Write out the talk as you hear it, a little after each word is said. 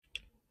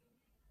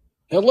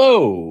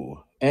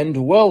Hello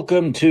and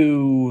welcome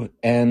to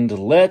And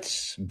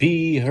Let's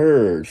Be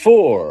Heard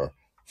for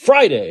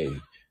Friday,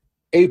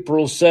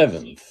 April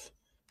 7th,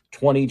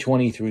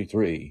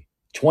 2023.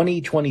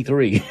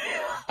 2023.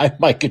 I'm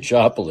Mike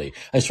Kachopoli.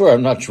 I swear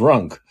I'm not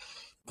drunk.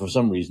 For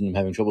some reason, I'm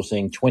having trouble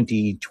saying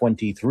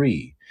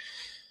 2023.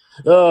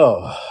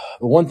 Oh,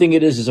 but one thing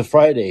it is a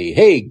Friday.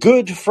 Hey,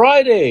 Good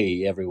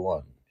Friday,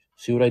 everyone.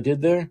 See what I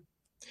did there?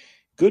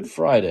 Good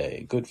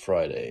Friday. Good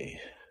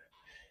Friday.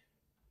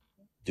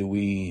 Do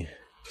we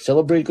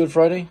celebrate Good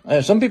Friday?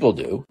 Some people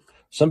do.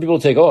 Some people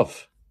take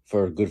off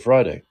for Good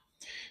Friday,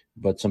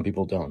 but some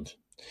people don't.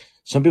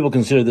 Some people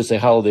consider this a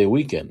holiday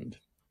weekend.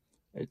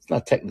 It's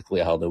not technically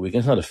a holiday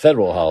weekend. It's not a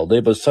federal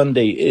holiday, but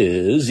Sunday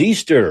is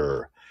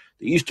Easter.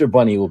 The Easter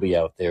Bunny will be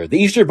out there. The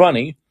Easter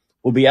Bunny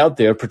will be out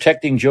there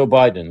protecting Joe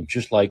Biden,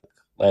 just like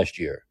last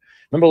year.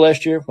 Remember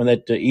last year when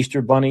that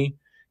Easter Bunny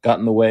got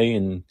in the way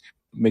and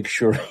make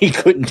sure he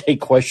couldn't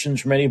take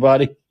questions from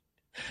anybody?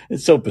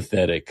 It's so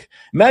pathetic.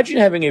 Imagine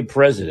having a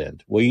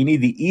president where you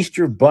need the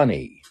Easter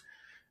Bunny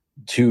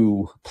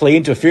to play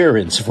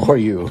interference for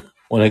you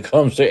when it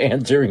comes to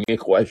answering your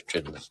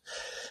questions.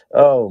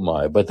 Oh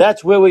my, but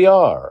that's where we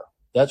are.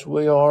 That's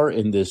where we are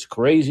in this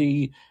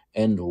crazy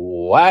and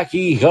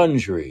wacky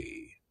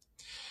country.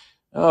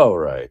 All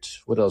right.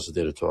 What else is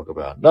there to talk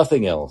about?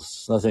 Nothing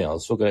else. Nothing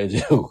else. What can I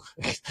do?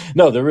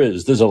 No, there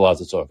is. There's a lot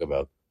to talk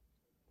about.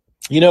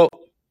 You know,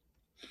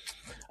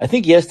 I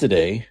think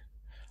yesterday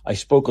I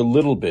spoke a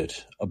little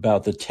bit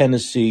about the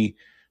Tennessee.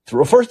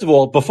 First of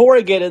all, before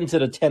I get into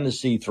the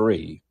Tennessee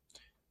three,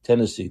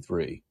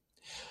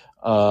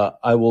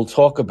 I will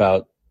talk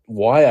about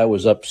why I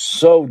was up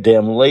so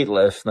damn late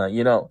last night.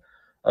 You know,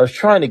 I was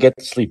trying to get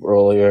to sleep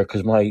earlier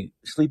because my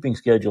sleeping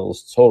schedule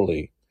is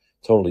totally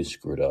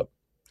screwed up.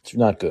 It's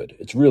not good.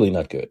 It's really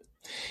not good.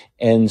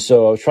 And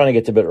so I was trying to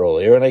get to bed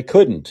earlier, and I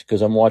couldn't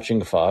because I'm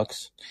watching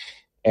Fox.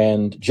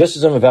 And just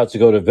as I'm about to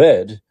go to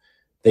bed,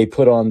 they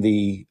put on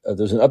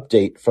there's an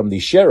update from the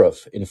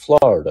sheriff in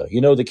Florida.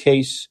 You know, the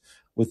case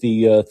with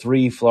the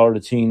three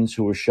Florida teens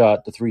who were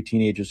shot, the three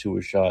teenagers who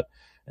were shot,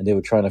 and they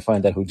were trying to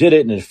find out who did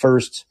it. And at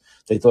first,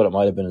 they thought it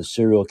might have been a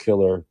serial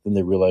killer. Then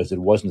they realized it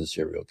wasn't a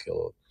serial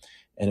killer.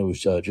 And it was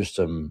just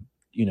some,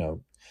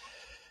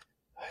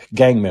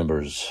 gang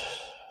members,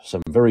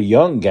 some very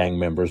young gang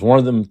members, one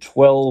of them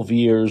 12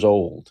 years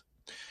old.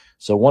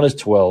 So one is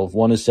 12,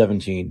 one is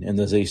 17, and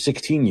there's a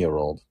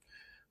 16-year-old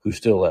who's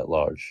still at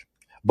large.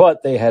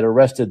 But they had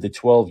arrested the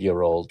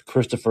 12-year-old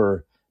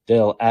Christopher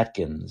Dale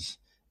Atkins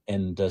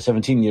and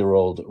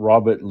 17-year-old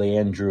Robert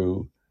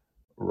Leandrew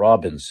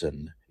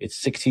Robinson.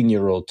 It's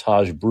 16-year-old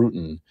Taj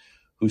Bruton,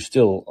 who's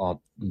still on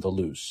the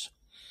loose.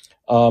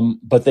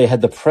 But they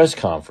had the press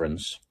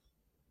conference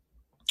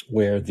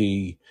where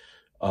the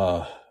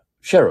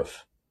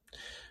Sheriff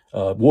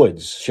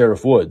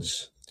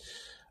Woods,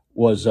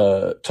 was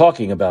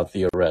talking about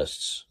the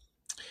arrests.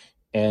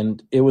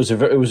 And it was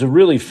a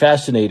really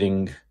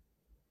fascinating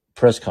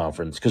press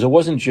conference because it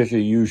wasn't just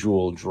your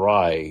usual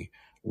dry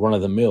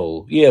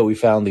run-of-the-mill, we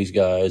found these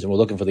guys and we're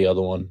looking for the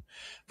other one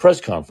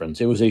press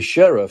conference. It was a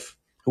sheriff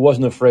who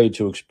wasn't afraid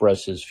to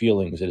express his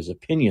feelings and his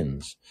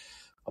opinions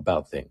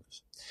about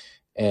things.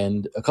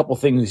 And a couple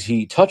things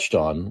he touched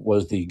on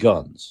was the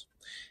guns.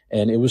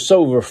 And it was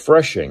so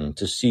refreshing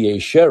to see a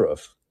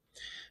sheriff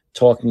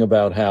talking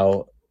about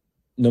how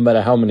no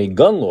matter how many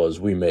gun laws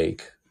we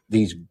make,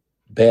 these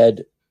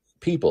bad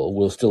people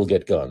will still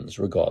get guns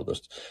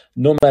regardless.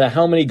 No matter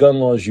how many gun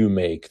laws you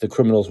make, the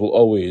criminals will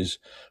always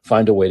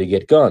find a way to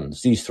get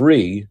guns. These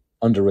three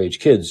underage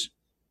kids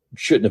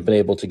shouldn't have been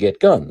able to get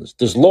guns.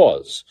 There's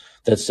laws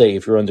that say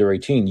if you're under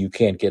 18, you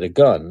can't get a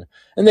gun.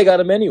 And they got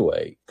them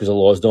anyway because the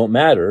laws don't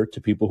matter to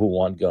people who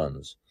want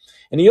guns.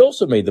 And he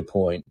also made the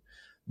point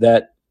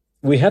that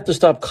we have to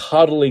stop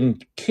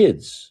coddling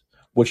kids,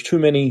 which too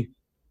many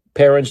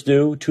parents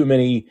do, too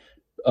many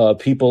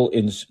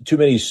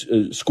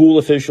school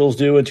officials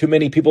do, and too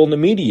many people in the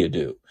media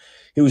do.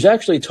 He was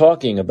actually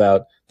talking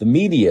about the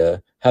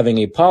media having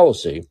a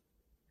policy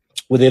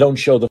where they don't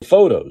show the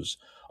photos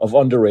of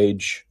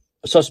underage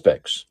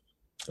suspects,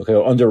 or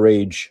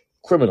underage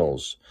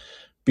criminals,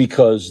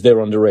 because they're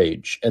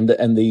underage. And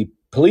the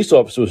police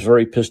officer was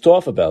very pissed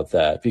off about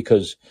that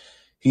because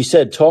he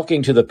said,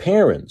 talking to the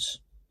parents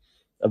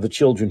of the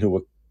children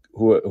who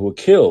were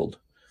killed,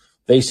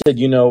 they said,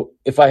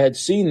 if I had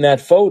seen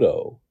that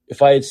photo,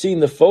 if I had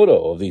seen the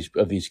photo of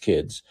these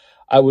kids,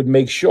 I would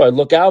make sure, I'd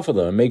look out for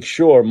them and make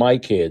sure my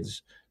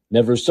kids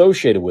never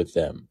associated with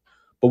them.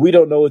 But we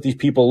don't know what these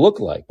people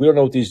look like. We don't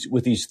know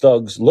what these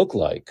thugs look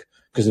like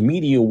because the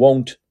media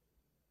won't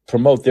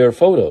promote their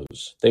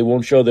photos. They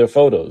won't show their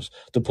photos.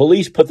 The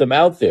police put them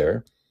out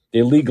there.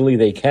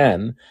 They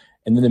can.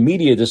 And then the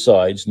media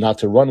decides not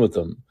to run with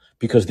them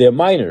because they're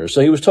minors.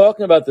 So he was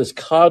talking about this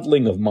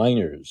coddling of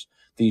minors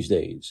these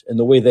days and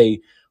the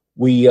way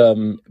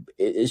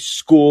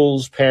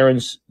schools,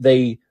 parents,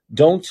 they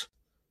don't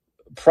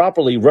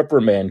properly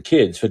reprimand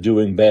kids for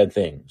doing bad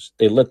things.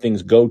 They let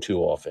things go too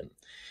often.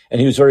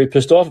 And he was very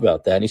pissed off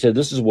about that. And he said,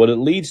 this is what it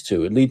leads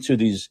to. It leads to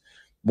these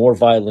more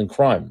violent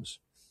crimes.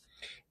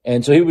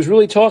 And so he was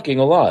really talking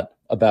a lot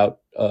about,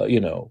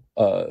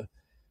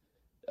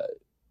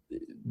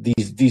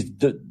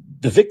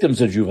 the victims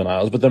of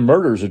juveniles, but the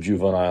murders of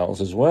juveniles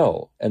as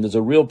well. And there's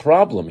a real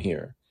problem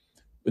here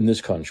in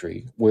this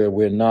country where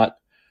we're not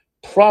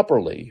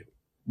properly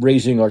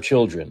raising our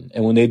children.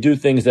 And when they do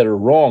things that are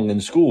wrong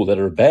in school, that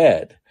are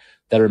bad,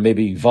 that are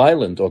maybe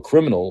violent or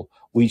criminal,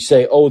 we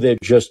say, oh, they're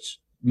just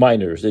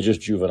minors, they're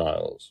just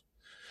juveniles.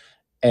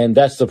 And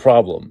that's the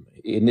problem.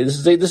 And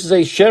this is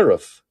a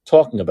sheriff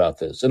talking about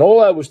this. And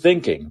all I was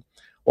thinking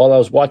while I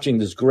was watching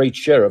this great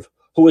sheriff,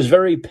 who was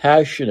very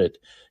passionate,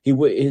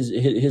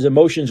 his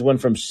emotions went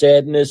from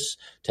sadness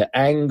to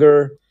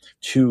anger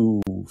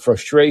to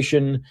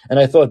frustration. And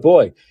I thought,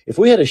 boy, if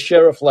we had a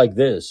sheriff like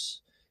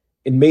this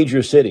in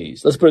major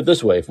cities, let's put it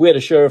this way, if we had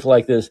a sheriff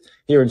like this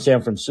here in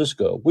San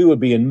Francisco, we would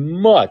be in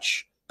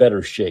much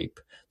better shape.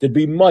 There'd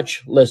be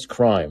much less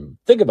crime.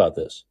 Think about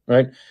this,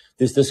 right?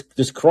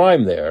 This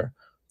crime there,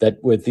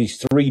 that with these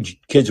 3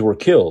 kids were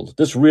killed,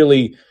 this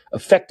really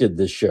affected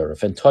this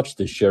sheriff and touched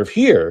this sheriff.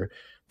 Here,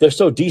 they're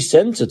so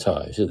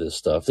desensitized to this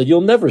stuff that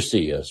you'll never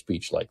see a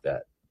speech like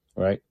that,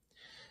 right?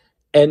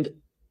 And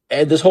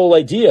this whole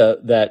idea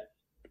that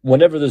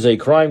whenever there's a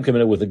crime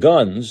committed with the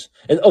guns,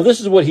 and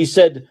this is what he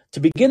said to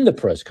begin the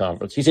press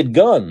conference. He said,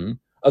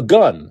 a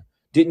gun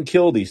didn't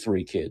kill these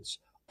 3 kids.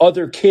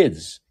 Other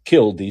kids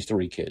killed these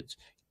 3 kids.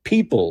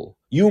 People,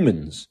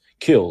 humans,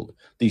 killed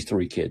these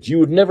 3 kids. You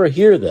would never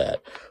hear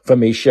that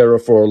from a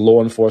sheriff or a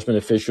law enforcement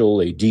official,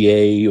 a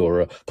DA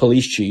or a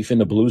police chief in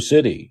the Blue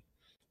City,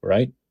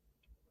 right?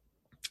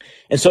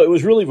 And so it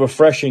was really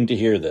refreshing to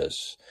hear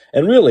this.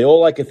 And really,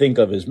 all I could think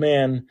of is,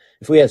 man,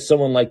 if we had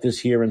someone like this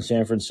here in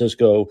San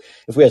Francisco,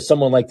 if we had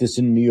someone like this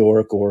in New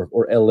York or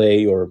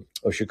LA or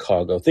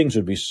Chicago, things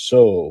would be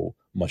so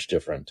much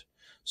different,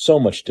 so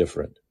much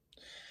different.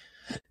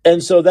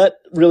 And so that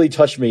really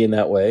touched me in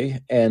that way.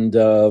 And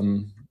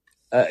the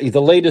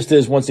latest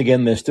is, once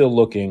again, they're still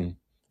looking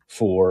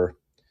for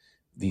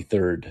the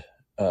third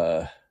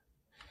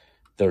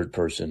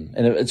person.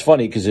 And it's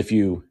funny because if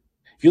you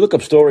look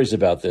up stories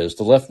about this,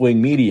 the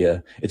left-wing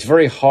media, it's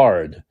very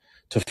hard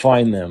to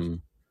find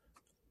them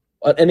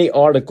any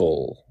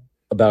article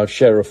about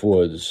Sheriff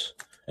Woods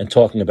and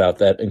talking about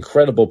that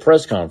incredible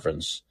press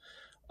conference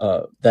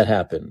that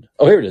happened.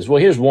 Oh, here it is.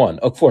 Well, here's one.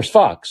 Of course,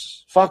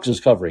 Fox is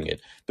covering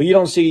it. But you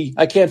don't see,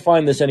 I can't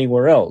find this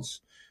anywhere else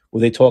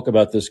where they talk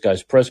about this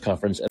guy's press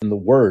conference and the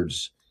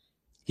words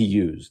he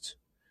used.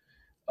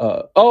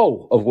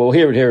 Well,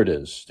 here it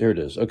is. Here it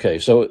is. Okay,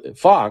 so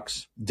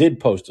Fox did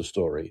post a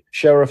story.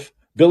 Sheriff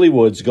Billy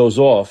Woods goes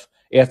off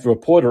after a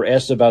reporter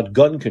asks about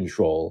gun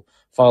control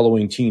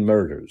following teen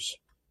murders.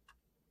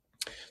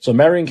 So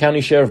Marion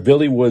County Sheriff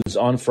Billy Woods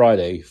on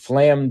Friday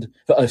slammed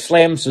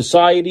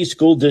society,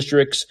 school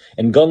districts,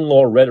 and gun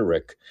law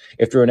rhetoric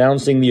after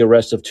announcing the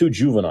arrest of 2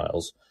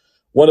 juveniles,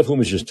 one of whom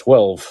is just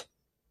 12.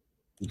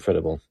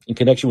 Incredible. In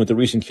connection with the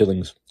recent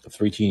killings of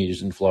 3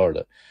 teenagers in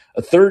Florida.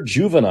 A third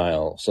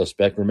juvenile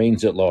suspect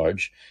remains at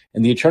large,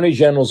 and the Attorney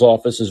General's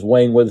office is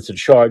weighing whether to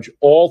charge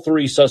all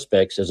 3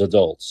 suspects as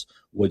adults,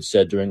 Woods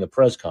said during a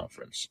press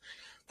conference.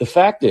 The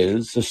fact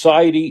is,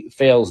 society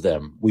fails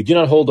them. We do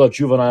not hold our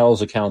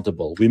juveniles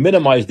accountable. We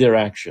minimize their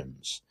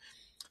actions.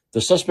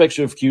 The suspects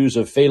are accused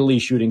of fatally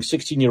shooting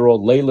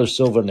 16-year-old Layla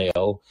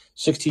Silvernail,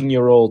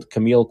 16-year-old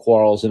Camille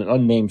Quarles, and an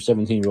unnamed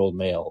 17-year-old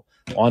male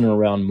on and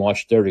around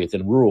March 30th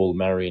in rural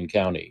Marion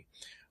County.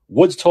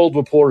 Woods told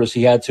reporters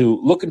he had to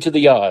look into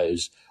the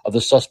eyes of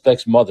the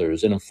suspects'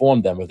 mothers and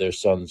inform them of their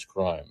son's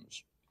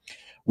crimes.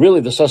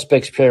 Really, the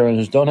suspects'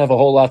 parents don't have a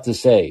whole lot to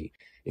say.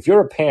 If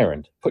you're a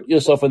parent, put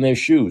yourself in their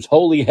shoes.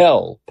 Holy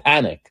hell,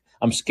 panic.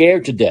 I'm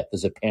scared to death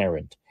as a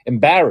parent,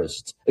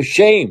 embarrassed,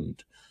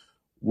 ashamed.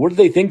 What do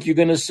they think you're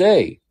going to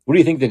say? What do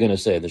you think they're going to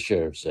say? The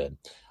sheriff said.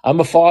 I'm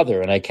a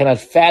father, and I cannot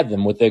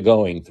fathom what they're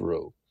going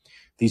through.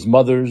 These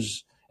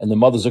mothers and the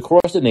mothers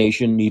across the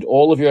nation need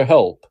all of your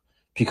help,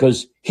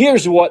 because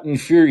here's what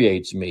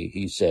infuriates me,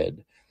 he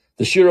said.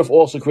 The sheriff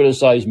also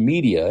criticized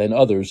media and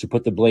others who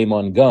put the blame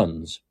on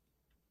guns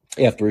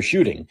after a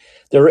shooting.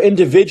 There are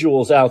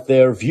individuals out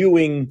there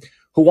who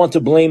want to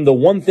blame the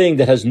one thing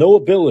that has no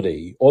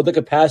ability or the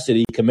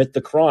capacity to commit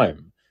the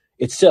crime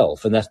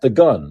itself, and that's the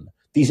gun.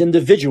 These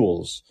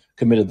individuals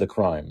committed the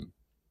crime.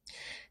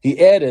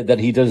 He added that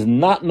he does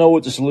not know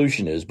what the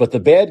solution is, but the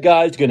bad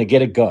guy's going to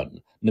get a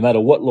gun, no matter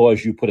what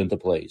laws you put into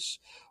place.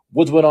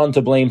 Woods went on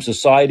to blame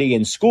society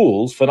and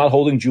schools for not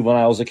holding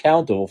juveniles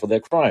accountable for their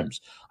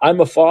crimes.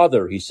 I'm a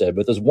father, he said,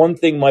 but there's one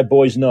thing my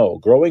boys know.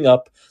 Growing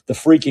up, the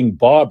freaking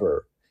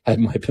barber had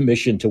my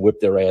permission to whip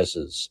their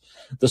asses.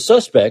 The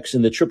suspects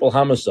in the triple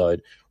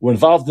homicide were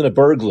involved in a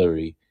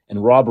burglary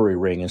and robbery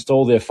ring and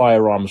stole their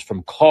firearms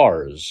from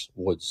cars,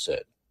 Woods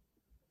said.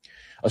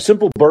 A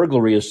simple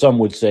burglary, as some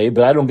would say,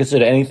 but I don't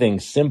consider anything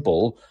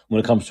simple when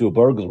it comes to a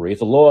burglary. If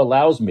the law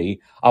allows me,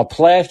 I'll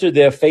plaster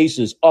their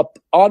faces up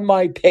on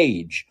my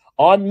page,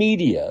 on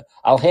media.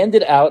 I'll hand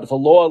it out if the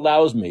law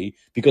allows me,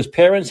 because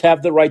parents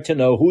have the right to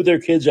know who their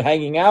kids are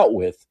hanging out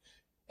with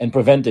and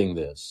preventing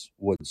this,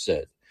 Woods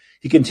said.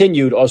 He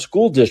continued, our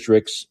school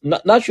districts,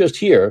 not just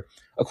here,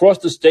 across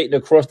the state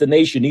and across the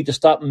nation need to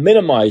stop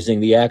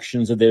minimizing the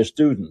actions of their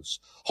students.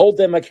 Hold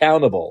them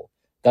accountable.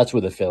 That's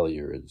where the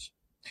failure is.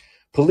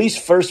 Police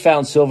first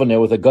found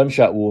Silvernail with a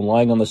gunshot wound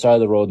lying on the side of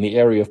the road in the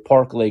area of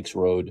Park Lakes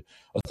Road.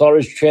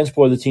 Authorities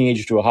transported the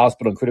teenager to a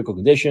hospital in critical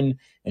condition,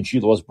 and she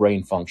lost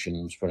brain function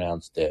and was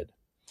pronounced dead.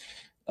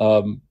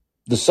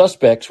 The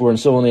suspects were in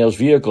Silvernail's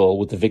vehicle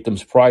with the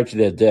victims prior to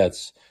their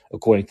deaths,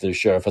 according to the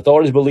sheriff.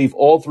 Authorities believe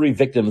all three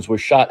victims were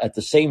shot at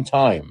the same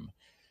time.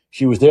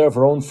 She was there of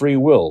her own free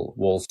will,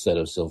 Walsh said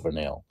of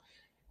Silvernail.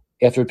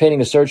 After obtaining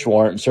a search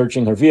warrant and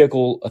searching her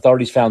vehicle,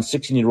 authorities found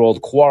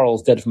 16-year-old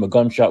Quarles dead from a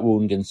gunshot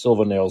wound in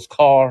Silvernail's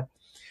car.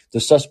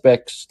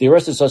 The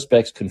arrested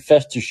suspects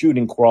confessed to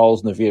shooting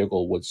Quarles in the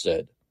vehicle, Wood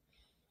said.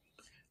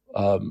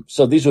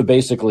 So these were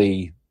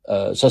basically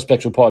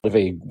suspects were part of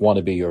a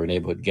wannabe or a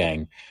neighborhood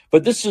gang.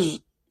 But this is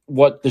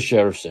what the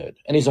sheriff said,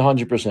 and he's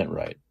 100%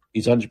 right.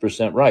 He's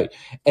 100% right.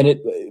 And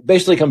it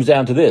basically comes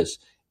down to this.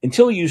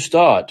 Until you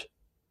start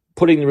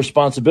putting the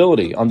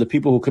responsibility on the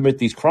people who commit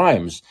these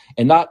crimes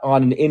and not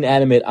on an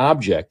inanimate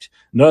object,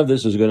 none of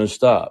this is going to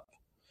stop.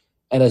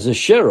 And as a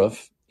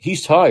sheriff,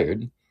 he's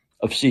tired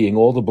of seeing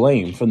all the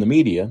blame from the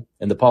media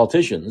and the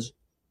politicians,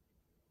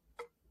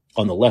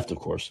 on the left, of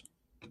course,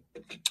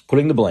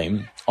 putting the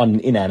blame on an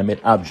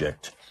inanimate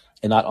object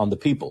and not on the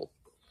people.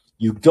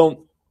 You don't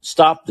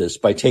stop this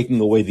by taking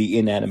away the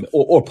inanimate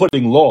or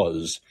putting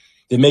laws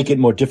that make it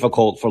more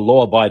difficult for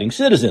law-abiding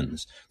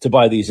citizens to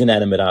buy these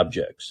inanimate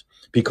objects,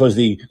 because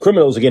the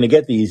criminals are going to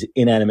get these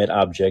inanimate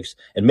objects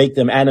and make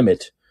them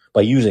animate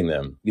by using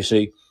them, you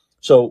see.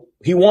 So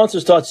he wants to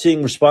start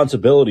seeing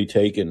responsibility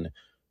taken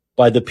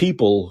by the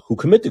people who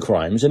commit the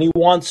crimes, and he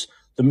wants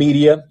the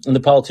media and the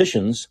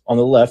politicians on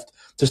the left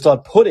to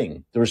start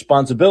putting the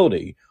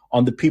responsibility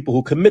on the people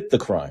who commit the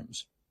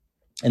crimes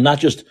and not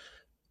just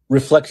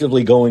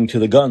reflexively going to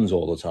the guns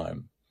all the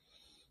time.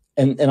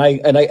 And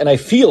I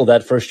feel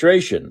that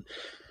frustration.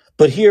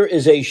 But here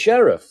is a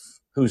sheriff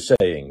who's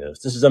saying this.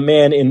 This is a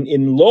man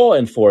in law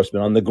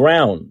enforcement on the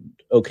ground,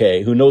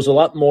 okay, who knows a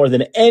lot more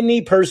than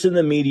any person in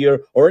the media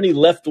or any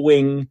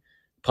left-wing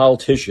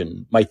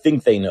politician might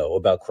think they know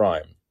about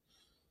crime.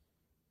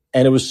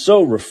 And it was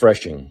so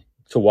refreshing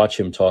to watch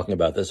him talking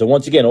about this. And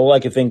once again, all I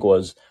could think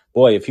was,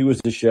 boy, if he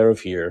was the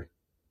sheriff here,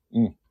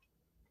 it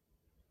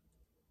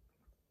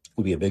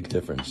would be a big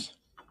difference.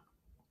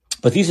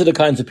 But these are the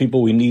kinds of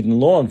people we need in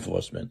law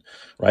enforcement,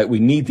 right? We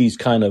need these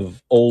kind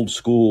of old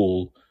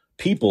school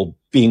people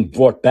being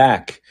brought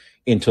back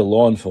into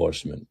law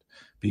enforcement,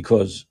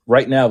 because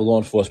right now law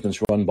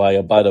enforcement's run by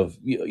a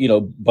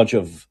bunch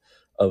of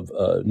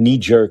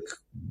knee-jerk,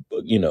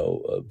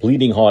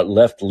 bleeding heart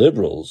left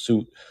liberals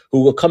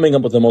who are coming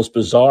up with the most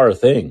bizarre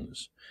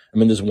things. I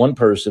mean, there's one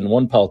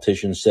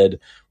politician said,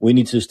 we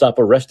need to stop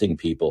arresting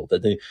people,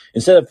 that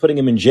instead of putting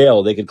them in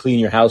jail, they could clean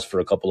your house for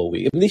a couple of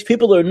weeks. I mean, these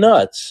people are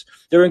nuts.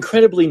 They're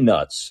incredibly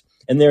nuts.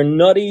 And their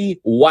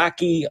nutty,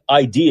 wacky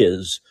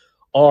ideas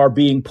are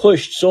being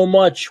pushed so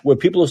much where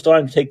people are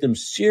starting to take them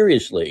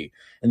seriously,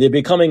 and they're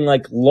becoming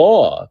like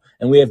law.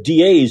 And we have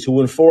DAs who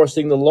are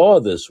enforcing the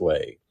law this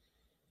way.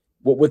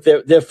 With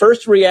their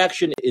first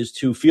reaction is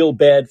to feel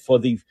bad for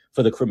the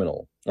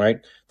criminal, right?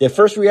 Their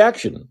first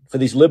reaction for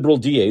these liberal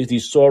DAs,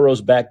 these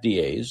Soros-backed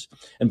DAs,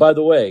 and by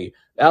the way,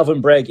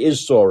 Alvin Bragg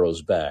is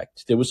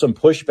Soros-backed. There was some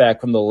pushback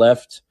from the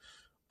left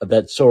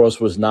that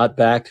Soros was not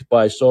backed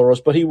by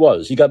Soros, but he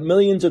was. He got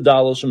millions of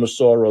dollars from a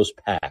Soros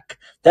PAC.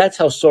 That's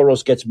how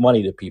Soros gets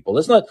money to people.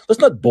 That's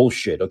not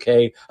bullshit,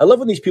 okay? I love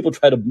when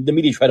the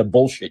media try to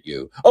bullshit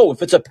you. Oh,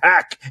 if it's a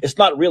PAC, it's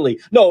not really.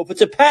 No, if it's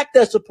a PAC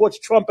that supports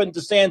Trump and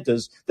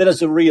DeSantis, then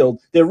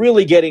they're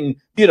really getting,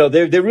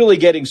 they're really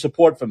getting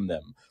support from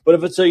them. But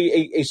if it's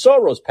a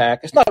Soros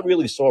PAC, it's not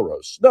really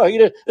Soros. No,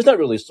 it's not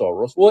really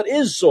Soros. Well, it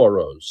is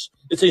Soros.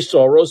 It's a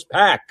Soros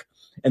PAC.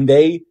 And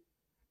they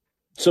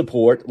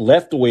support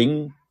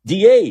left-wing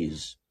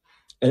DAs.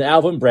 And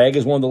Alvin Bragg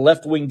is one of the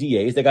left-wing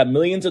DAs. They got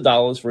millions of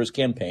dollars for his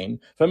campaign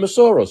from a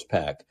Soros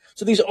PAC.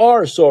 So these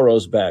are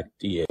Soros-backed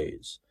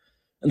DAs.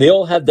 And they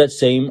all have that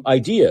same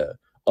idea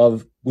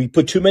of, we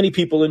put too many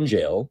people in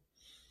jail.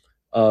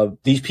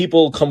 These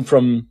people come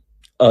from,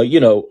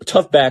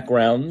 tough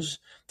backgrounds.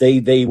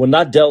 They were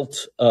not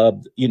dealt,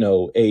 a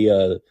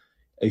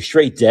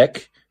straight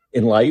deck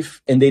in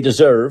life, and they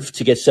deserve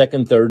to get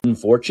second, third, and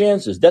fourth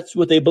chances. That's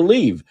what they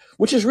believe,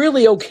 which is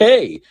really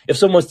okay if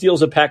someone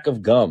steals a pack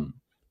of gum,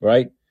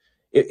 right?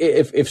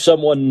 If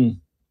someone,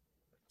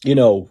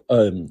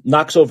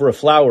 knocks over a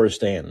flower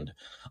stand,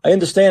 I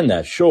understand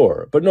that,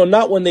 sure. But no,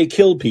 not when they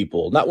kill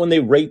people, not when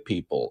they rape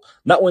people,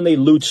 not when they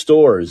loot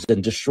stores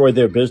and destroy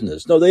their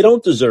business. No, they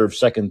don't deserve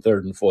second,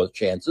 third, and fourth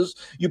chances.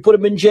 You put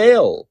them in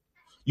jail.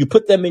 You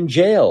put them in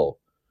jail.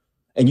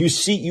 And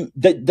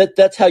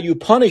that's how you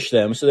punish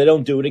them, so they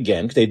don't do it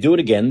again. Because they do it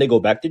again, they go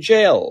back to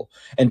jail.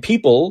 And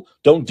people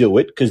don't do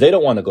it because they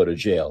don't want to go to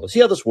jail. See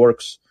how this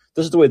works?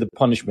 This is the way the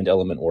punishment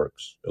element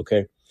works,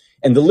 okay?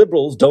 And the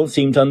liberals don't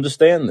seem to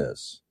understand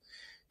this.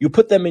 You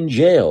put them in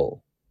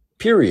jail,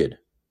 period.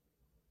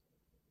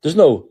 There's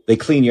no, they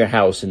clean your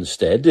house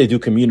instead. They do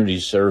community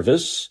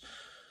service.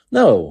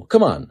 No,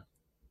 come on.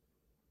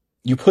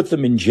 You put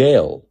them in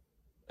jail,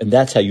 and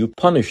that's how you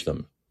punish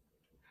them.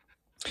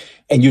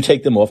 And you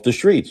take them off the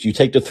streets. You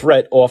take the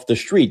threat off the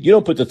street. You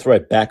don't put the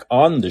threat back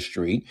on the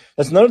street.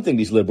 That's another thing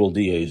these liberal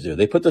DAs do.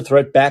 They put the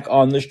threat back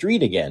on the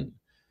street again.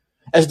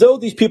 As though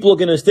these people are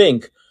going to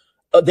think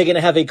they're going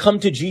to have a come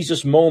to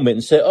Jesus moment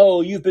and say,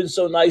 oh, you've been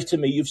so nice to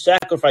me. You've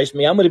sacrificed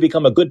me. I'm going to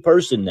become a good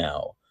person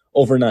now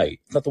overnight.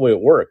 It's not the way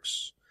it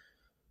works.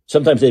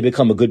 Sometimes they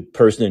become a good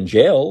person in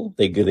jail.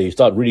 They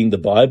start reading the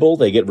Bible.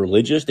 They get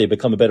religious. They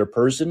become a better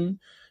person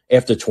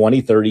after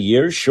 20, 30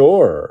 years.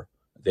 Sure.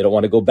 They don't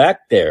want to go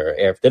back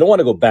there. They don't want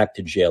to go back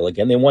to jail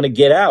again. They want to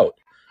get out.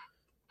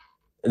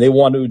 They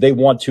want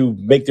to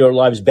make their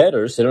lives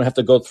better so they don't have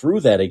to go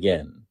through that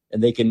again.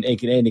 And they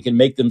can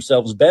make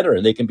themselves better,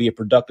 and they can be a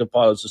productive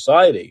part of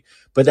society.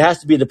 But there has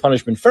to be the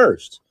punishment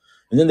first,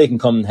 and then they can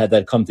come and have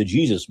that come to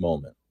Jesus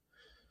moment.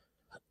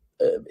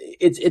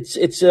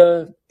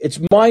 It's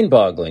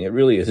mind-boggling. It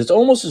really is. It's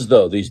almost as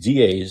though these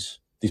DAs,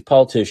 these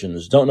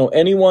politicians, don't know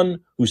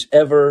anyone who's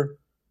ever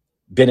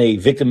been a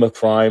victim of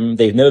crime.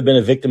 They've never been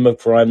a victim of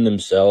crime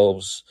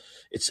themselves.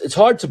 It's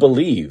hard to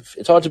believe.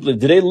 It's hard to believe.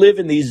 Do they live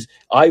in these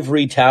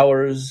ivory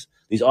towers?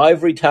 These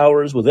ivory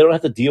towers where they don't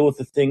have to deal with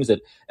the things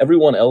that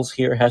everyone else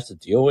here has to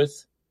deal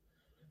with?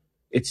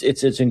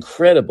 It's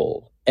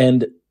incredible.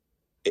 And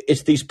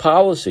it's these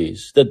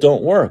policies that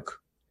don't work.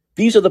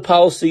 These are the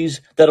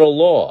policies that are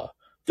law.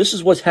 This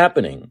is what's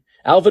happening.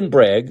 Alvin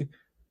Bragg,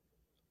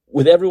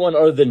 with everyone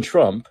other than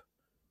Trump,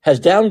 has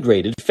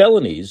downgraded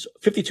felonies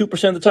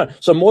 52% of the time.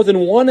 So more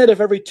than 1 out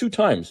of every 2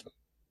 times,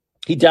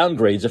 he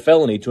downgrades a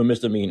felony to a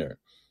misdemeanor.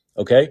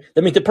 Okay?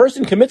 That means the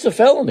person commits a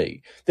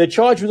felony. They're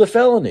charged with a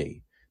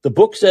felony. The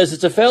book says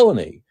it's a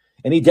felony,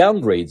 and he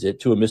downgrades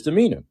it to a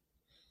misdemeanor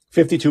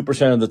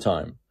 52% of the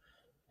time.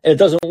 And it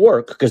doesn't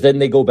work because then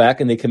they go back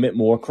and they commit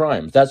more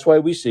crimes. That's why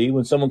we see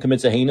when someone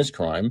commits a heinous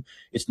crime,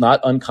 it's not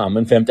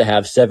uncommon for them to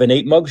have 7,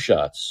 8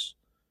 mugshots.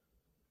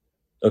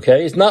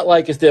 Okay? It's not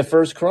like it's their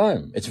first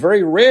crime. It's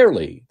very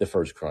rarely the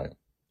first crime.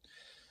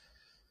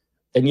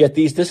 And yet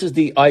this is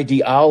the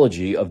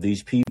ideology of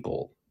these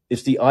people.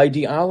 It's the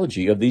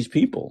ideology of these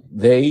people.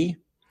 They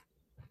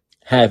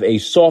have a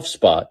soft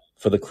spot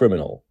for the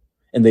criminal,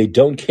 and they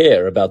don't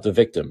care about the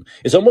victim.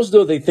 It's almost as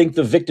though they think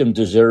the victim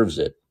deserves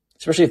it,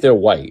 especially if they're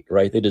white,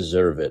 right? They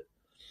deserve it.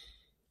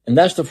 And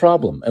that's the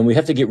problem. And we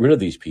have to get rid of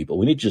these people.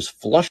 We need to just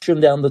flush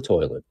them down the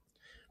toilet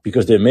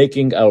because they're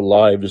making our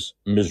lives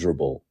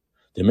miserable.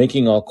 They're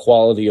making our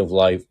quality of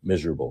life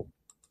miserable.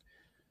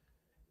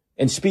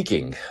 And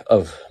speaking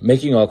of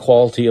making our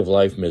quality of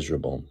life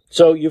miserable,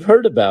 so you've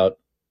heard about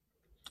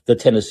the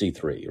Tennessee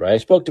 3, right? I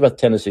spoke about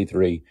Tennessee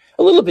 3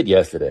 a little bit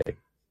yesterday.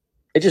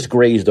 I just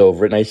grazed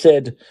over it, and I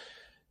said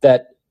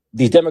that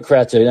these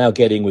Democrats are now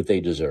getting what they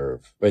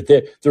deserve, right?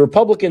 The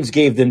Republicans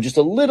gave them just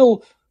a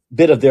little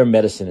bit of their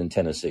medicine in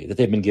Tennessee that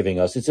they've been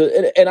giving us.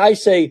 And I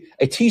say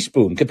a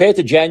teaspoon compared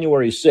to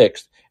January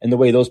 6th and the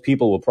way those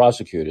people were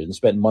prosecuted and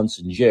spent months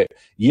in jail,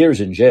 years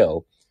in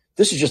jail.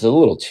 This is just a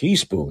little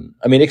teaspoon.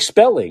 I mean,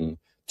 expelling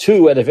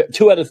 2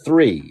 out of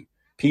 3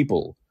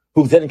 people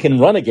who then can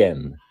run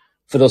again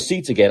for those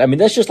seats again. I mean,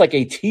 that's just like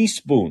a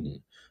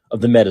teaspoon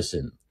of the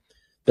medicine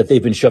that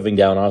they've been shoving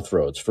down our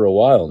throats for a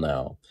while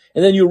now.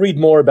 And then you read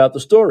more about the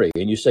story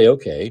and you say,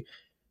 okay,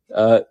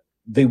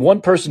 the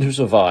one person who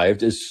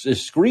survived is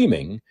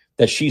screaming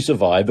that she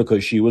survived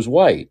because she was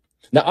white.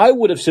 Now, I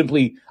would have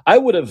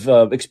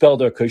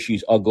expelled her because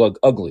she's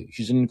ugly.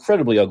 She's an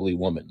incredibly ugly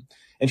woman.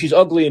 And she's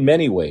ugly in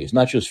many ways,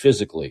 not just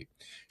physically.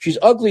 She's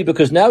ugly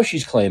because now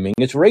she's claiming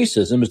it's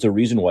racism is the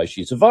reason why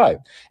she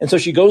survived. And so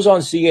she goes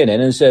on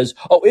CNN and says,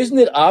 oh, isn't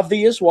it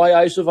obvious why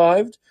I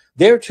survived?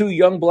 They're 2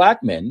 young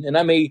black men, and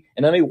I'm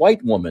a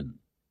white woman.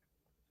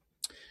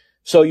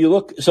 So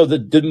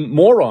the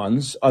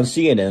morons on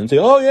CNN say,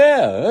 oh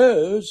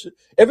yeah,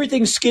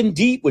 everything's skin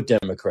deep with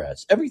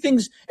Democrats.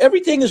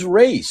 Everything is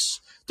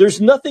race.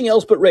 There's nothing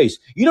else but race.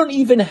 You don't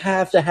even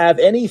have to have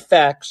any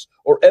facts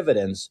or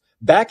evidence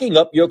backing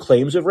up your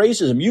claims of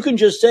racism. You can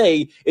just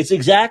say it's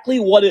exactly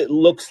what it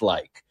looks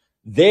like.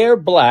 They're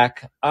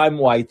black, I'm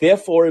white,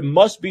 therefore it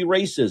must be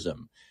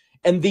racism.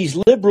 And these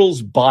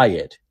liberals buy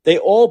it. They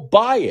all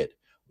buy it.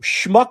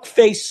 Schmuck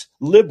face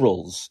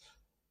liberals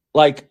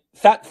like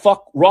fat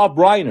fuck Rob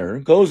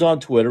Reiner goes on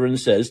Twitter and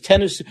says,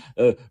 Tennessee,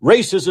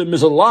 racism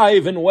is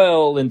alive and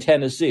well in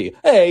Tennessee.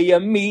 Hey, you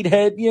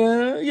meathead,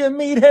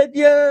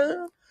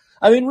 yeah.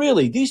 I mean,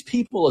 really, these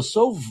people are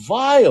so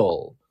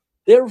vile.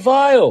 They're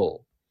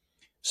vile.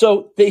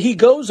 So he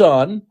goes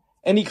on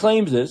and he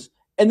claims this.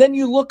 And then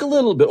you look a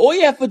little bit. All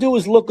you have to do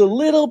is look a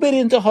little bit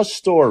into her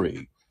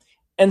story.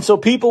 And so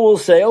people will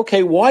say,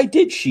 okay, why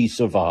did she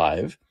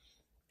survive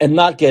and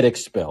not get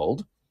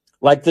expelled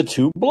like the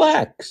 2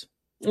 blacks?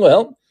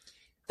 Well,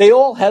 they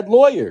all had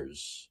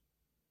lawyers,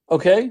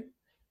 okay?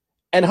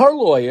 And her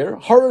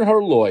and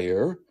her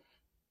lawyer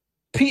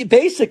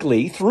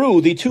basically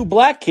threw the 2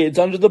 black kids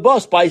under the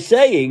bus by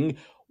saying,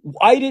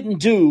 I didn't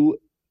do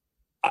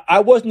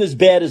I wasn't as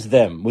bad as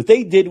them. What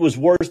they did was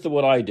worse than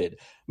what I did.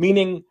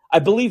 Meaning, I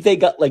believe they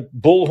got like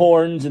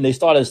bullhorns and they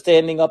started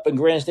standing up and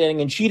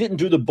grandstanding, and she didn't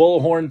do the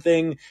bullhorn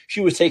thing. She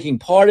was taking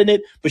part in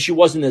it, but she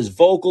wasn't as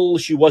vocal.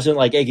 She wasn't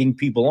like egging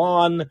people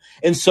on.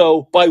 And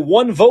so by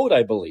one vote,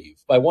 I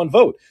believe, by one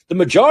vote, the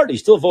majority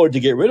still voted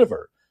to get rid of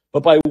her.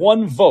 But by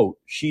one vote,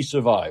 she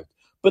survived.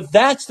 But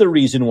that's the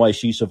reason why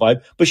she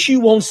survived. But she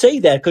won't say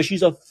that because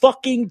she's a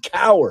fucking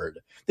coward.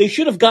 They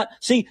should have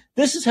see,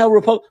 this is how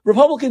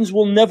Republicans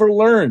will never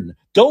learn.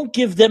 Don't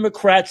give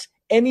Democrats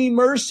any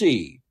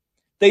mercy.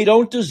 They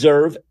don't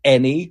deserve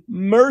any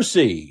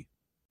mercy.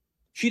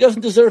 She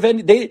doesn't deserve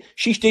any. They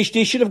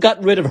should have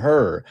gotten rid of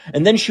her,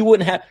 and then she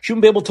wouldn't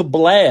be able to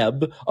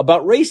blab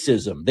about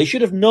racism. They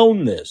should have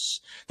known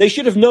this. They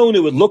should have known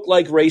it would look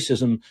like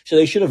racism, so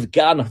they should have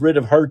gotten rid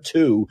of her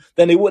too.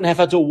 Then they wouldn't have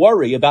had to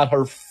worry about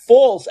her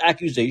false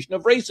accusation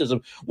of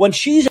racism when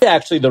she's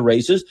actually the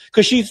racist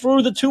because she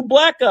threw the two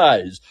black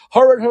guys.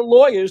 Her and her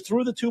lawyers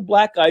threw the two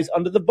black guys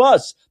under the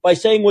bus by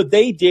saying what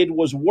they did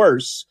was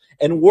worse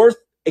and worth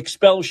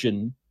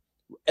expulsion,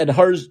 and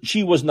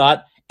she was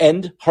not,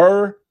 and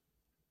her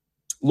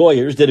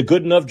lawyers did a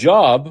good enough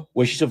job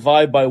where she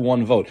survived by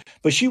one vote.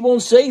 But she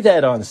won't say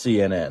that on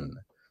CNN.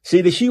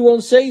 She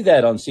won't say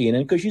that on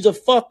CNN because she's a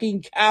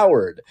fucking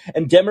coward.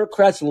 And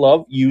Democrats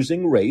love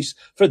using race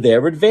for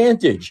their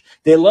advantage.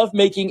 They love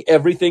making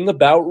everything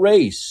about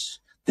race.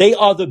 They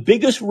are the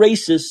biggest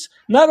racists,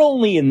 not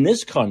only in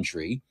this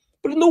country,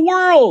 but in the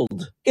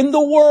world. In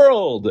the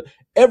world.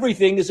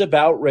 Everything is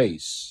about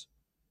race.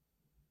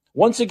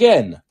 Once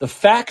again, the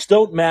facts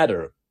don't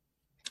matter.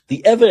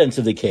 The evidence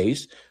of the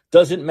case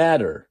doesn't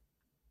matter.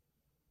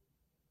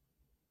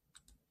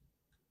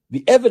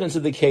 The evidence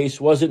of the case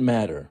doesn't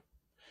matter.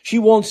 She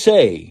won't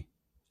say,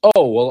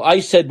 oh, well,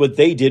 I said what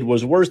they did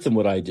was worse than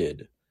what I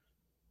did.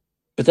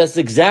 But that's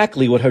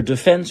exactly what her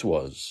defense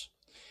was.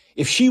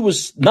 If she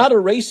was not a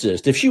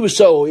racist, if she was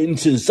so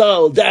into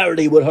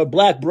solidarity with her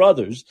black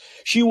brothers,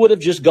 she would have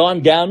just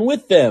gone down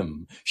with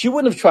them. She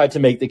wouldn't have tried to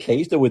make the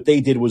case that what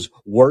they did was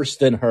worse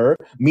than her,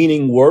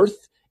 meaning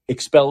worth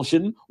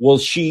expulsion. Well,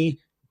 she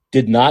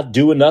did not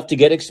do enough to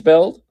get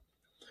expelled.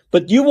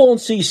 But you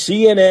won't see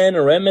CNN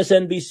or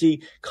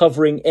MSNBC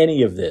covering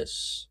any of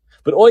this.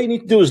 But all you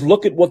need to do is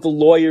look at what the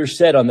lawyer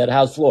said on that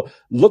House floor.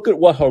 Look at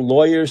what her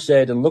lawyer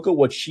said and look at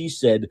what she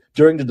said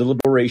during the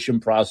deliberation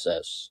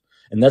process.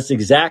 And that's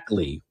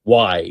exactly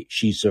why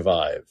she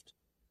survived.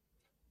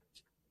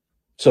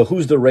 So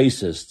who's the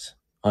racist,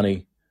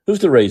 honey? Who's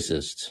the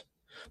racist?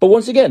 But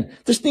once again,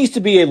 this needs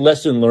to be a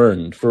lesson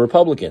learned for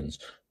Republicans.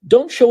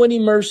 Don't show any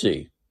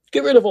mercy.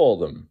 Get rid of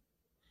all of them.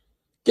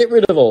 Get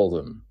rid of all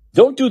of them.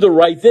 Don't do the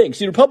right thing.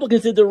 See,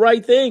 Republicans did the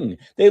right thing.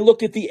 They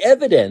looked at the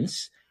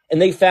evidence and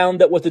they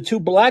found that what the two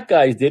black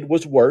guys did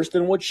was worse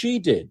than what she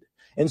did.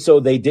 And so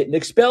they didn't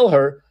expel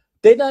her.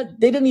 They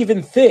didn't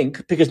even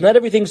think, because not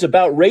everything's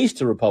about race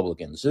to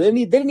Republicans. So they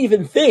didn't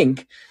even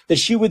think that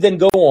she would then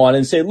go on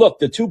and say, look,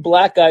 the two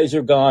black guys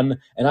are gone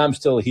and I'm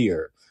still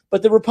here.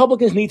 But the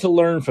Republicans need to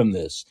learn from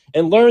this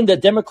and learn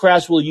that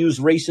Democrats will use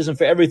racism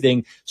for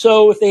everything.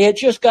 So if they had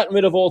just gotten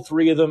rid of all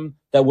three of them,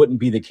 that wouldn't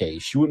be the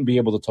case. You wouldn't be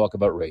able to talk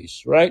about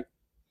race, right?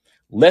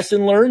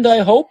 Lesson learned, I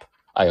hope.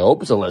 I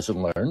hope it's a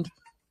lesson learned.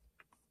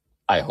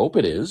 I hope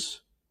it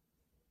is.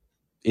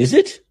 Is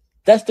it?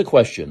 That's the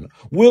question.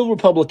 Will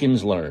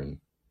Republicans learn?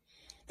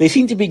 They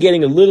seem to be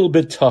getting a little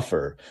bit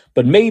tougher,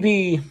 but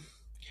maybe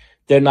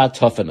they're not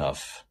tough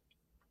enough.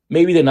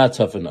 Maybe they're not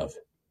tough enough.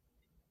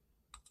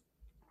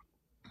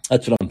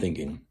 That's what I'm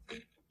thinking.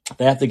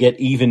 They have to get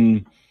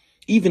even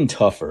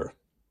tougher,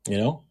 you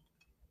know?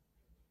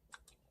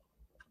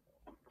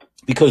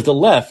 Because the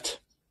left,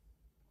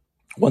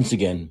 once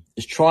again,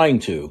 is trying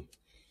to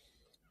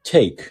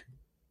take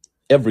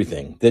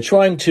everything. They're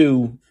trying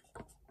to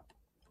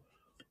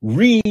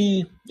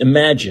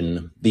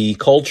reimagine the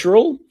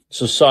cultural,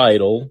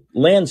 societal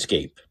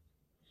landscape.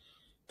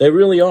 They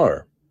really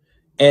are.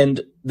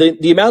 And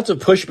the amount of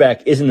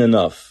pushback isn't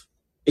enough.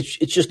 It's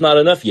just not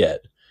enough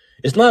yet.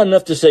 It's not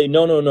enough to say,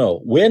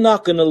 no, we're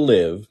not going to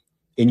live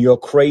in your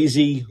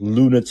crazy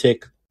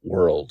lunatic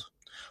world.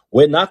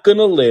 We're not going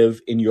to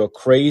live in your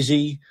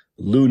crazy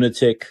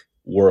lunatic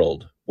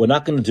world. We're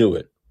not going to do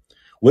it.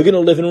 We're going to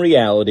live in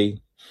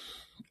reality.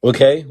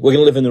 Okay? We're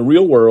going to live in the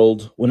real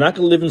world. We're not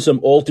going to live in some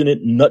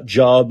alternate nut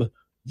job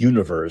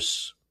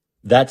universe.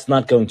 That's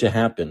not going to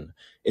happen.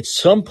 At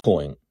some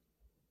point,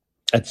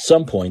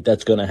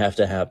 that's going to have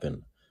to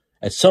happen.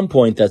 At some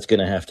point, that's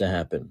going to have to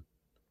happen.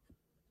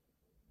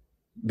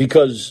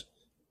 Because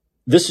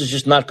this is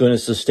just not going to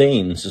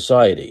sustain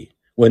society.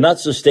 We're not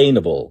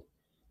sustainable.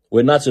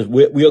 We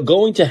are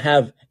going to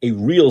have a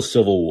real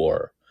civil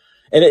war.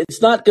 And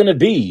it's not going to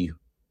be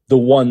the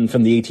one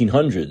from the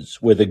 1800s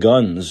where the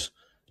guns,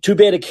 too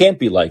bad it can't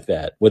be like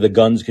that, where the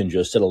guns can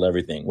just settle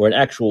everything, where an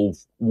actual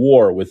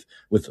war with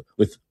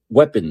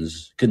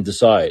weapons can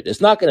decide.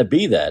 It's not going to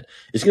be that.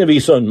 It's going to be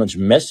so much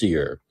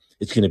messier.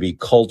 It's going to be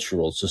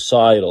cultural,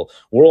 societal.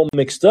 We're all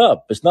mixed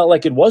up. It's not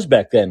like it was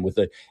back then with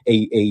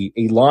a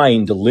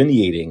line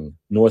delineating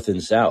North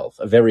and South,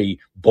 a very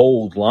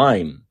bold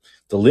line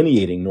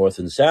delineating North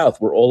and South.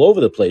 We're all over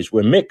the place.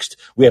 We're mixed.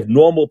 We have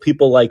normal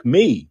people like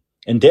me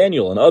and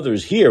Daniel and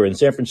others here in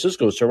San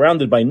Francisco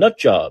surrounded by nut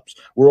jobs.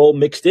 We're all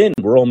mixed in.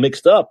 We're all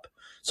mixed up.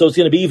 So it's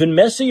going to be even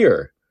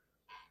messier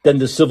than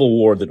the Civil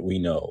War that we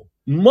know.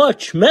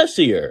 Much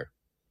messier.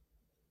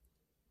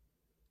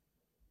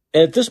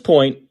 And at this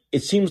point,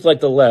 it seems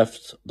like the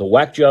left, the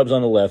whack jobs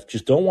on the left,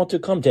 just don't want to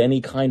come to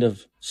any kind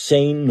of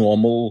sane,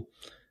 normal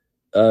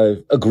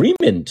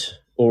agreement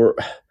or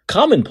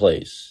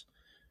commonplace.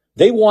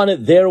 They want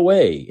it their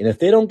way. And if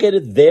they don't get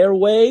it their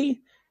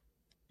way,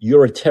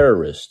 you're a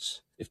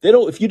terrorist. If they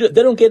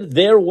don't get it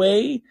their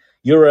way,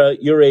 you're a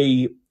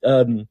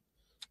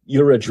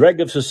dreg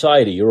of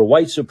society. You're a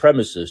white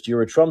supremacist.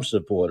 You're a Trump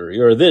supporter.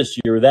 You're this,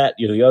 you're that,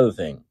 you're the other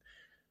thing.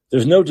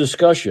 There's no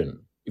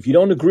discussion. If you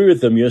don't agree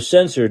with them, you're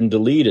censored and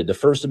deleted. The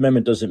First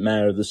Amendment doesn't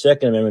matter. The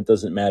Second Amendment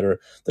doesn't matter.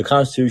 The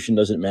Constitution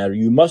doesn't matter.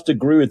 You must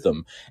agree with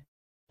them.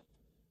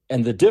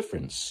 And the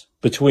difference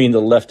between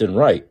the left and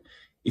right,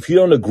 if you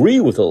don't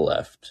agree with the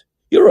left,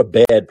 you're a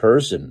bad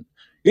person.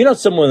 You're not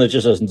someone that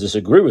just doesn't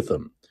disagree with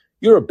them.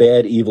 You're a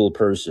bad, evil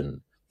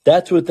person.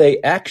 That's what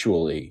they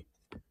actually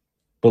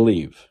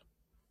believe.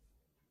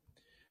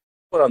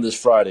 On this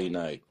Friday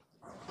night.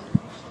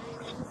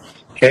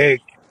 Hey,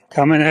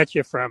 coming at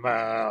you from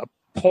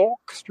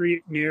Polk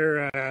Street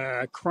near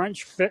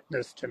Crunch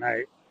Fitness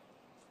tonight.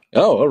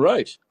 Oh, all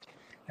right.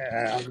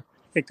 I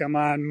think I'm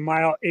on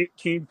mile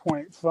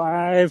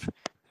 18.5.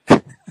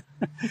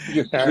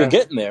 You're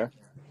getting there.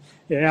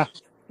 Yeah,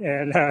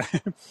 and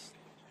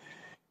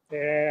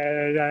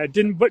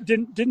didn't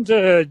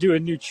do a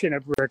new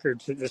chin-up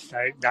record this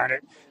night, darn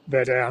it.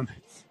 But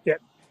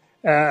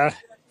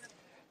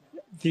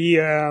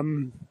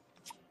the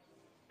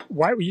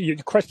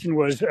question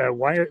was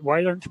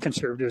why aren't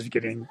conservatives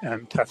getting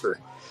tougher?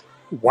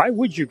 Why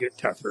would you get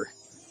tougher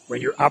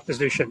when your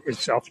opposition is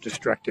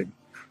self-destructing?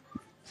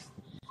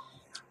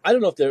 I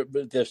don't know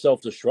if they're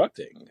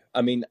self-destructing.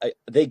 I mean,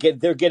 they're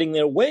getting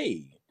their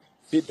way.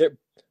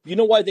 You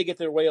know why they get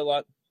their way a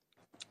lot?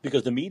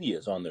 Because the media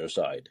is on their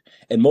side,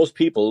 and most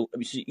people. I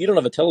mean, you don't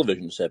have a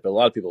television set, but a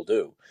lot of people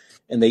do,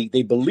 and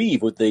they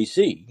believe what they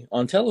see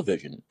on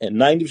television. And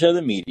 90% of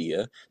the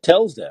media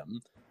tells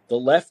them the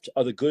left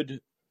are the good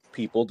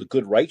people, the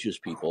good righteous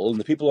people, and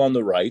the people on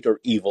the right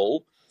are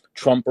evil,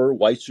 Trumper,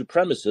 white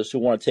supremacists who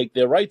want to take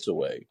their rights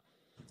away.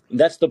 And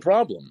that's the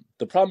problem.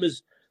 The problem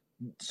is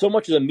so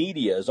much of the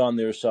media is on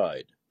their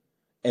side.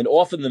 And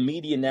often the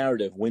media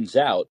narrative wins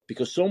out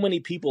because so many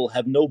people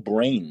have no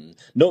brain,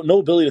 no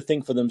ability to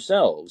think for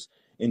themselves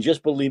and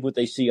just believe what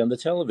they see on the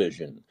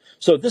television.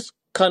 So this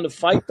kind of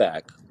fight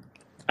back,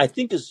 I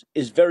think,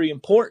 is very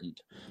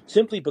important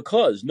simply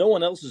because no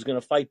one else is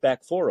going to fight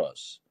back for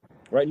us,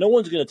 right? No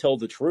one's going to tell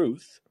the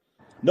truth.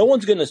 No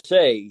one's going to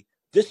say,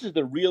 this is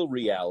the real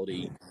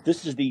reality.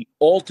 This is the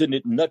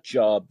alternate nut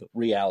job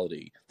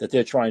reality that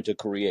they're trying to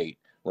create,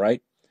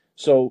 right?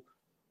 So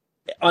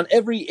on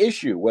every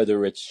issue,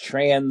 whether it's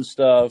trans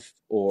stuff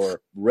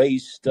or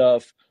race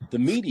stuff, the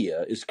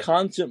media is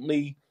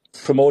constantly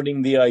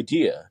promoting the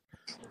idea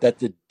that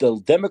the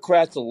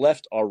Democrats, the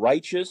left, are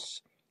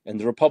righteous and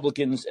the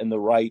Republicans and the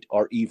right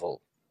are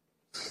evil.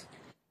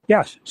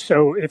 Yes.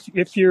 So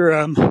if you're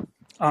on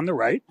the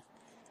right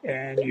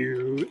and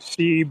you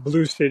see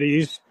blue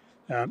cities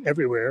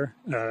everywhere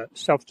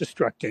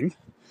self-destructing,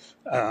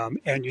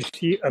 and you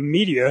see a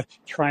media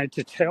trying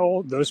to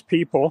tell those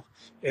people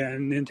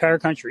in the entire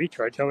country,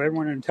 try to tell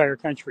everyone in the entire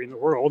country in the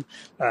world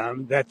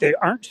that they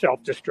aren't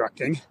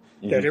self-destructing,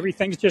 that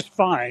everything's just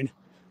fine,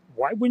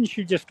 why wouldn't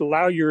you just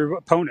allow your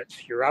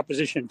opponents, your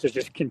opposition, to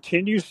just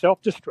continue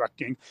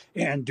self-destructing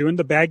and doing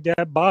the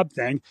Baghdad Bob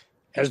thing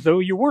as though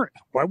you weren't?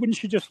 Why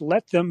wouldn't you just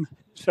let them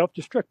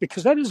self-destruct?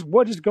 Because that is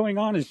what is going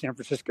on in San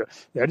Francisco.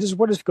 That is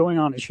what is going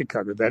on in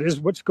Chicago. That is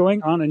what's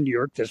going on in New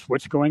York. That's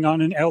what's going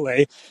on in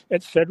LA,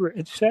 et cetera,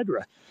 et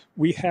cetera.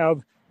 We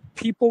have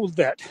people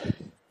that,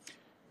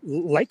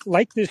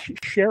 like this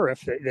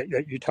sheriff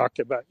that you talked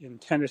about in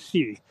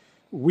Tennessee,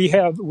 we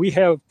have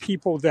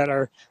people that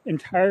are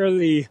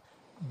entirely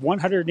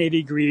 180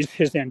 degrees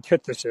his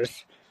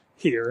antithesis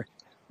here.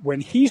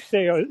 When he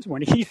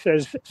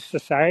says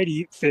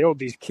society failed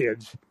these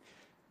kids,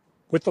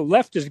 what the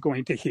left is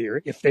going to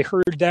hear, if they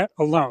heard that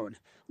alone,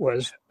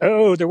 was,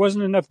 oh, there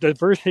wasn't enough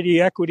diversity,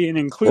 equity, and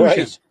inclusion.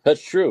 Right,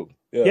 that's true.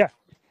 Yeah.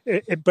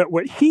 But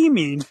what he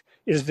means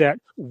is that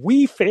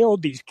we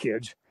failed these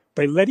kids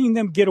by letting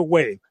them get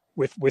away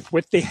with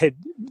what they had.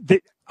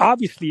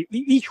 Obviously,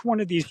 each one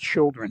of these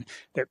children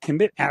that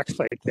commit acts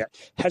like that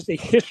has a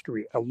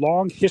history, a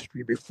long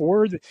history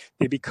before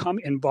they become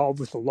involved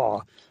with the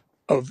law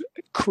of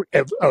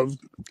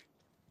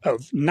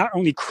not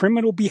only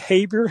criminal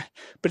behavior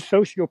but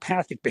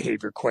sociopathic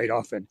behavior quite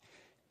often.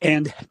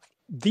 And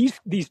these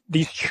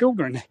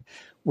children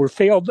were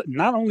failed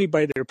not only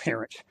by their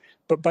parents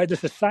but by the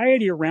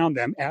society around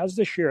them, as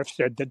the sheriff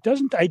said, that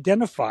doesn't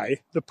identify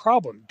the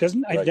problem,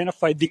 doesn't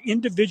identify the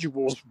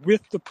individuals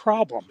with the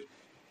problem.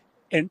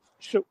 And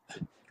so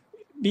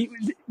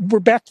we're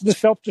back to the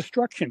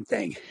self-destruction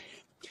thing.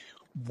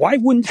 Why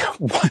wouldn't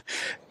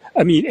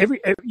I mean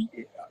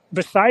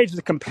besides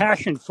the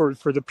compassion for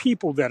the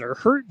people that are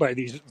hurt by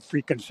these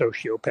freaking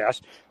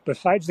sociopaths,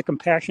 besides the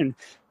compassion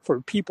for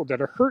people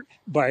that are hurt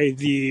by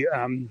the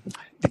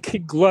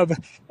kid glove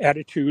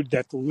attitude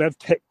that the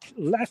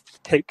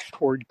left takes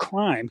toward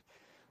crime,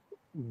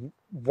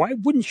 why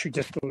wouldn't you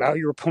just allow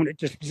your opponent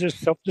to just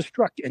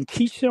self-destruct and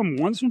teach them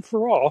once and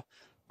for all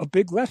a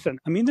big lesson?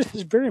 I mean, this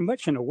is very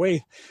much in a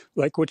way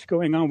like what's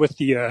going on with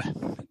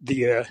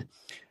the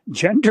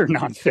gender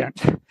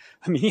nonsense.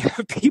 I mean, you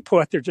have people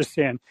out there just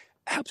saying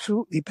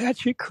absolutely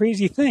batshit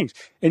crazy things,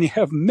 and you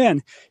have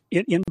men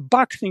in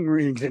boxing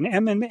rings and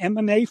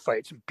MMA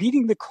fights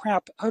beating the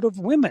crap out of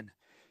women.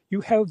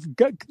 You have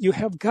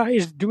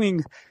guys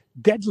doing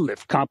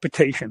deadlift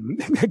competition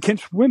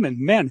against women,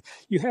 men.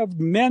 You have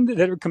men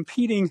that are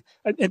competing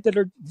that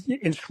are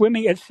in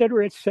swimming, et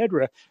cetera,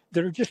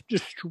 that are just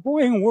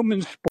destroying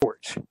women's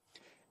sports.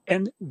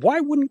 And why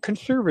wouldn't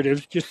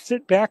conservatives just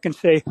sit back and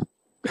say,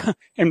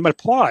 and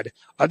applaud,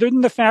 other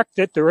than the fact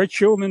that there are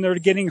children that are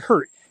getting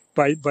hurt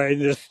by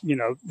this,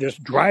 this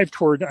drive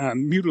toward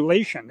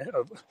mutilation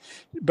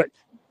but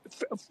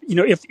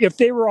if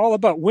they were all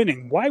about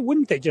winning, why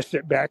wouldn't they just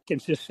sit back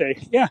and just say,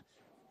 yeah,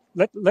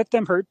 let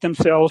them hurt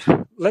themselves,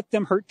 let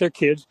them hurt their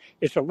kids.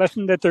 It's a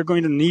lesson that they're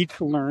going to need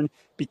to learn,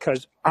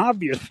 because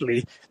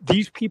obviously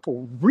these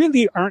people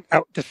really aren't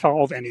out to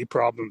solve any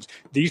problems.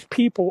 These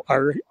people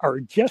are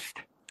just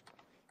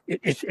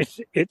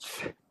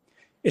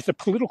it's a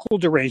political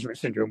derangement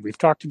syndrome. We've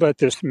talked about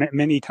this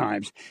many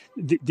times.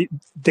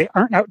 They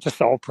aren't out to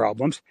solve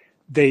problems.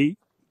 They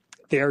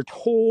are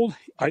told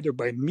either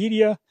by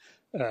media,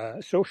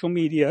 social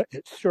media,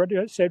 et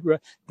cetera,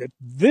 that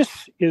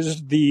this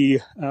is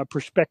the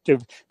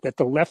perspective that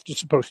the left is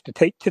supposed to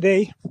take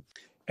today,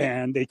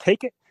 and they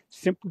take it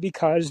simply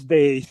because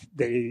they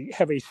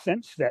have a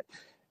sense that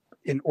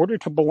in order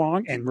to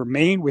belong and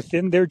remain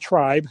within their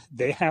tribe,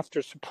 they have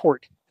to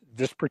support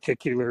this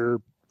particular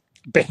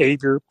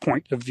behavior,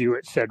 point of view,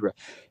 etc.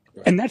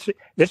 Right. And that's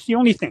the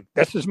only thing.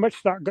 That's as much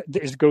thought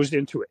as goes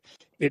into it.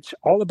 It's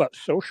all about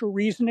social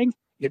reasoning.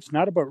 It's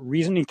not about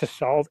reasoning to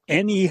solve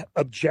any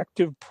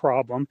objective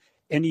problem,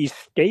 any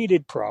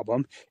stated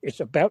problem. It's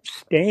about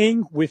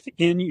staying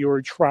within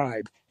your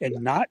tribe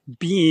and not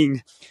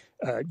being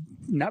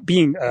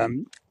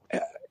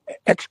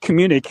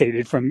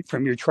excommunicated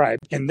from your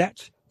tribe. And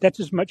that's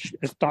as much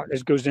as thought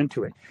as goes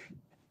into it.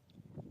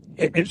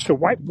 And so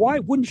why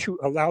wouldn't you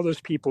allow those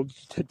people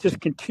to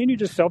just continue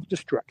to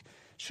self-destruct,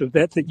 so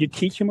that you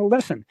teach them a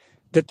lesson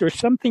that there's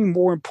something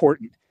more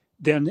important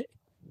than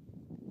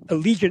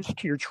allegiance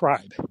to your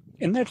tribe?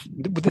 And that's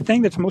the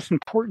thing that's most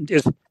important,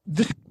 is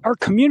our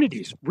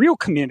communities, real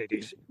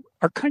communities,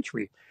 our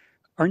country,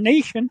 our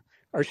nation,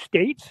 our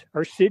states,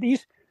 our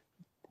cities,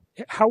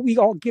 how we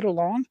all get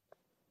along.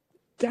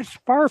 That's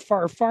far,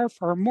 far, far,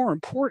 far more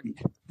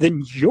important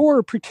than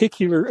your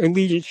particular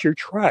allegiance to your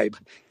tribe.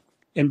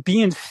 And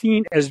being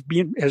seen as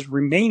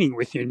remaining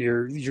within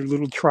your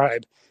little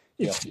tribe,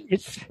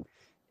 it's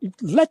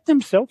let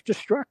them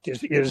self-destruct.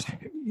 Is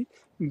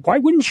why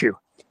wouldn't you?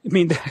 I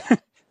mean,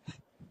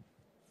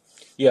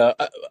 yeah,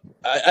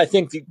 I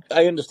think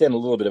I understand a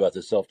little bit about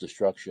the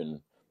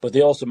self-destruction, but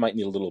they also might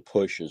need a little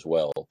push as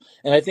well.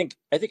 And I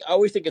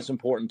always think it's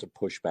important to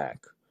push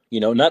back.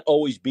 Not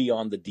always be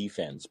on the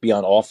defense, be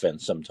on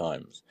offense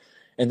sometimes,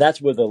 and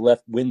that's where the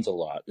left wins a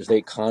lot. Is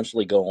they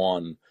constantly go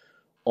on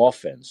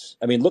offense.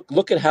 I mean,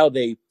 look at how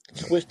they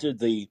twisted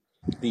the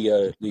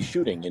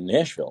shooting in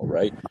Nashville,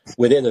 right?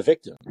 Where they're the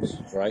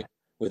victims, right?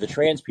 Where the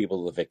trans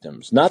people are the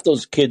victims, not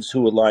those kids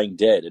who are lying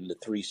dead and the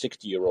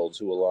 360-year-olds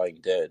who are lying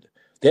dead.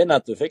 They're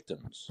not the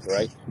victims,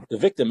 right? The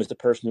victim is the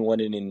person who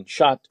went in and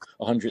shot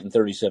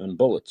 137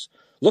 bullets.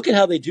 Look at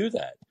how they do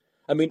that.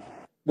 I mean,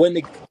 when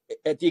they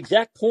at the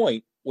exact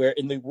point where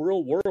in the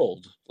real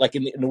world, like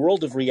in the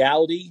world of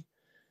reality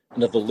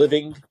and of the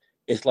living,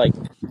 it's like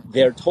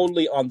they're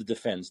totally on the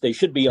defense. They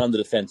should be on the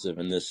defensive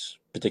in this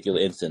particular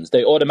instance.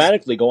 They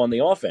automatically go on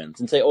the offense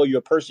and say, oh, you're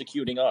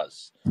persecuting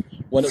us,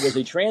 when it was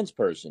a trans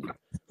person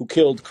who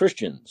killed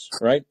Christians,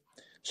 right?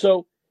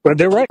 So, but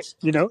they're right.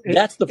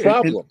 That's the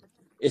problem,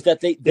 is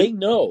that they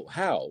know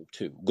how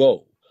to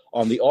go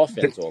on the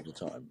offense all the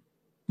time.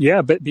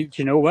 Yeah, but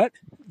you know what?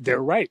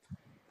 They're right.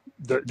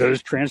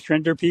 Those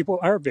transgender people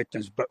are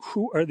victims, but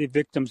who are they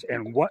victims,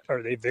 and what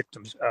are they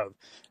victims of?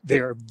 They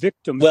are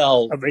victims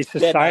of a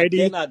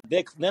society.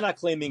 They're not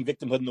claiming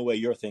victimhood in the way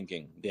you're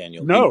thinking,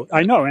 Daniel. No,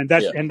 I know, and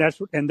that's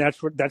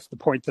the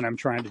point that I'm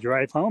trying to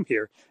drive home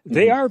here.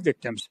 They are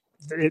victims.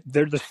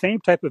 They're the same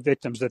type of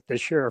victims that the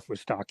sheriff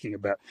was talking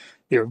about.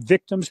 They're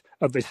victims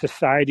of a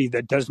society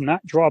that does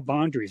not draw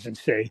boundaries and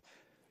say,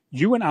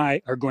 you and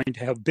I are going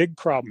to have big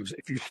problems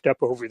if you step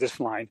over this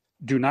line.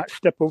 Do not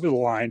step over the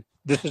line.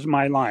 This is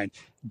my line.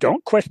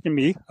 Don't question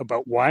me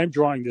about why I'm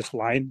drawing this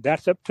line.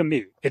 That's up to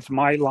me. It's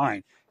my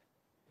line.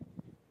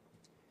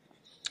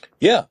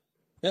 Yeah.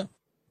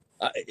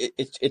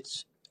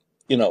 It's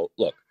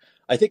look,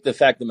 I think the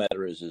fact of the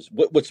matter is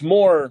what's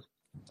more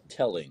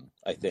telling,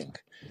 I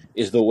think,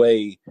 is the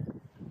way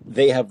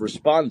they have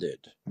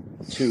responded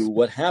to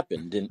what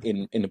happened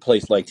in a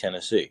place like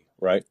Tennessee,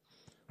 right?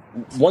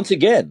 once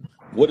again,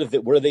 what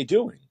are they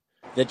doing?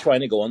 They're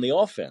trying to go on the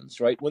offense,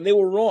 right? When they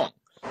were wrong.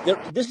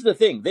 This is the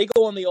thing. They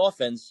go on the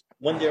offense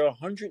when they're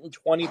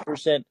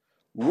 120%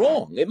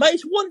 wrong.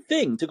 It's one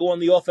thing to go on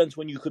the offense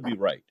when you could be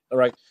right, all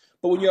right?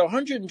 But when you're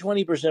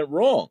 120%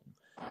 wrong,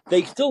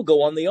 they still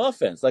go on the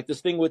offense. Like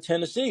this thing with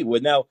Tennessee, where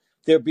now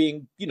they're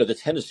being, the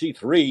Tennessee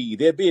Three.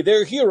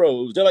 They're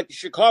heroes. They're like the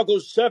Chicago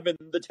Seven,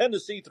 the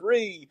Tennessee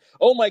Three.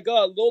 Oh my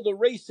God, all the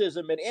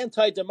racism and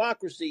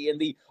anti-democracy and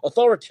the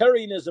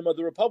authoritarianism of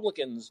the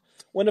Republicans.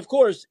 When of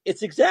course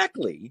it's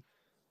exactly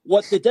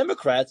what the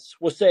Democrats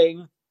were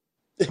saying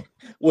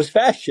was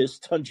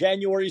fascist on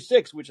January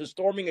 6th, which is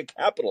storming a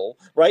Capitol,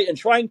 right, and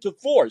trying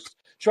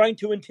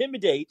to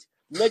intimidate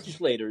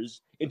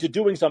legislators into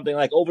doing something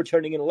like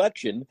overturning an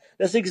election.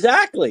 That's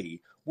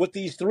exactly what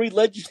these three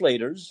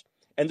legislators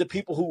and the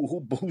people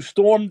who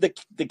stormed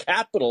the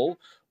Capitol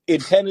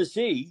in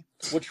Tennessee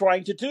were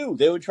trying to do.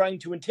 They were trying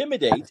to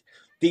intimidate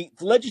the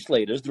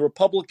legislators, the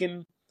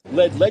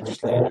Republican-led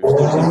legislators,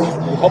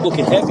 the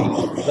Republican-heavy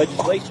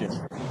legislation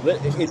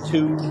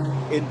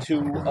into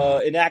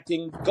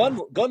enacting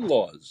gun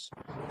laws.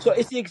 So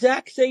it's the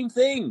exact same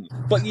thing.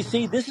 But you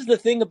see, this is the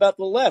thing about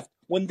the left.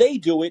 When they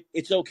do it,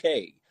 it's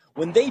okay.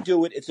 When they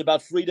do it, it's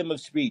about freedom of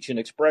speech and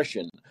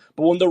expression.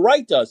 But when the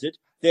right does it,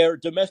 they're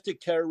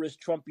domestic terrorist,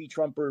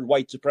 Trumper,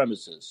 white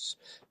supremacists.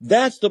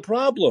 That's the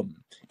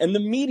problem. And the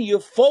media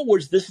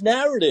forwards this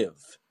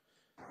narrative,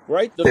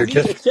 right? The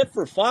media, except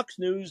for Fox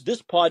News,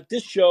 this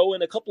show,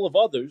 and a couple of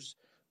others,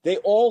 they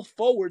all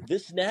forward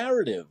this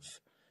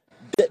narrative.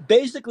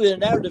 Basically, the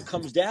narrative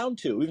comes down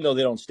to, even though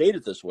they don't state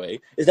it this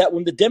way, is that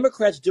when the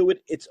Democrats do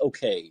it, it's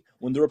okay.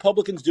 When the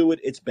Republicans do it,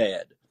 it's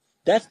bad.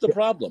 That's the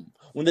problem.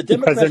 When the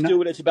Democrats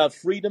do it, it's about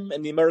freedom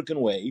and the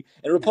American way.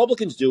 And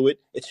Republicans do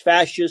it, it's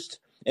fascist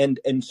and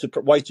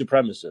white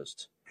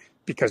supremacist.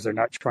 Because they're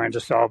not trying to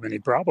solve any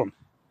problem.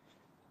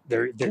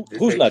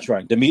 Who's not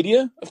trying? The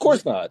media? Of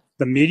course not.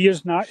 The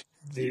media's not.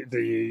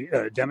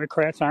 The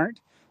Democrats aren't.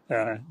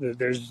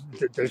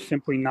 They're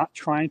simply not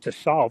trying to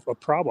solve a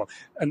problem.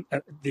 And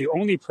the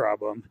only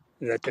problem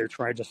that they're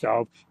trying to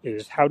solve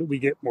is how do we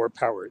get more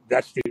power?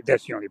 That's the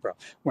only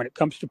problem. When it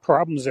comes to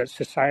problems that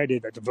society,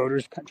 that the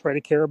voters try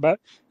to care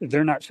about,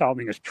 they're not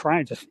trying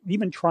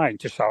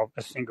to solve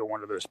a single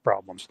one of those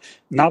problems.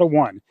 Not a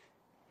one.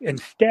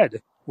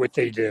 Instead, what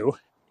they do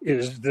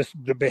is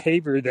the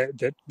behavior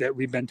that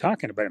we've been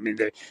talking about. I mean,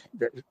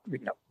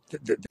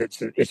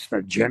 it's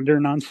the gender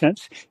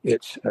nonsense.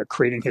 It's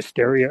creating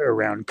hysteria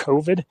around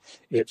COVID.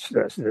 It's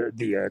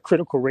the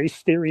critical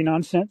race theory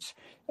nonsense.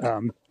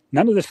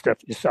 None of this stuff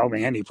is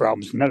solving any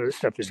problems. None of this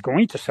stuff is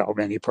going to solve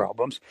any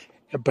problems.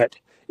 But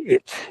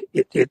it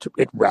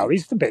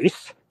rallies the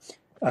base.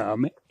 But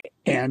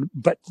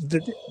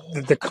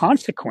the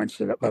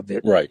consequence of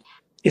it, right,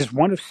 is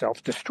one of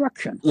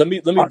self-destruction. Let me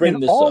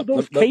bring this all up.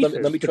 Those cases,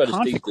 let me try to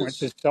state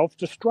consequence is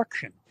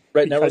self-destruction.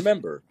 Right, now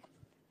remember,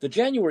 the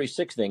January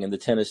 6th thing and the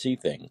Tennessee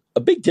thing, a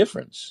big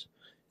difference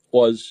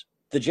was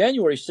the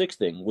January 6th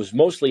thing was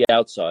mostly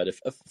outside.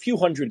 A few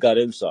hundred got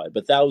inside,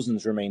 but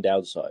thousands remained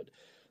outside.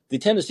 The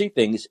Tennessee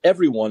things,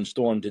 everyone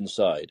stormed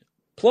inside.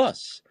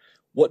 Plus,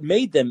 what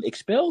made them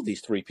expel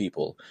these three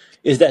people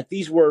is that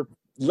these were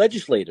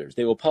legislators,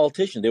 they were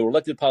politicians, they were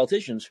elected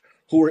politicians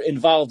who were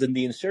involved in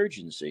the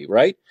insurgency,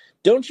 right?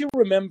 Don't you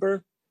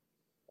remember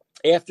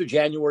after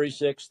January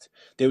 6th,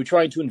 they were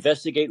trying to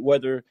investigate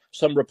whether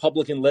some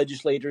Republican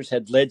legislators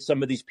had led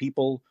some of these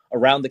people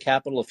around the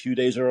Capitol a few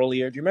days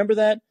earlier? Do you remember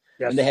that?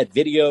 Yes. And they had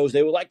videos.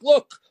 They were like,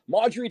 look,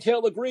 Marjorie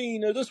Taylor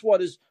Greene, or this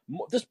one is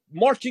this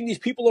marching these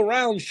people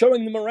around,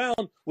 showing them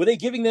around. Were they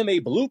giving them a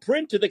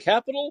blueprint to the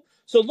Capitol?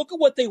 So look at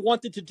what they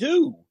wanted to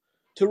do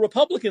to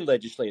Republican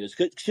legislators.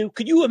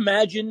 Could you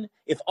imagine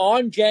if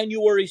on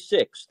January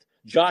 6th,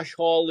 Josh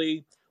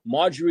Hawley,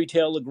 Marjorie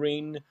Taylor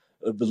Greene,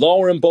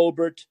 Lauren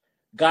Boebert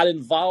got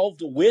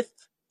involved with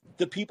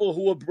the people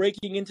who were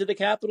breaking into the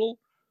Capitol?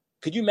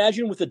 Could you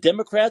imagine what the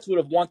Democrats would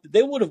have wanted?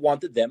 They would have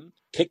wanted them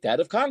kicked out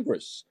of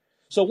Congress.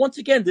 So once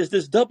again, there's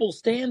this double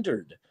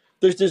standard.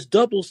 There's this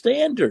double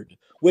standard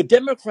where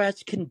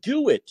Democrats can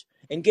do it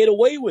and get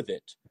away with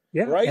it,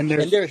 right? And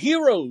they're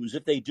heroes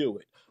if they do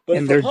it. But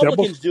if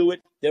Republicans do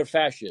it, they're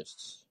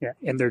fascists. Yeah,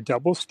 and their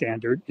double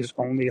standard is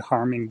only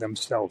harming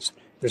themselves.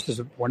 This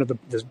is one of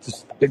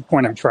this big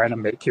point I'm trying to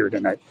make here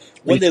tonight.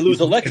 When they lose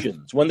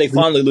elections, when they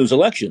finally lose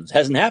elections,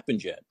 hasn't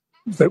happened yet.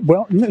 But,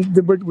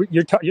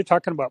 you're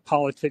talking about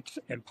politics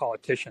and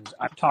politicians.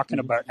 I'm talking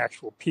about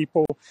actual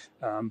people,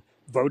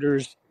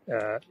 voters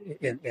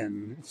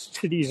in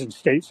cities and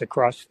states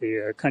across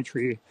the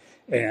country,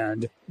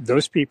 and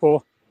those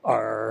people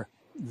are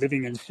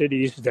living in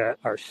cities that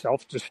are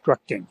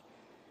self-destructing.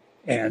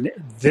 And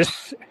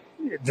this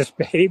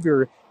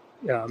behavior,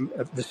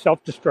 the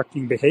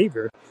self-destructing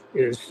behavior,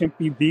 is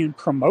simply being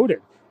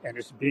promoted, and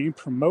it's being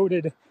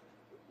promoted.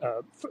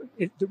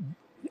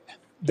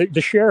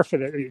 The sheriff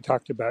that you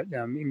talked about,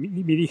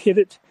 he hit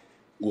it,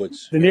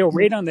 Woods, the nail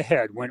right on the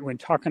head when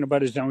talking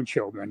about his own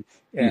children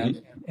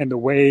and the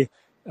way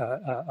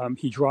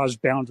he draws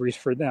boundaries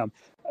for them.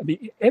 I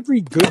mean,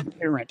 every good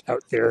parent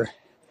out there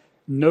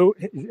no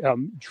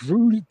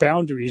drew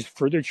boundaries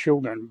for their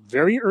children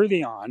very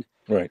early on.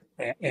 Right.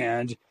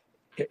 And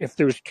if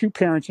there's two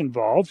parents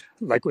involved,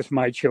 like with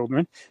my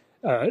children,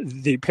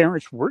 the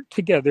parents work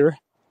together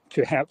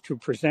to have to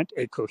present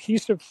a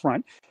cohesive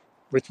front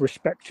with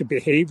respect to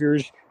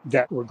behaviors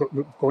that were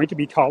going to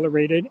be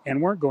tolerated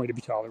and weren't going to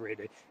be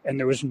tolerated. And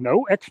there was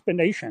no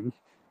explanation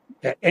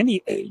at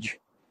any age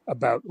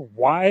about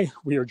why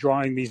we are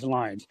drawing these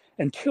lines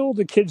until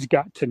the kids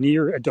got to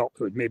near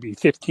adulthood, maybe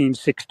 15,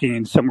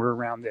 16, somewhere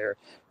around there.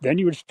 Then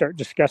you would start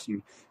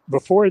discussing.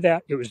 Before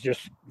that, it was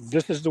just,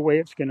 this is the way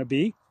it's going to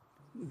be.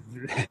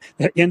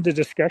 End the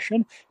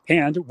discussion,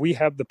 and we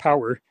have the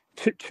power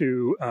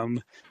to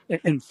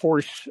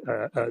enforce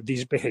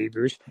these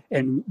behaviors.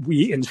 And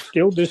we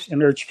instilled this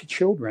in our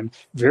children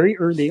very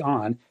early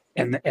on,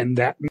 and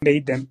that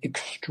made them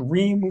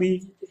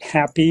extremely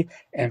happy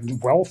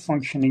and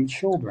well-functioning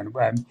children.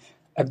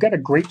 I've got a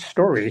great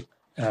story.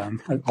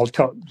 I'll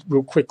tell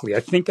real quickly.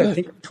 I think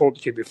I've told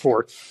it to you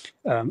before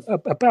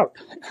about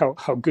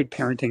how good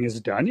parenting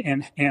is done,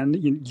 and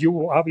you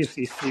will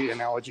obviously see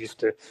analogies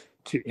to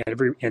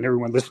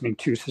everyone listening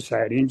to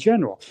society in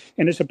general.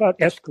 And it's about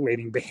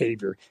escalating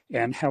behavior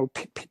and how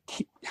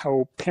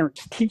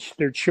parents teach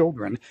their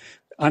children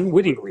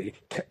unwittingly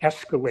to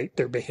escalate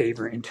their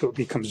behavior until it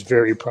becomes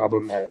very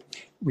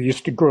problematic. We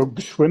used to go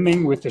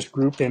swimming with this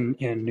group in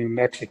New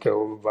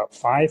Mexico, about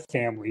 5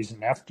 families,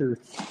 and after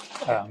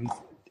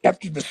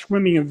the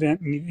swimming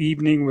event in the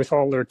evening with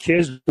all their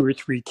kids, 2 or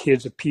 3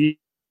 kids apiece,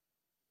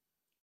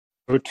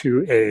 go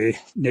to a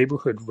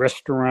neighborhood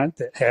restaurant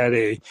that had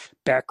a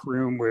back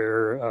room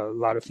where a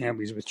lot of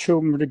families with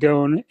children were to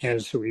go.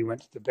 And so we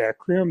went to the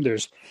back room.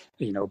 There's,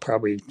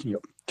 probably,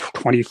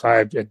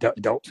 25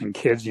 adults and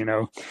kids,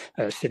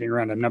 sitting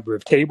around a number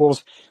of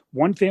tables.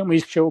 One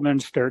family's children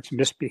starts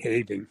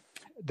misbehaving.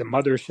 The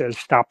mother says,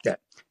 "Stop that."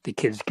 The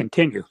kids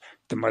continue.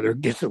 The mother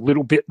gets a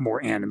little bit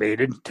more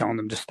animated, telling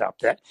them to stop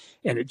that.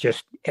 And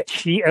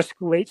she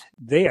escalates,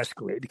 they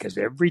escalate, because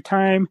every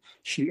time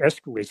she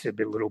escalates a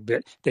little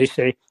bit, they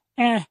say,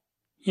 they've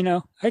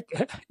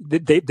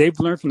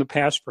learned from the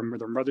past, from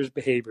their mother's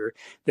behavior,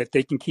 that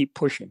they can keep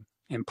pushing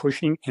and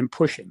pushing and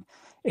pushing.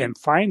 And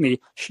finally,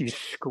 she's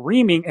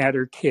screaming at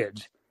her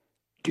kids,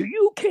 "Do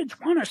you kids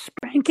want a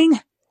spanking?"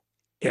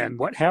 And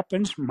what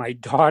happens? My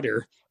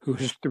daughter, who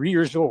was 3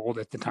 years old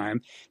at the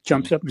time,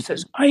 jumps up and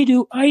says, I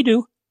do,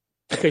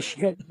 because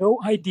she had no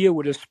idea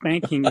what a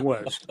spanking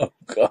was. Oh,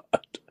 God.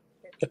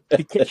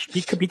 Because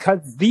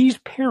these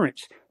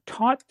parents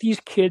taught these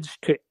kids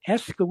to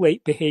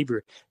escalate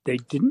behavior. They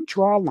didn't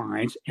draw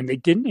lines and they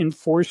didn't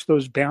enforce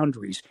those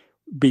boundaries.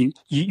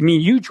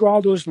 You draw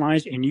those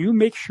lines and you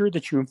make sure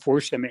that you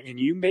enforce them, and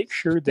you make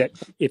sure that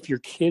if your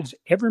kids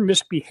ever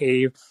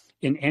misbehave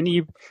in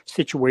any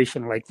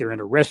situation, like they're in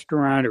a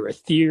restaurant or a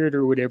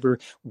theater or whatever,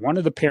 one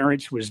of the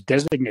parents was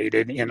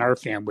designated in our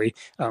family.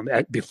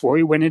 Before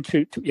we went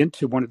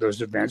into one of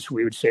those events,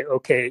 we would say,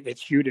 "Okay,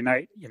 it's you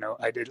tonight.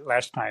 I did it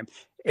last time."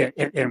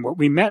 And what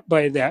we meant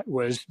by that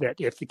was that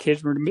if the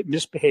kids were to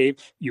misbehave,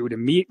 you would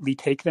immediately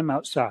take them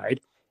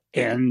outside.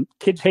 And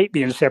kids hate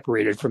being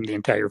separated from the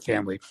entire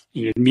family.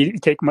 You'd immediately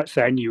take them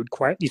outside, and you would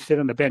quietly sit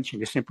on the bench, and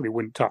you simply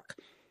wouldn't talk.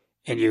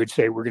 And you would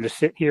say, "We're going to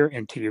sit here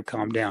until you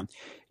calm down."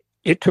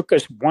 It took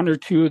us 1 or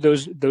 2 of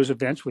those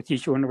events with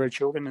each one of our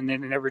children, and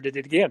then never did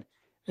it again.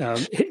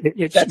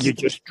 You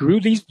just drew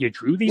these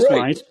right.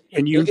 lines,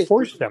 and you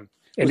enforced them.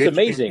 And it's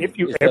amazing. If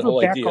you ever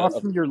back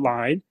off from your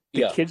line,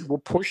 the kids will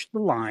push the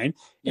line,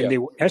 and they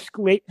will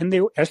escalate, and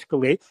they will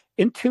escalate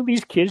until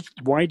these kids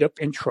wind up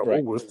in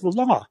trouble with the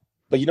law.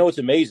 But you know what's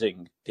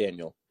amazing,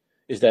 Daniel,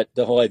 is that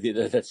the whole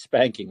idea that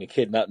spanking, a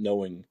kid not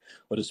knowing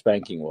what a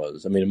spanking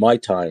was. I mean, in my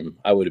time,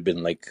 I would have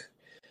been like,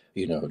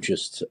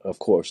 just, of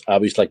course,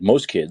 obviously, like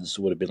most kids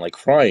would have been like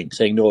crying,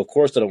 saying, "No, of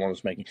course I don't want a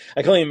spanking."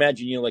 I can only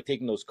imagine, like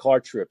taking those car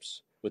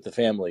trips with the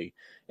family,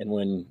 and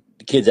when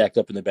the kids act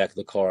up in the back of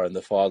the car and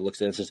the father looks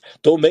at it and says,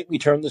 "Don't make me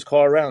turn this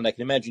car around." I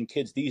can imagine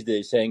kids these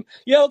days saying,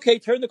 "Yeah, okay,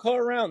 turn the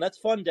car around. That's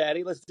fun,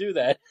 Daddy. Let's do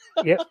that."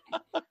 Yeah.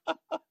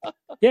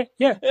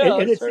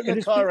 Let's turn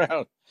the car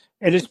around.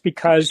 And it's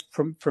because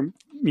from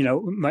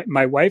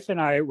my wife and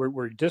I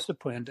were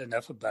disciplined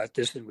enough about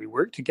this, and we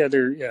worked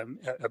together,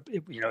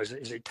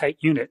 as a tight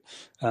unit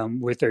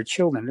with our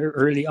children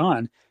early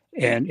on,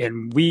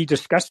 and we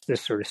discussed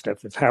this sort of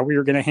stuff of how we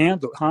were going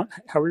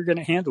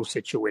to handle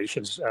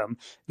situations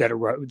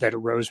that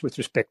arose with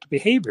respect to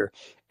behavior,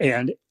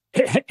 and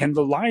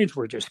the lines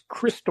were just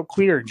crystal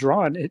clear and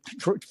drawn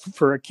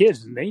for our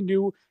kids, and they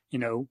knew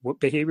what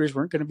behaviors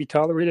weren't going to be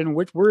tolerated and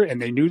which were,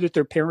 and they knew that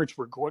their parents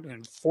were going to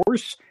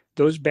enforce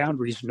those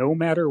boundaries no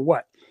matter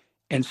what.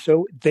 And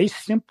so they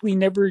simply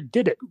never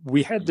did it.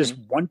 We had this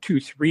 1, 2,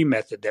 3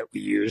 method that we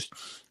used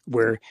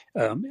where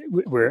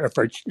if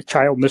our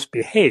child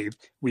misbehaved,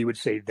 we would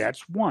say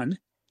that's 1.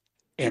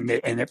 And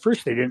at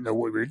first they didn't know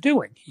what we were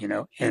doing,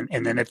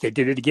 and then if they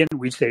did it again,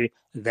 we'd say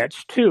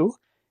that's 2.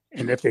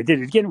 And if they did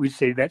it again, we'd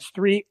say that's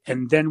 3.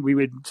 And then we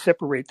would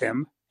separate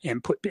them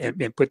and put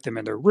them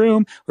in their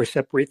room, or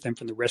separate them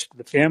from the rest of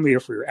the family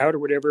if we were out or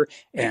whatever.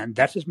 And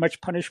that's as much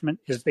punishment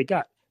as they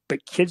got.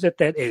 But kids at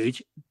that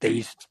age,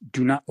 they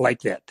do not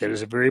like that. That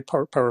is a very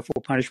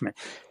powerful punishment.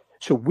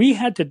 So we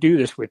had to do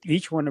this with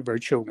each one of our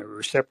children. We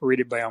were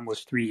separated by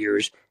almost 3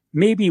 years,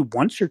 maybe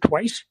once or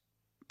twice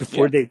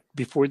before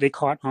they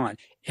caught on.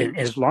 And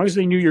as long as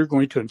they knew you were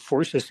going to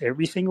enforce this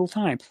every single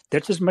time,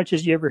 that's as much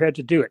as you ever had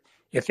to do it.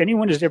 If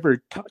anyone has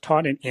ever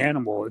taught an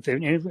animal, if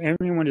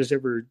anyone has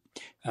ever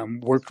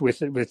worked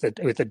with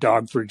a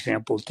dog, for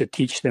example, to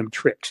teach them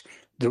tricks,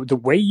 the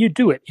way you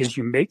do it is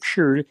you make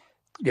sure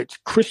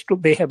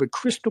they have a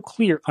crystal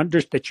clear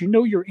that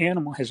your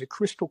animal has a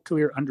crystal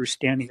clear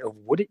understanding of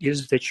what it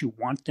is that you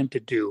want them to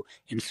do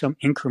in some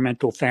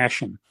incremental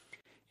fashion.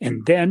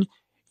 And then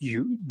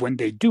when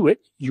they do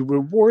it, you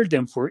reward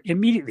them for it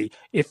immediately.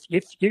 If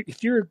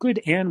you're a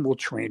good animal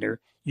trainer,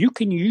 you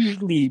can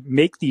usually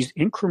make these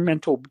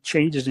incremental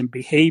changes in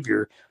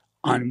behavior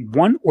on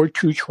 1 or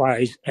 2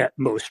 tries at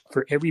most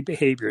for every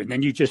behavior, and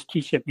then you just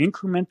teach them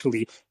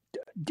incrementally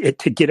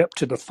to get up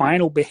to the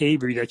final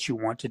behavior that you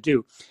want to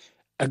do.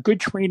 A good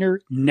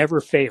trainer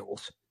never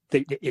fails.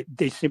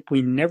 They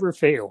simply never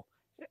fail.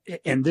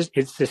 And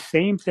it's the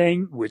same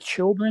thing with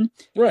children.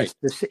 Right.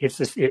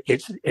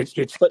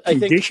 It's But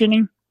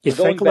conditioning. It's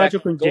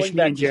psychological conditioning going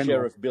back in to general.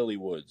 Sheriff Billy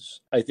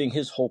Woods, I think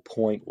his whole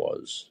point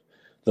was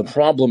the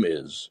problem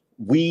is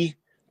we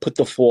put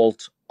the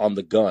fault on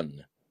the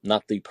gun,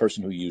 not the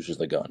person who uses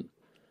the gun.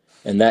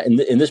 And that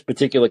in this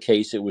particular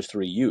case, it was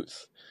 3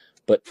 youth.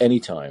 But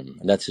anytime,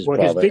 and that's his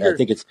problem. I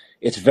think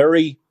it's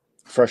very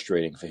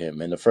frustrating for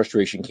him, and the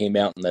frustration came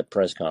out in that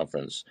press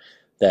conference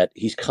that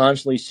he's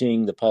constantly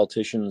seeing the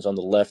politicians on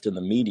the left and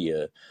the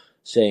media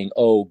saying,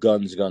 "Oh,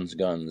 guns, guns,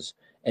 guns,"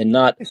 and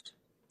not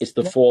it's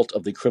the fault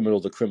of the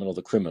criminal.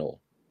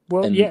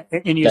 Well, and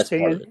and he's that's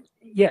saying, part of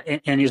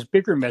it. and his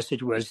bigger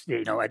message was,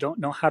 I don't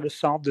know how to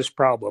solve this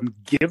problem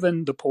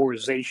given the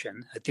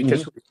polarization. I think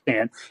that's what he's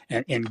saying,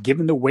 and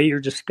given the way you're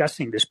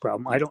discussing this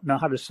problem, I don't know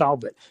how to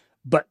solve it.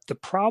 But the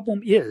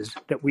problem is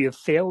that we have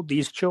failed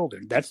these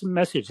children. That's the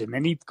message. And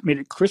then he made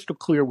it crystal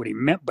clear what he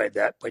meant by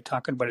that by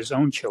talking about his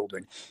own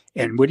children.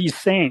 And what he's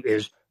saying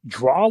is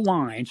draw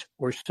lines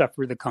or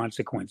suffer the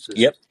consequences.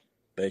 Yep,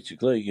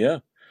 basically, yeah.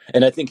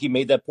 And I think he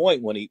made that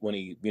point when he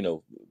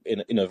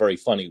in a very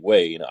funny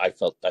way. I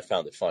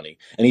found it funny,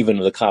 and even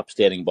the cop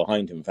standing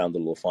behind him found it a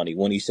little funny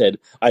when he said,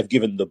 "I've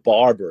given the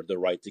barber the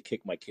right to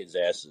kick my kids'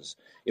 asses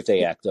if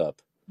they act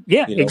up."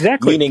 Yeah,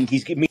 exactly.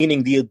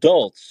 Meaning the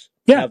adults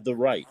have the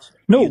right.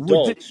 No, the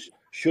adults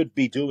should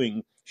be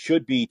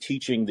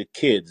teaching the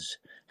kids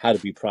how to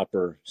be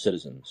proper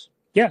citizens.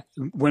 Yeah,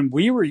 when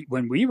we were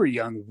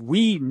young,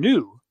 we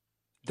knew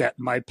that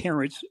my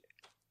parents,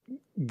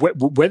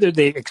 whether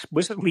they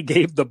explicitly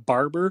gave the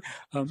barber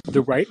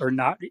the right or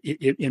not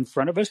in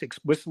front of us,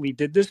 explicitly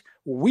did this,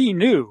 we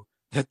knew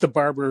that the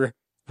barber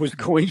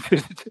wasn't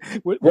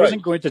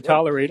going to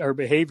tolerate our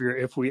behavior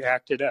if we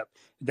acted up.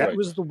 That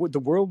was the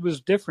world was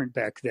different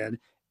back then,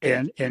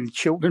 and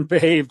children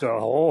behaved a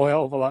whole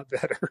hell of a lot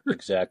better.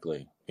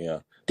 Exactly. Yeah.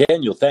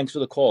 Daniel, thanks for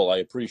the call. I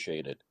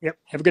appreciate it. Yep.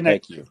 Have a good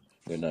night. Thank you.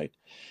 Good night.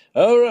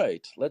 All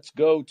right. Let's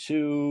go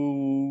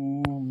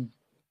to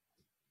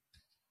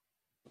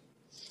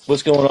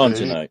what's going on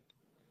tonight.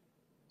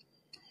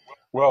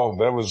 Well,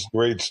 that was a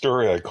great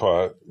story I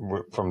caught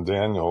from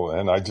Daniel,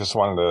 and I just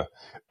wanted to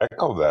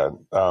echo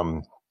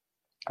that.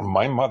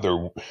 My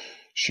mother,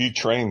 she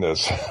trained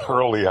us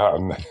early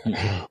on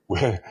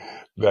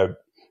that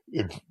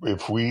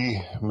if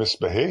we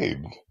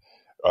misbehaved,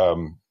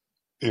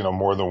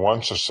 more than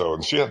once or so,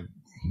 and she had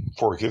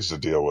 4 kids to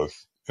deal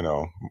with,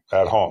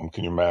 at home.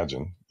 Can you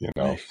imagine?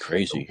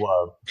 Crazy.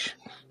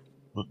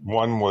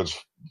 One was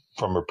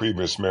from a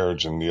previous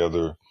marriage, and the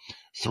other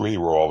 3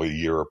 were all a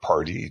year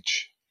apart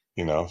each.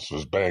 So it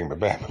was bang, bang,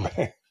 bang,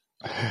 bang.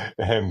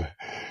 And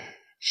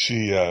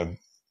she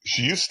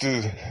used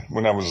to,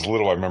 when I was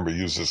little, I remember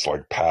use this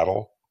like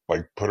paddle,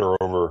 like put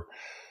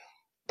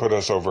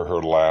us over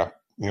her lap,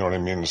 you know what I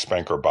mean, to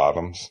spank her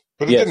bottoms.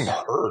 But it didn't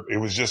hurt. It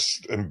was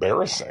just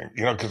embarrassing,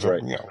 because,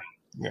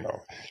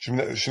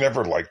 she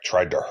never like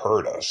tried to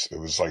hurt us. It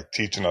was like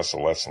teaching us a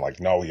lesson,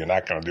 like, no, you're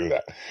not going to do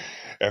that.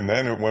 And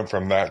then it went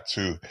from that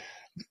to,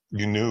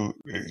 you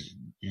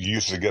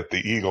used to get the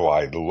eagle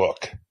eye, the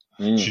look.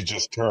 She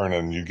just turn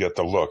and you get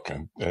the look,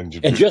 and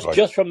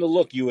just from the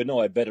look, you would know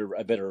I better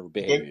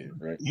behave,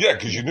 right? Yeah,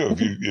 because you knew if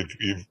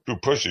you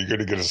push it, you're going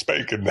to get a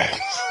spanking.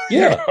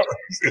 Yeah,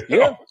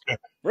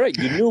 right.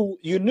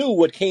 You knew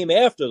what came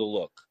after the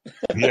look.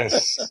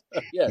 Yes,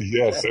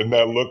 yes, and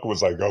that look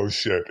was like, oh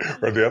shit.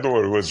 Or the other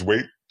one was,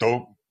 wait,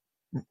 don't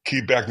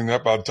keep backing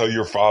up. I'll tell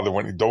your father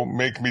don't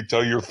make me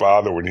tell your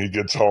father when he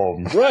gets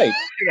home. Right.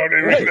 You know what I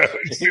mean? Right.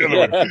 That's the other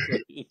one.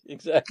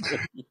 Exactly.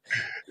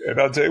 And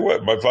I'll tell you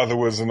what, my father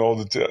was an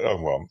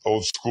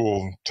old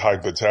school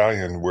type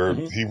Italian where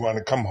he wanted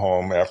to come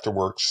home after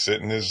work, sit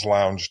in his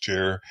lounge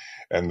chair.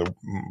 And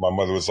my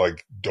mother was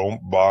like,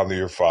 don't bother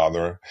your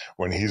father.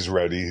 When he's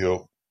ready,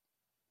 he'll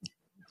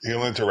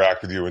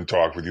interact with you and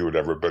talk with you,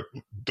 whatever, but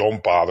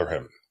don't bother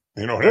him.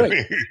 You know what I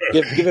mean?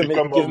 Give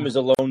him his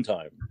alone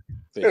time.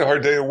 He had a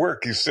hard day at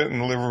work. He's sitting in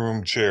the living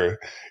room chair.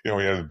 He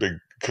had a big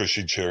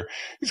cushy chair.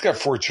 He's got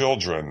 4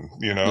 children,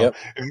 Yep.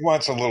 and he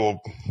wants a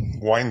little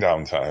wind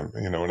down time.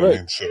 You know what I Right.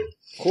 mean? So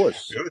Of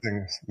course. the other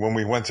thing, when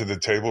we went to the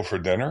table for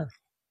dinner,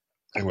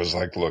 it was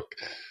like, look,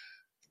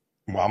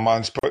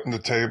 Mama's putting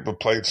the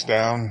plates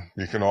down.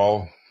 You can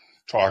all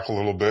talk a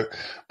little bit,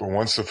 but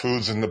once the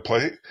food's in the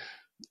plate,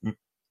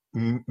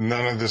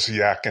 none of this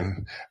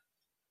yakking.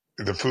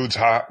 The food's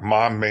hot.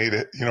 Mom made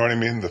it. You know what I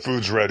mean? The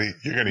food's ready.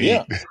 You're going to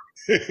eat.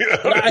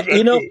 But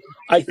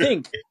I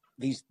think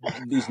these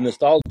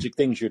nostalgic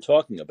things you're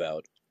talking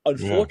about,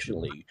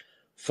 unfortunately,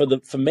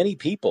 for many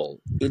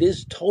people, it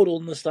is total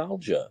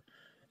nostalgia,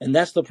 and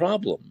that's the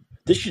problem.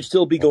 This should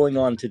still be going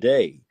on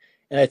today,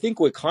 and I think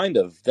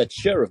that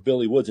Sheriff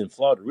Billy Woods in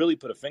Florida really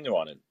put a finger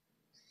on it.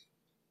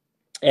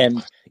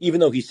 And even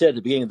though he said at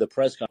the beginning of the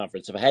press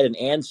conference, if I had an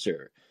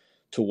answer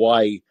to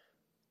why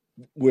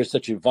we're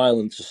such a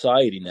violent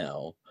society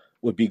now,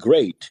 would be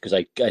great, because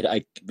it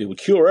would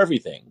cure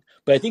everything.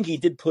 But I think he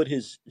did put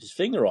his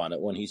finger on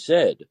it when he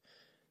said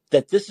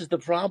that this is the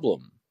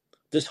problem.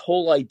 This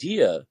whole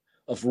idea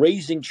of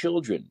raising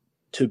children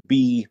to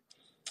be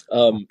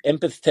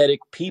empathetic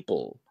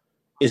people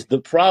is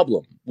the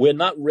problem. We're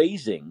not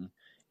raising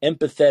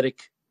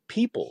empathetic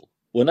people.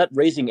 We're not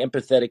raising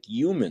empathetic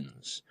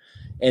humans.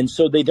 And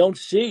so they don't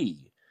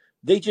see.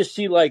 They just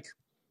see like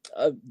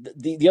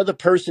the other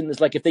person is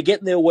like, if they get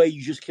in their way,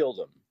 you just kill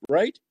them,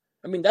 right?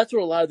 I mean, that's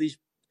what a lot of these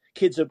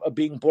kids are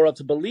being brought up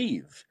to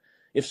believe.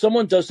 If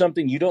someone does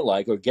something you don't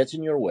like or gets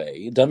in your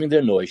way, something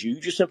that annoys you,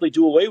 you just simply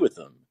do away with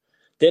them.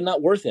 They're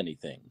not worth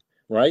anything,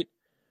 right?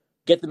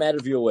 Get them out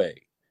of your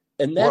way.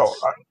 And that's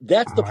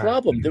the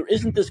problem. There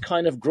isn't this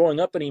kind of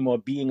growing up anymore,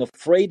 being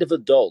afraid of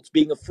adults,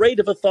 being afraid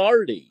of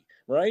authority,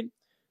 right?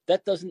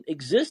 That doesn't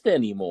exist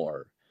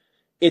anymore.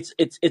 It's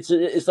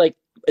like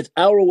it's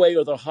our way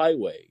or the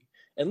highway.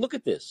 And look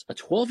at this, a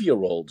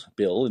 12-year-old,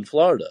 Bill, in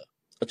Florida,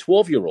 a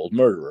 12-year-old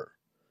murderer.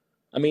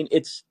 I mean,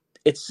 it's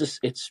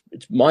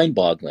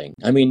mind-boggling.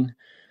 I mean,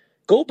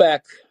 go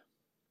back,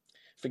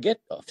 forget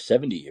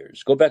 70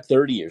 years, go back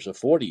 30 years or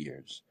 40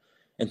 years,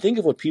 and think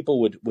of what people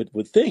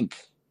would think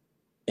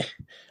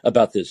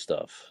about this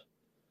stuff.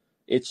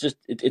 It's just,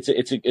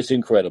 it's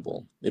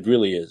incredible. It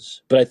really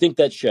is. But I think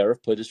that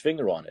sheriff put his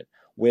finger on it.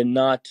 We're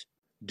not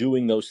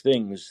doing those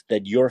things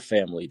that your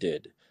family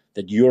did,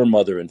 that your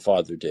mother and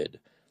father did.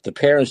 The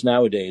parents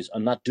nowadays are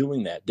not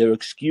doing that. They're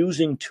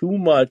excusing too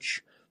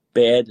much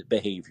bad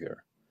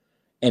behavior,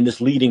 and it's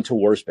leading to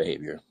worse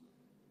behavior.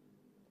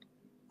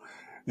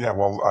 Yeah,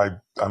 well,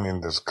 I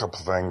mean, there's a couple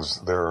of things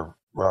there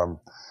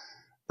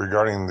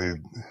regarding the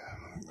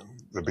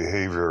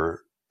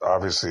behavior.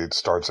 Obviously, it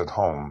starts at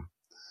home,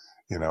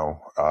 and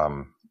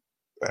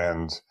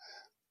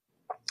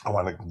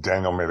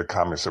Daniel made a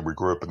comment, said we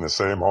grew up in the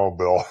same home,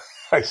 Bill.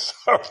 I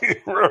saw he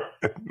wrote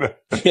it.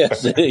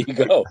 Yes, there you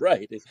go.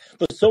 Right.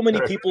 But so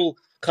many people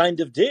kind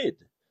of did,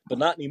 but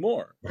not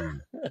anymore.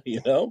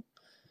 Yeah.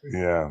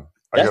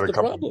 That's the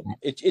problem.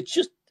 It's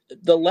just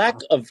the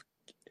lack of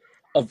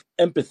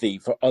empathy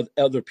for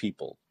other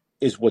people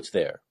is what's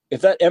there.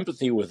 If that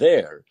empathy were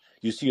there,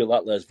 you see a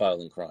lot less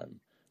violent crime.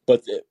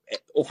 But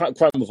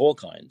crime of all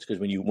kinds, because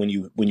when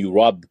you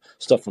rob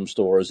stuff from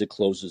stores, it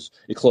closes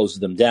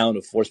them down,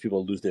 it forces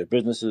people to lose their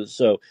businesses.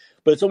 So,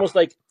 but it's almost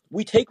like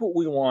we take what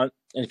we want,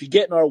 and if you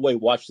get in our way,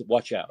 watch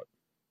out.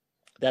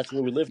 That's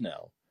where we live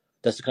now.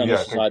 That's the kind of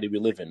society we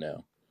live in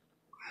now.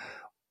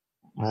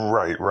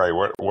 Right.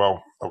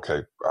 Well,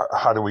 okay.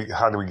 How do we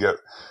get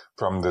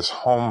from this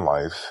home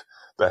life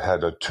that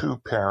had a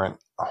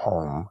 2-parent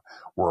home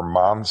where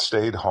mom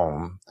stayed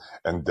home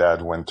and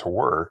dad went to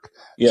work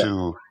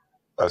to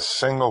a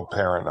single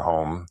parent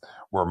home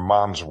where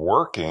mom's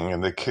working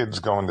and the kid's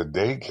going to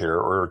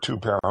daycare, or a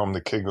 2-parent home,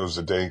 the kid goes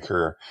to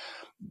daycare?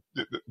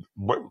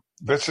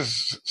 This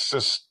is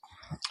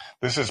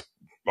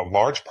a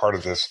large part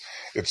of this.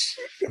 It's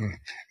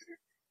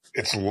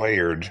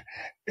layered,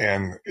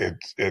 and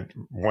it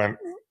went.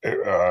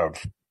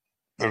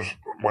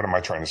 What am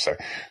I trying to say?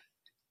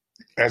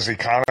 As the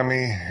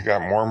economy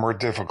got more and more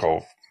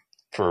difficult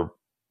for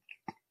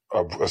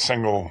a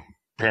single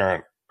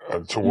parent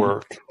to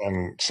work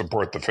and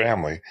support the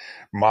family,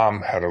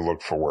 mom had to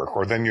look for work.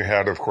 Or then you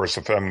had, of course,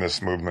 the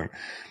feminist movement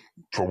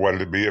for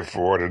what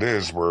it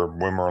is, where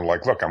women are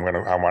like, look, I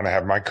want to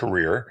have my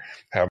career,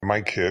 have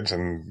my kids,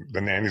 and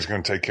the nanny's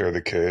going to take care of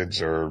the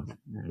kids, or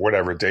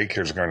whatever,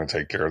 daycare's going to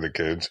take care of the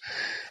kids.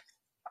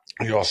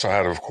 You also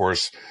had, of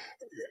course,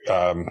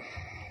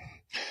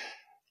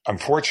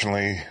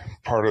 unfortunately,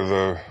 part of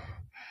the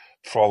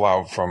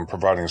fallout from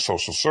providing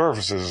social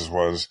services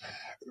was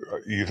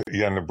you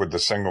end up with the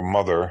single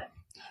mother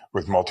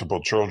with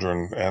multiple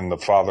children, and the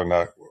father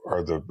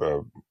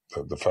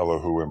the fellow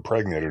who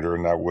impregnated her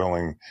not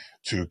willing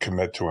to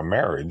commit to a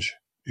marriage.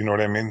 You know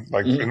what I mean?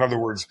 Like, in other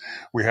words,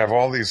 we have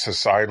all these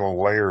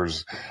societal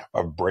layers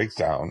of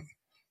breakdown.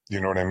 You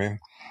know what I mean?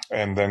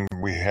 And then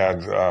we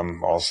had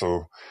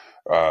also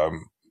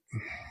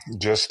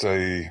just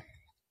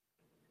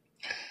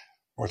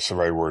what's the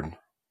right word?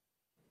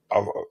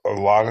 A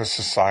lot of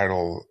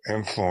societal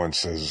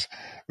influences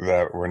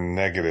that were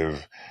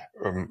negative,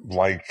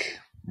 like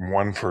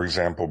one, for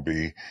example,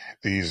 be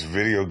these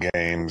video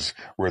games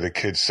where the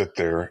kids sit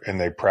there and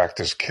they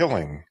practice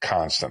killing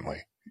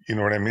constantly. You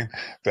know what I mean?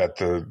 That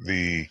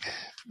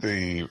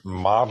the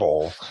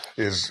model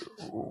is,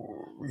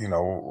 you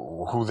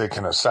know, who they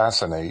can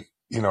assassinate.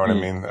 You know what I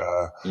mean?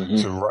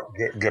 To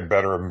get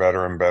better and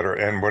better and better.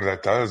 And what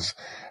that does,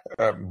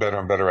 better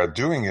and better at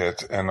doing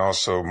it, and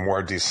also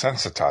more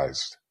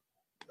desensitized.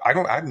 I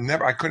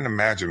couldn't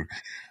imagine.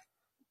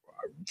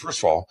 First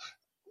of all,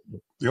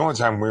 the only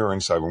time we were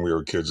inside when we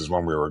were kids is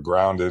when we were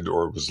grounded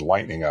or it was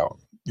lightning out.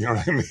 You know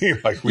what I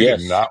mean? Like we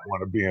did not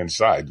want to be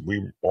inside.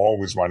 We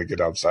always want to get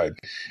outside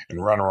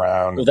and run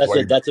around.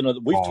 Well, that's another.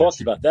 We've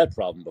talked about that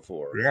problem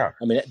before. Yeah.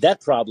 I mean,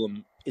 that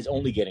problem is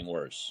only getting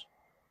worse.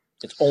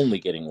 It's only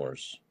getting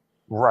worse.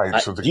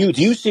 Right. So do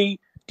you see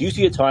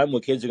a time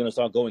when kids are going to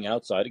start going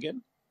outside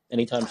again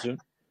anytime soon?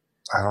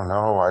 I don't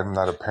know. I'm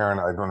not a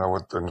parent. I don't know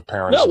what the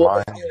parents'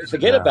 mind.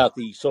 Forget about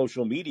the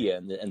social media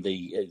and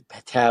the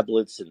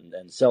tablets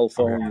and cell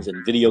phones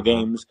and video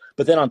games.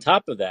 But then on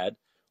top of that,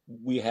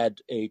 we had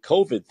a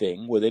COVID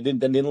thing where they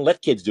didn't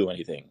let kids do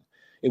anything.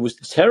 It was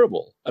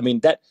terrible. I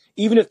mean, that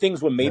even if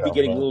things were maybe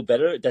getting a little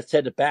better, that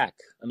set it back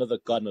another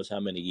God knows how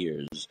many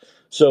years.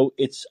 So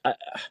it's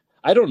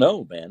I don't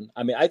know, man.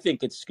 I mean, I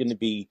think it's going to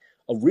be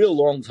a real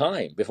long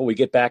time before we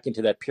get back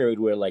into that period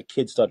where like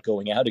kids start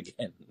going out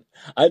again.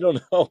 I don't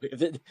know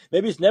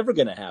maybe it's never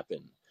going to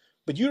happen,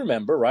 but you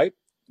remember, right?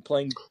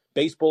 Playing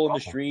baseball in the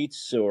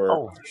streets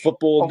or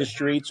football in the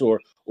streets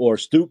or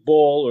stoop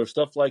ball or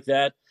stuff like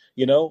that,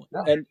 you know,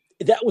 and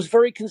that was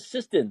very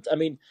consistent. I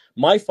mean,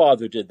 my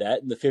father did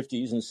that in the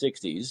 50s and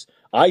 60s.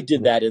 I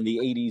did that in the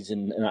 80s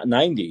and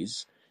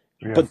 90s,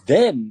 but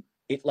then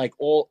it like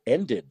all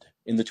ended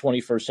in the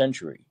 21st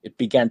century. It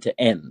began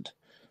to end.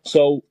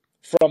 So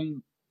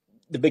from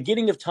the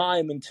beginning of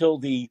time until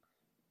the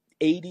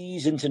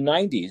 80s into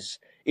 90s,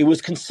 it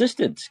was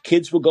consistent.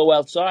 Kids would go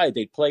outside,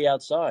 they'd play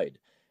outside.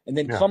 And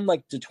then come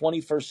like the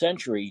 21st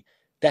century,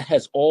 that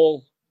has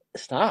all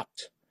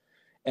stopped.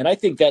 And I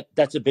think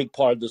that's a big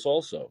part of this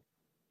also.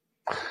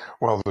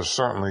 Well, there's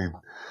certainly,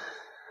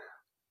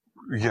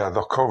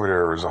 the COVID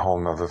era is a whole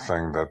nother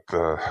thing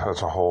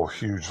that's a whole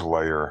huge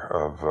layer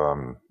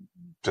of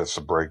just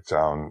a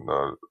breakdown.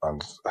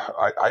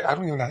 I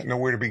don't even know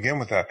where to begin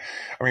with that.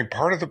 I mean,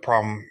 part of the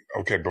problem,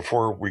 okay,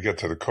 before we get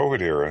to the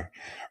COVID era,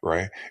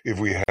 right, if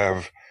we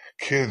have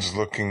kids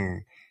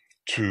looking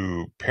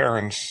to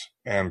parents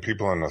and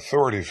people in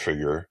authority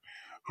figure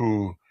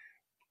who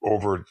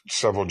over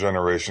several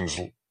generations,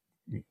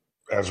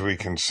 as we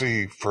can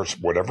see, for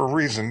whatever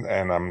reason,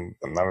 and I'm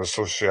not a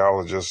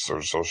sociologist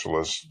or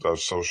socialist, a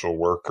social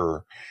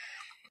worker,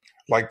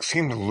 like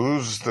seem to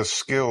lose the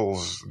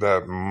skills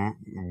that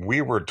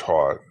we were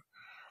taught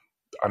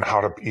on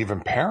how to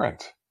even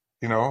parent.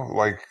 You know,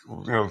 like,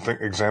 you know,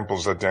 think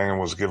examples that Daniel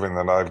was giving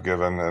that I've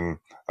given, and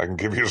I can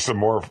give you some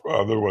more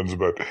other ones,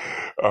 but,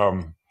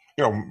 you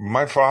know,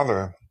 my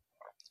father,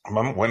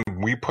 when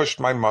we pushed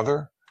my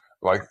mother,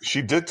 like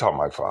she did tell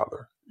my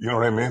father, you know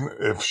what I mean?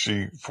 If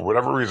she, for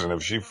whatever reason,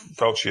 if she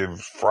felt she had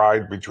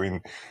fried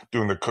between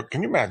doing the cook,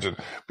 can you imagine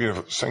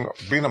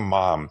being a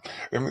mom?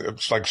 I mean,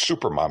 it's like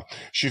super mom.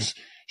 She's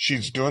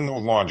doing the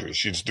laundry.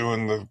 She's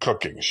doing the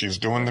cooking. She's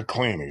doing the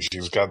cleaning.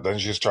 Then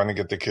she's trying to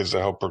get the kids to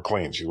help her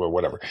clean.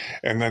 Whatever.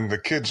 And then the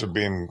kids are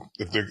being,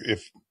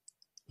 if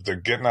they're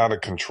getting out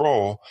of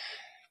control,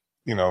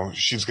 you know,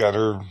 she's got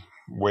her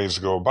ways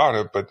to go about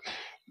it. But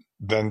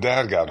then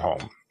dad got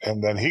home.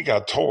 And then he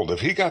got told. If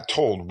he got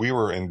told, we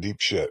were in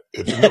deep shit.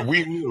 If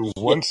we knew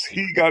once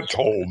he got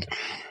told,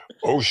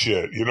 oh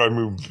shit, you know, I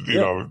mean, you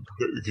know,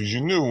 because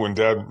you knew when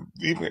dad,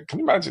 even, can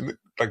you imagine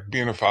like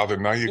being a father?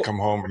 Now you come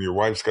home and your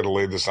wife's got to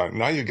lay this on.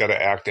 Now you got to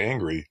act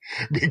angry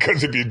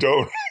because if you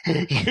don't,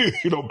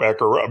 you don't back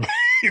her up.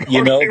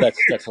 You know,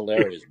 that's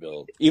hilarious,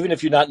 Bill. Even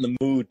if you're not in the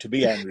mood to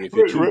be angry, if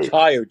you're too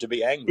tired to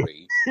be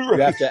angry, you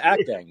have to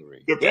act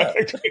angry.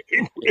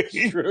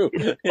 It's true.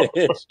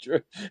 It's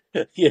true.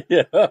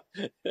 Yeah.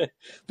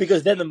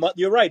 Because then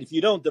you're right. If you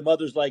don't, the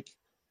mother's like,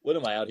 "What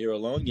am I out here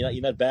alone? You're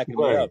not backing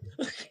me up."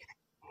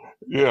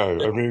 Yeah,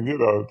 I mean, you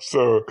know.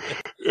 So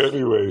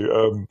anyway,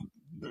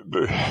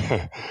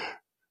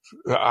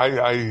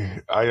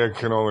 I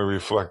can only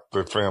reflect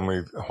the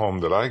family home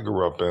that I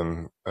grew up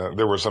in.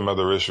 There were some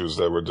other issues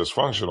that were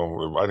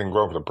dysfunctional. I didn't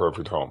grow up in a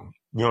perfect home.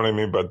 You know what I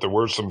mean? But there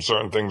were some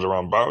certain things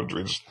around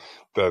boundaries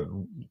that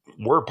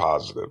were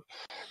positive.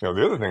 You know,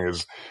 the other thing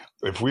is,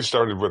 if we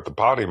started with the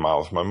potty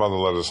mouth, my mother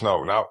let us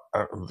know. Now,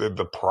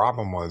 the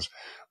problem was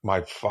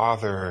my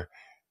father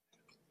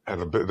had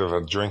a bit of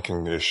a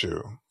drinking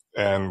issue.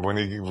 And when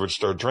he would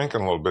start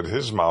drinking a little bit,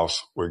 his mouth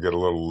would get a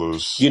little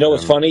loose. You know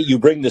what's funny? You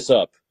bring this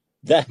up.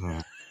 That's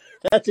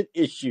an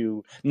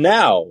issue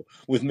now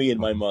with me and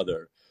my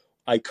mother.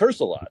 I curse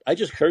a lot. I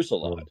just curse a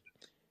lot.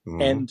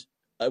 And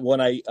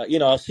when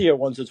I'll see her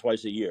once or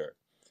twice a year.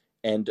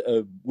 And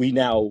we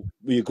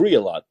agree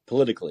a lot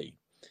politically.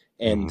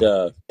 And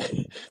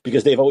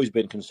because they've always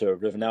been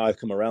conservative. Now I've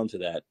come around to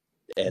that.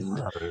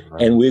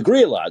 And we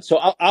agree a lot.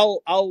 So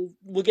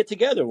we'll get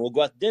together. We'll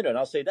go out to dinner, and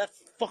I'll say, "That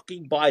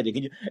fucking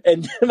Biden."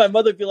 And my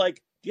mother would be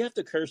like, Do you have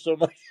to curse so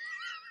much?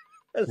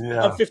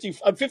 Yeah.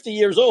 I'm 50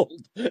 years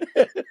old. Yeah,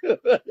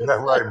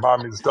 right.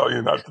 Mommy's telling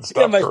you not to Yeah,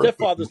 stop my cursing.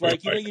 stepfather's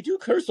like, you do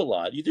curse a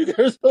lot. You do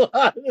curse a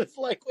lot. It's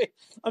like, wait,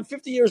 I'm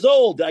 50 years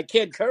old. I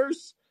can't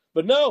curse.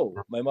 But no,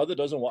 my mother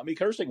doesn't want me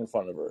cursing in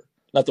front of her.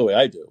 Not the way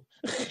I do.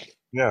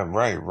 Yeah,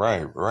 right.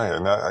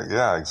 And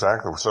yeah,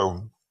 exactly.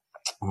 So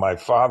my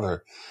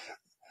father,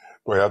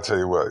 boy, I'll tell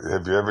you what,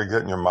 have you ever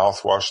gotten your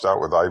mouth washed out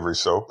with ivory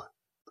soap?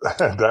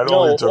 That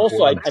only No, took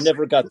also, I once.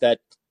 never got that.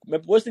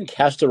 Wasn't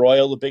castor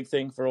oil a big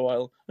thing for a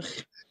while?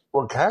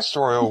 Well, castor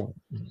oil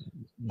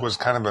was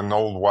kind of an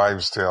old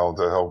wives' tale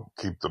to help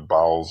keep the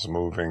bowels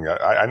moving.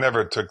 I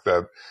never took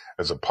that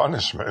as a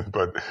punishment,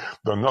 but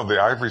no, the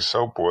ivory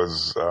soap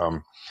was,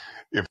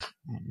 if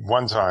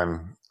one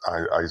time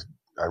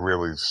I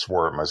really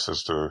swore at my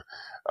sister.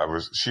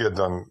 She had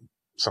done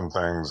some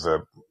things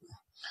that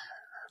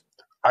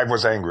I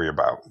was angry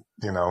about,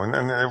 and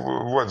it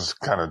was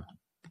kind of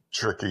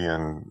tricky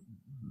and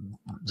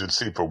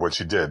deceitful what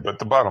she did. But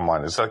the bottom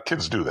line is that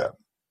kids do that.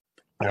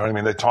 You know what I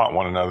mean? They taunt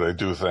one another. They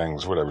do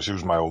things, whatever. She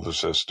was my older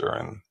sister.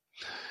 And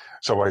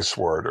so I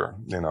swore at her,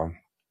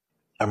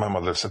 and my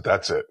mother said,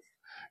 that's it.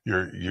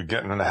 You're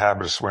getting in the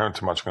habit of swearing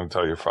too much. I'm going to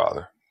tell your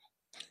father.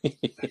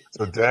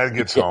 So Dad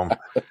gets home,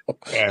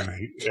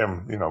 and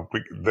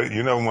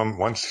when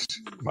once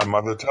my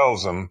mother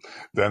tells him,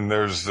 then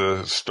there's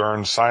the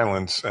stern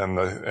silence and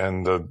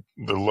the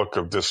look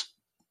of this,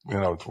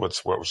 what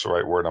was the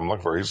right word I'm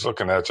looking for? He's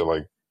looking at you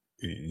like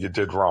you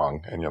did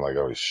wrong, and you're like,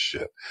 oh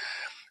shit.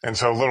 And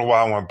so a little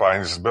while went by,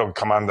 and he says, Bill,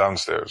 come on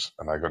downstairs.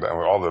 And I go down.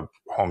 All the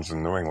homes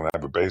in New England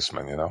have a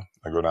basement,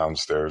 I go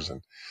downstairs,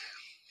 and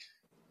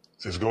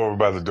he says, go over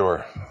by the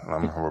door. And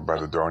I'm over by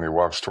the door, and he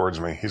walks towards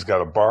me. He's got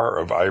a bar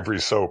of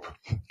ivory soap.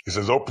 He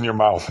says, open your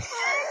mouth.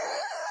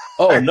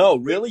 Oh, no,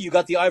 really? You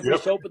got the ivory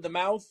Yep. soap in the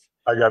mouth?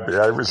 I got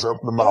the ivory soap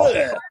in the mouth.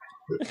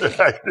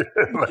 Let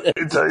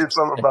me tell you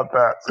something about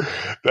that.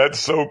 That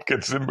soap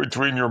gets in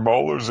between your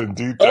molars and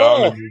deep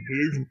down in your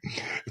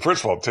teeth.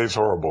 First of all, it tastes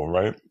horrible,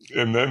 right?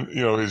 And then,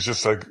 he's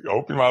just like,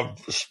 open your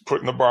mouth,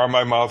 putting the bar in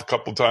my mouth a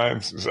couple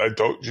times. I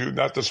told you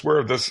not to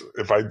swear this.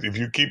 If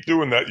you keep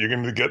doing that, you're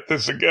going to get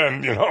this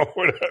again,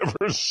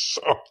 whatever.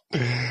 So,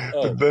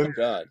 but then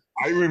God.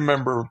 I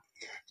remember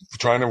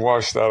trying to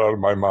wash that out of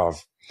my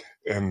mouth.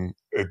 And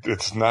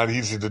it's not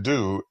easy to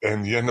do,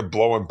 and you end up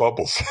blowing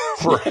bubbles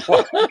for a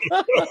while.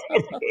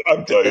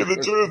 I'm telling you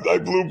the truth. I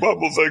blew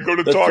bubbles. I go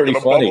to That's talk pretty and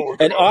a funny. bubble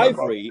would And come out of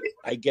my ivory,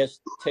 I guess,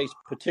 tastes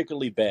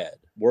particularly bad,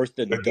 worse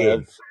than mouth.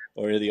 Dove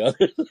or any of the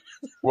others.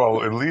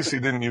 Well, at least he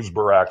didn't use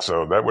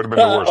Baraxo. That would have been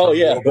the worst. Oh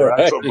yeah, right.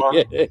 Baraxo bar?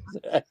 Yeah,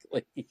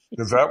 exactly.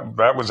 Because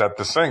that was at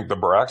the sink, the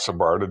Baraxo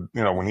bar,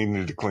 when he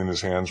needed to clean his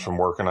hands from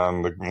working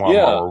on the lawnmower.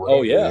 Yeah. Or whatever,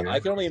 Oh yeah. I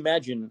can only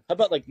imagine. How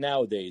about like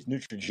nowadays,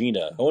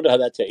 Neutrogena? I wonder how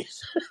that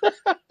tastes.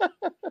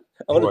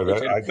 Boy,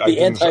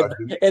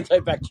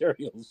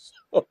 Antibacterials.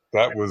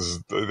 That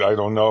was, I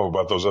don't know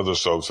about those other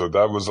soaps. So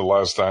that was the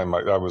last time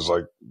I was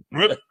like,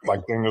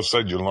 like Daniel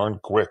said, you learn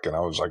quick. And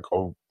I was like,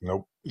 oh,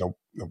 nope.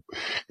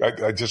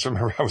 I just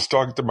remember I was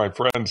talking to my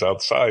friends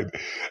outside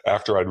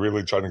after I'd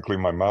really tried to clean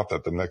my mouth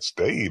that the next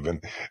day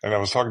even. And I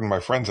was talking to my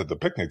friends at the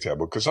picnic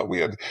table because we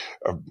were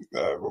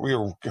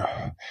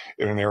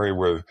in an area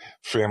where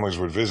families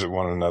would visit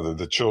one another,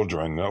 the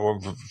children.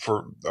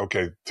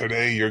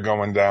 Today you're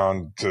going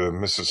down to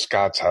Mrs.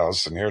 Scott's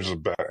house and here's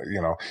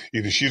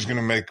either she's going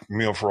to make a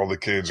meal for all the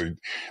kids or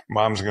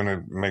mom's going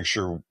to make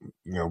sure,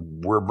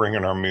 we're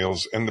bringing our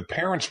meals. And the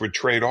parents would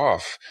trade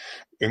off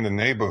in the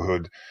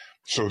neighborhood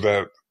so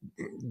that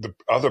the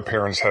other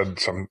parents had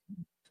some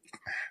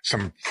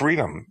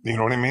freedom. You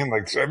know what I mean?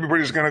 Like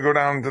everybody's going to go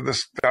down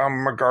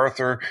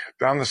MacArthur,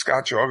 down the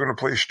Scotch. You're all going to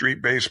play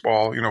street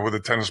baseball, with a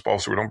tennis ball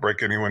so we don't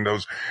break any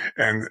windows.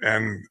 And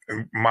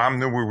mom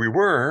knew where we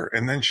were.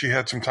 And then she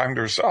had some time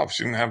to herself.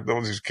 She didn't have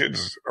these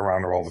kids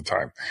around her all the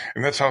time.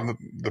 And that's how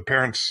the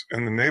parents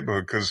in the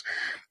neighborhood, because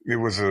it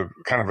was a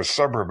kind of a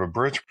suburb of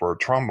Bridgeport,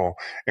 Trumbull,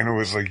 and it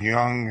was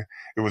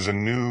it was a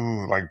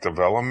new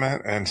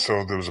development. And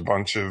so there was a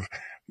bunch of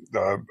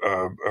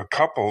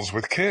couples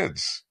with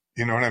kids.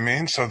 You know what I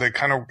mean? So they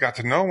kind of got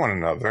to know one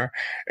another,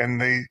 and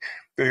they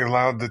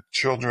allowed the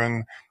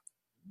children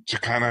to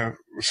kind of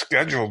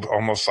scheduled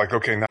almost like,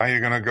 okay, now you're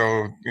going to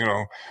go,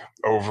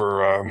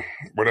 over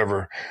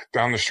whatever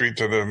down the street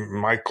to the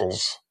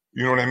Michaels.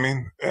 You know what I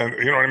mean? And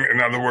you know what I mean?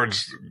 In other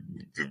words,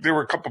 there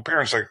were a couple of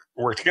parents that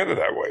worked together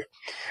that way.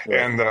 Right.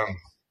 And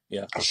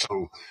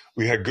so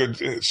we had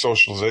good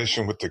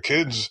socialization with the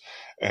kids,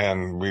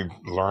 and we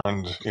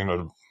learned,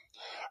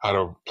 how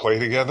to play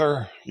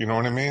together. You know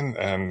what I mean?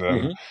 And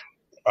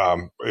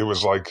it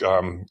was like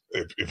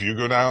if you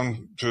go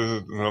down to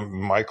the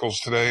Michaels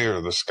today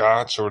or the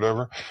Scotts or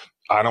whatever,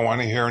 I don't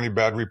want to hear any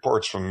bad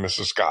reports from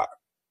Mrs. Scott.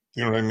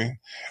 You know what I mean?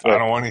 Right. I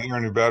don't want to hear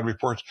any bad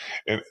reports.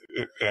 And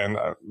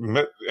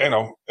the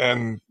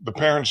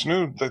parents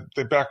knew that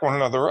they back one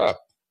another up.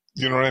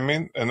 You know what I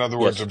mean? In other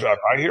words, if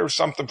I hear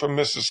something from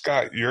Mrs.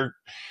 Scott, you're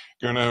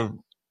going to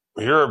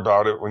hear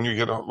about it when you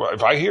get home.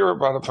 If I hear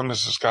about it from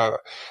Mrs. Scott,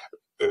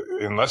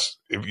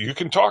 if you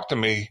can talk to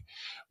me,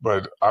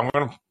 but I'm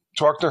going to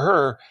talk to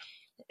her,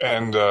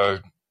 and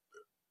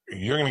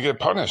you're going to get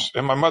punished.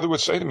 And my mother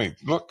would say to me,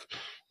 look,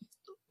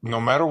 no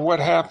matter what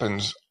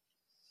happens,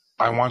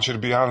 I want you to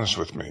be honest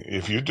with me.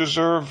 If you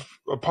deserve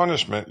a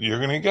punishment, you're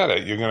going to get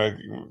it. You're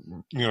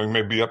going to,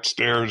 maybe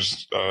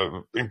upstairs,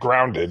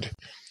 grounded,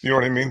 you know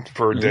what I mean?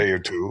 For a day or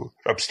two.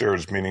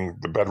 Upstairs, meaning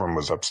the bedroom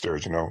was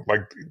upstairs,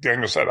 like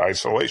Daniel said,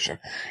 isolation.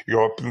 You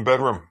go up in the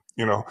bedroom,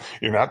 you're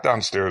not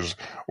downstairs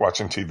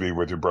watching TV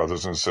with your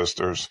brothers and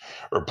sisters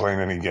or playing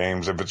any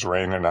games. If it's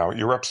raining out,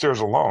 you're upstairs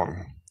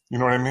alone. You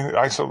know what I mean?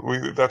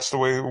 That's the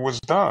way it was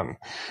done.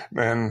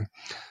 And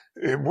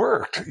it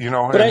worked, in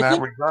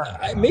that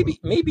regard.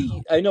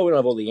 Maybe I know we don't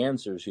have all the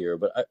answers here,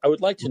 but I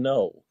would like to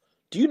know,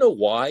 do you know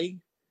why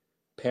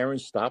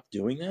parents stopped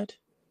doing that?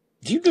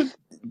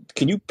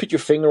 Can you put your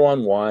finger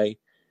on why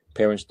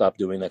parents stopped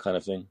doing that kind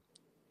of thing?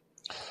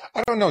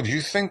 I don't know. Do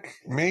you think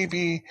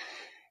maybe,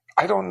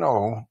 I don't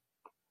know,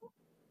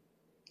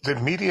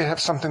 did media have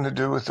something to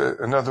do with it?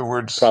 In other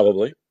words,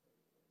 probably.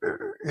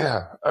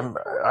 Yeah.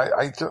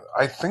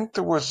 I think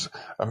there was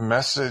a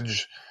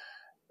message.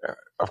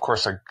 Of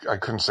course, I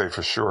couldn't say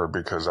for sure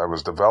because I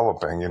was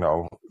developing,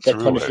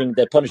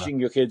 that punishing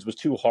your kids was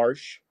too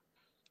harsh.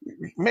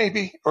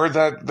 Maybe, or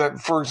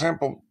that for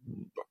example,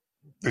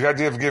 the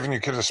idea of giving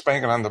your kid a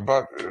spanking on the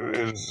butt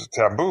is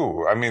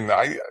taboo. I mean,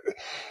 I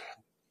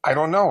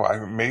don't know.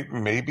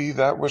 Maybe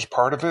that was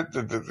part of it.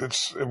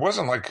 It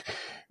wasn't like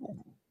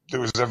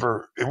there was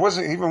ever. It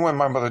wasn't even when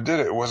my mother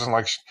did it. It wasn't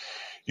like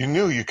you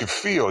knew, you could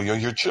feel.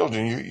 Your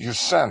children, you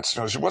sensed.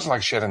 It wasn't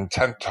like she had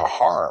intent to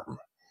harm.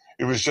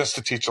 It was just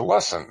to teach a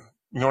lesson.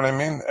 You know what I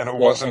mean? And it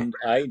wasn't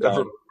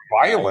ever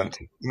violent.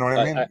 You know what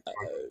I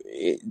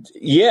mean?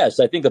 Yes,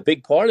 I think a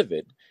big part of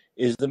it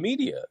is the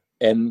media.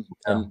 And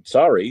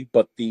sorry,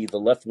 but the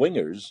left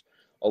wingers,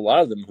 a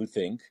lot of them who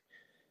think,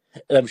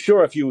 and I'm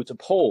sure if you were to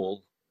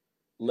poll,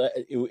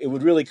 it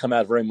would really come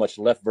out very much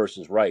left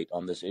versus right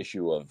on this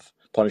issue of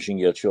punishing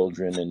your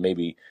children, and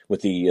maybe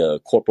with the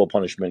corporal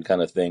punishment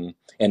kind of thing,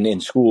 and in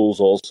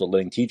schools also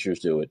letting teachers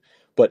do it.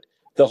 But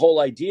the whole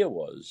idea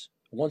was,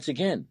 once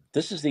again,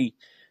 this is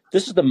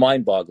the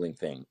mind-boggling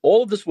thing.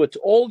 All of this,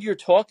 all you're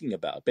talking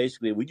about,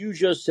 basically, what you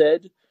just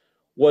said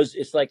was,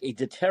 it's like a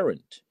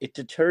deterrent. It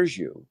deters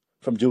you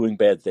from doing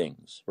bad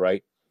things,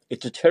 right?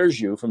 It deters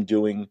you from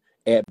doing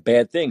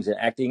bad things and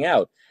acting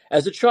out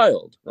as a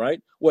child,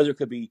 right? Whether it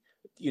could be,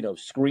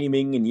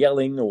 screaming and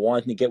yelling or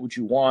wanting to get what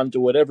you want or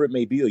whatever it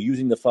may be, or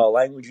using the foul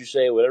language you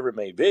say, or whatever it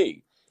may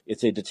be.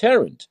 It's a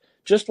deterrent.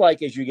 Just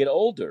like as you get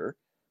older,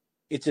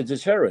 it's a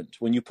deterrent.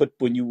 When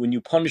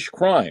you punish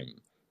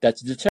crime,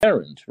 that's a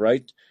deterrent,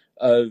 right?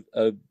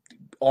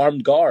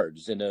 Armed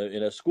guards in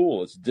a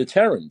school, it's a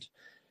deterrent.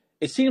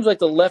 It seems like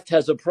the left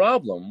has a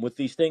problem with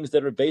these things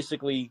that are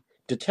basically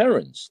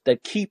deterrents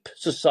that keep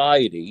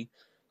society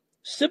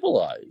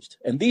civilized.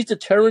 And these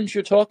deterrents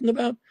you're talking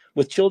about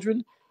with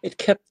children, it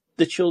kept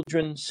the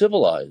children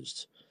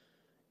civilized.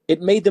 It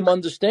made them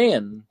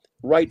understand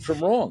right from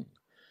wrong.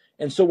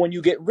 And so when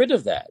you get rid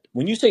of that,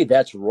 when you say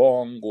that's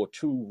wrong or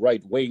too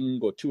right-wing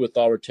or too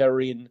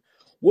authoritarian,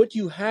 what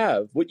you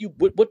have,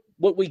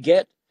 what we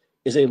get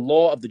is a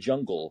law of the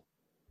jungle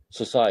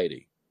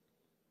society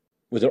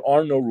where there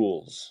are no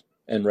rules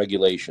and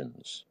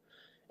regulations.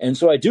 And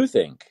so I do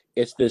think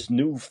it's this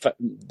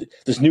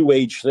new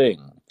age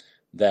thing,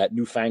 that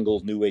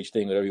newfangled new age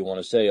thing, whatever you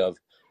want to say, of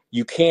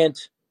you can't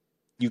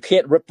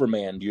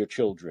reprimand your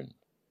children.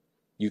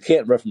 You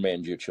can't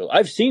reprimand your children.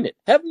 I've seen it.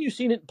 Haven't you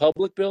seen it in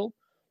public, Bill,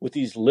 with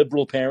these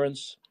liberal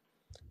parents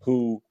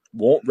who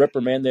won't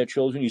reprimand their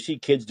children? You see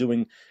kids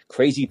doing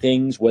crazy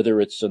things,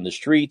 whether it's in the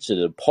streets, at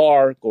a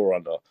park, or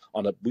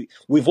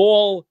we've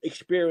all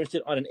experienced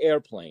it on an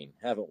airplane,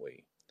 haven't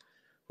we?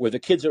 Where the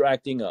kids are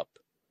acting up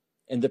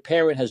and the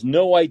parent has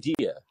no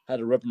idea how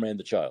to reprimand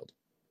the child.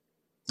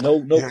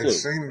 No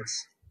clue.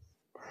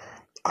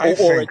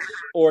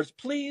 Or it's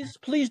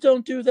please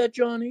don't do that,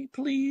 Johnny.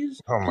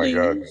 Please. Oh my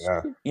God!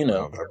 Yeah.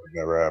 No, that would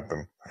never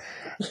happen.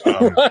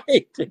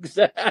 Right?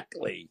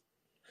 Exactly.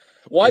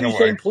 Why are you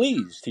saying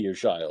please to your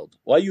child?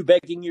 Why are you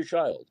begging your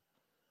child?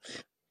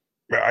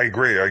 I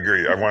agree.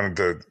 I wanted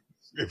to,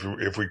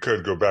 if we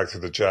could, go back to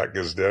the chat,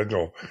 because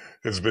Daniel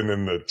has been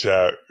in the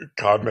chat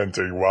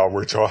commenting while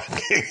we're talking.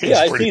 Yeah,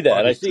 I see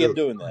that. I see him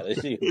doing that. I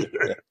see him doing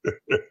that.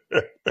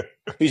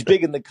 He's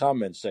big in the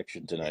comments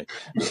section tonight.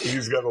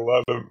 He's got a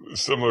lot of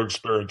similar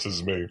experiences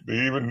as me.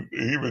 He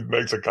even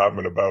makes a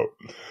comment about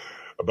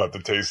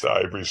the taste of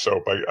Ivory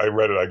soap. I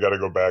read it. I got to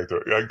go back to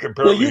it.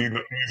 Apparently,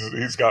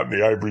 he's gotten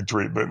the Ivory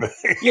treatment.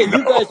 Yeah,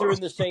 you guys are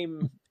in the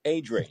same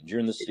age range.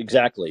 You're in this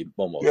exactly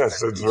almost. Yes,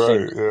 that's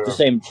right. The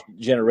same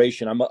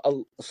generation. I'm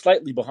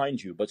slightly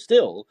behind you, but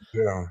still,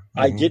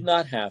 I did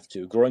not have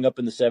to. Growing up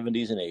in the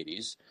 70s and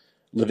 80s,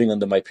 living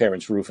under my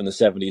parents' roof in the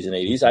 70s and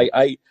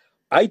 80s,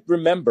 I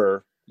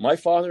remember my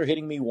father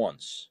hitting me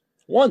once.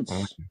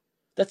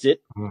 That's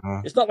it.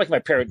 It's not like my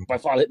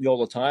father hit me all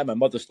the time. My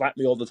mother slapped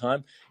me all the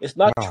time. It's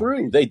not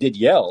true. They did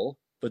yell,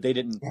 but they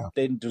didn't.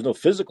 There's no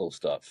physical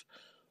stuff,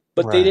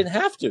 but they didn't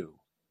have to.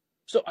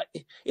 So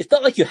it's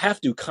not like you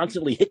have to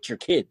constantly hit your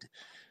kid.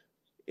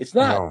 It's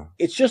not. No.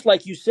 It's just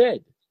like you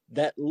said,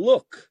 that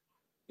look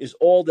is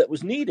all that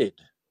was needed.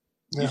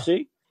 You Yeah.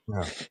 see?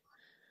 Yeah.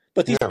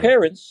 But these Yeah.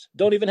 parents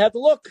don't even have the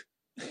look.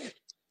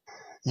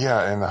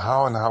 Yeah. And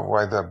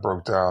why that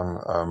broke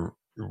down,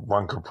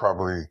 one could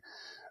probably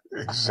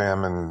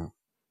examine,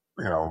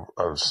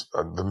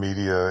 the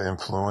media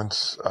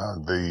influence,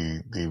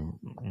 the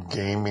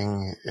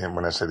gaming, and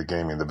when I say the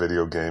gaming, the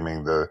video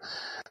gaming, I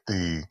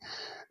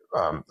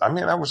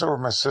was over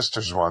at my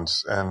sister's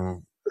once,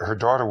 and her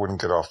daughter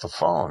wouldn't get off the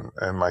phone,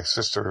 and my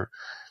sister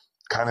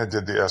kind of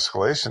did the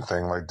escalation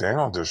thing like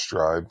Daniel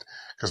described,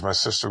 because my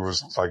sister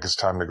was like, it's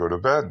time to go to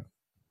bed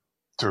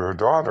to her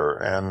daughter,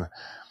 and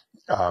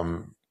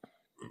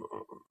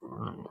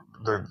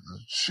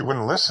she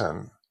wouldn't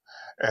listen.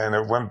 And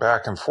it went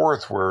back and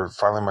forth where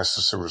finally my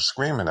sister was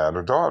screaming at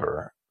her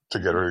daughter to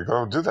get her to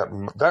go do that.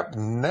 That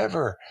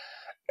never,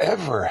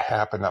 ever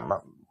happened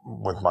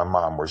with my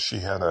mom, where she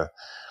had I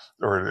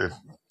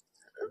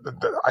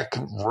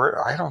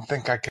don't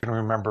think I can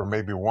remember,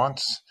 maybe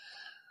once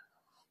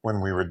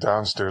when we were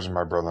downstairs and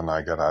my brother and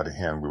I got out of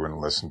hand, we wouldn't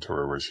listen to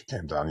her, where she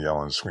came down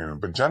yelling and screaming.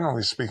 But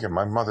generally speaking,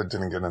 my mother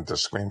didn't get into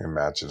screaming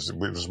matches. It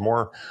was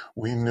more,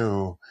 we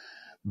knew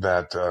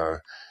that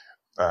the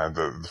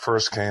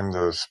first came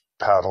the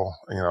paddle,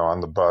 on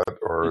the butt,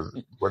 or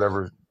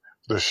whatever,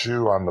 the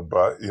shoe on the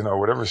butt,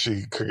 whatever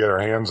she could get her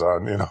hands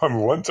on.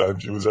 One time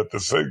she was at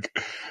the sink.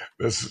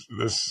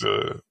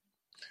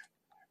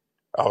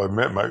 I'll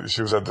admit,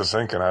 she was at the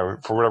sink,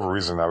 and for whatever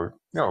reason,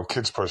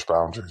 kids push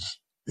boundaries.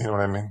 You know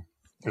what I mean?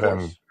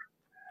 And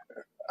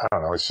I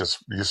don't know. It's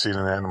just, you see it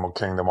in the animal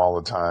kingdom all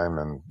the time,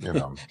 and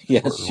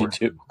Yes, you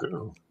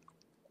do.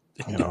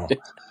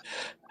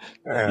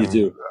 And you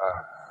do.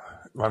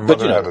 My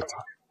mother had a.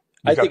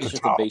 I think it's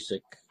just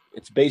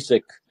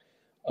basic,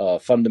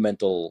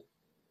 fundamental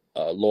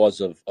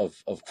laws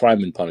of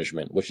crime and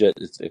punishment. Which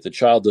is, if the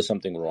child does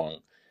something wrong,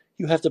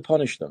 you have to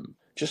punish them.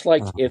 Just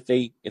like if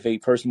a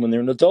person, when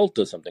they're an adult,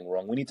 does something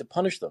wrong, we need to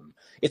punish them.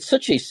 It's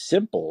such a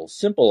simple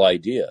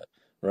idea,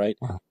 right?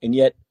 And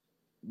yet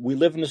we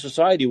live in a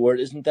society where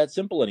it isn't that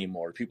simple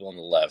anymore. People on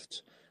the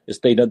left,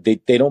 they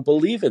don't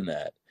believe in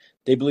that.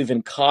 They believe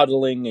in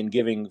coddling and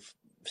giving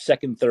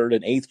second, third,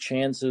 and eighth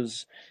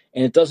chances,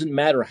 and it doesn't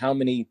matter how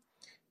many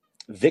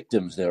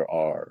victims there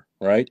are,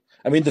 right?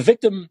 I mean, the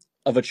victim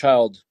of a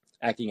child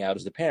acting out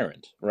is the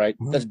parent, right?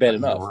 That's bad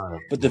enough.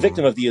 But the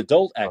victim of the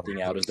adult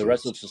acting out is the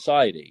rest of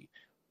society.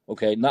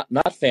 Okay,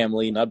 not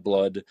family, not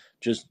blood,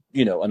 just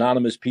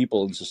anonymous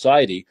people in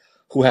society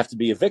who have to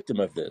be a victim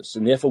of this,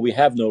 and therefore we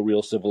have no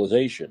real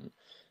civilization.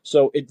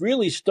 So it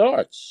really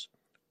starts.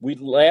 We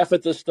laugh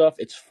at this stuff;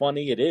 it's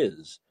funny, it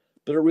is,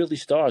 but it really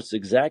starts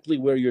exactly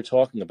where you're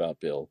talking about,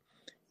 Bill.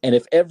 And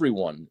if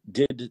everyone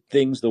did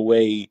things the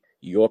way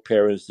your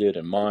parents did,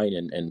 and mine,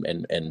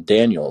 and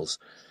Daniel's,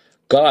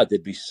 God,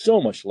 there'd be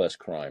so much less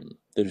crime.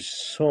 There's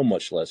so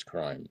much less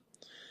crime.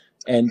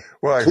 And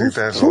I think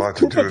that has a lot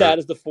to do with that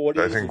is the 40s.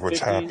 I think what's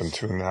 50s, happened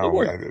too now.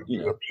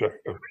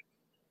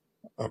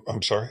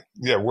 I'm sorry.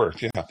 Yeah,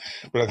 work. Yeah,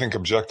 but I think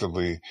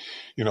objectively,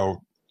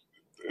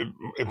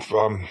 if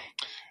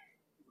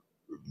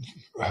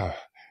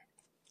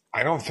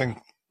I don't think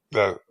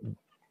that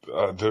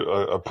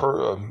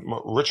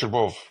Richard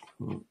Wolff,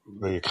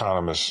 the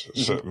economist,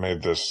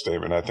 made this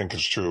statement. I think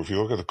it's true. If you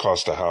look at the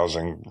cost of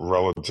housing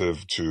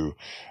relative to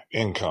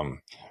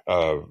income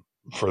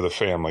for the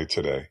family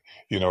today,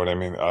 you know what I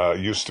mean? It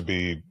used to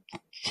be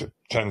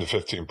 10 to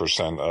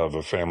 15% of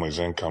a family's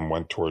income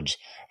went towards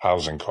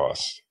housing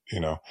costs.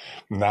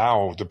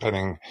 Now,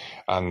 depending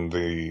on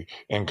the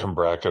income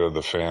bracket of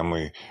the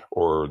family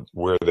or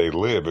where they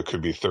live, it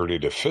could be 30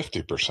 to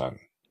 50%.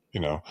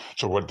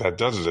 So what that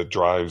does is it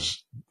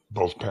drives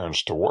both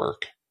parents to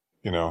work.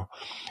 And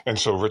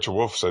so Richard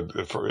Wolff said,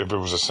 if it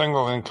was a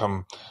single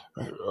income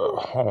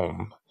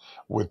home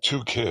with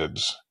two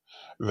kids,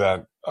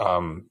 that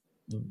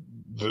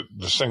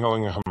the single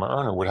income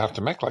earner would have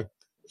to make like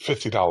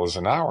 $50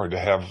 an hour to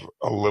have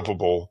a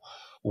livable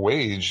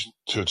wage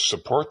to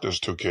support those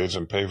two kids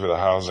and pay for the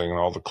housing and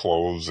all the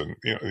clothes and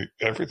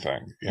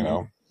everything.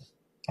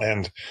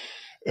 And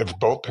if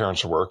both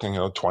parents are working,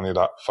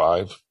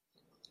 $25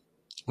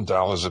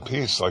 a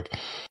piece. Like,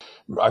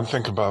 I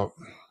think about.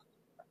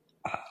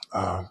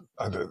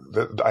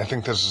 I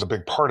think this is a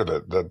big part of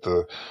it, that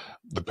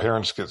the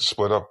parents get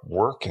split up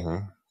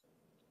working,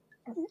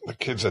 the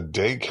kids at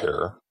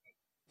daycare,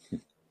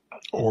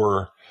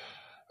 or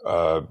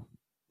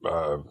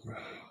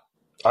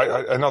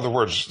in other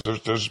words,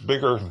 there's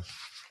bigger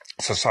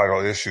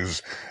societal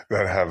issues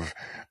that have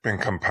been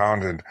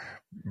compounded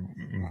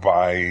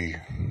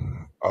by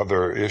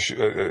other issues.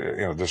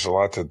 There's a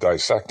lot to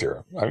dissect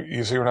here.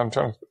 You see what I'm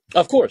trying to say?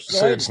 Of course.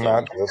 No, it's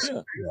not just,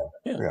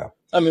 yeah.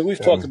 I mean, we've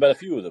talked about a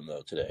few of them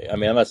though today. I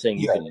mean, I'm not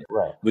saying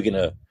we're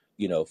gonna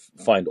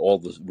find all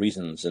the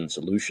reasons and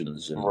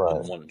solutions in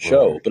one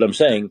show, but I'm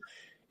saying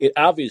it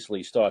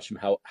obviously starts from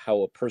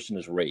how a person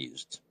is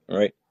raised,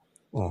 right?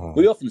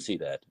 We often see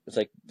that. It's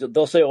like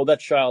they'll say, "Oh, that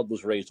child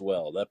was raised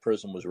well. That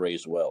person was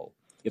raised well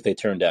if they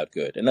turned out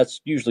good," and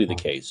that's usually the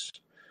case.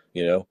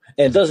 And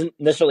it doesn't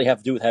necessarily have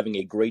to do with having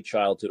a great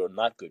childhood or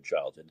not good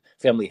childhood,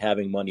 family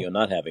having money or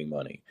not having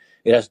money.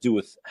 It has to do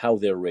with how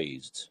they're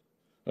raised,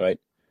 right?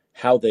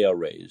 How they are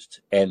raised.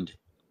 And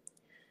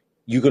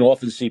you can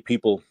often see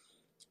people,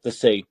 let's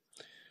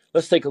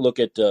take a look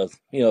at,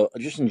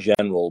 just in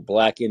general,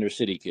 black inner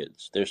city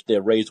kids.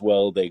 They're raised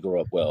well, they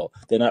grow up well.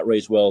 They're not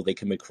raised well, they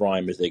commit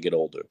crime as they get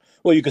older.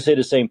 Well, you could say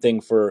the same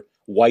thing for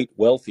white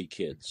wealthy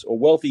kids or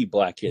wealthy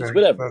black kids,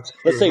 whatever. That's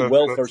Let's say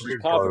wealth that's a versus big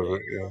part of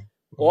poverty. it. Yeah.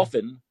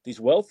 Often, these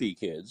wealthy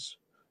kids,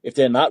 if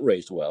they're not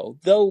raised well,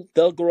 they'll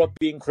grow up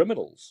being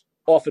criminals.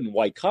 Often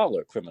white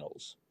collar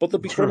criminals, but they'll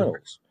be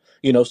criminals.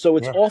 So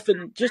it's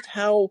often just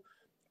how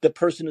the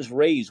person is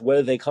raised,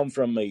 whether they come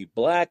from a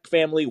black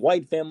family,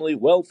 white family,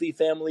 wealthy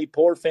family,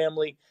 poor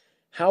family.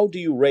 How do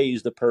you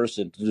raise the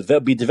person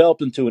to be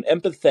developed into an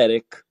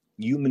empathetic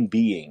human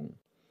being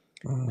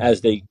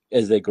as they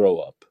grow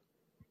up?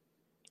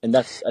 And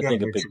that's, I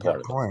think, a big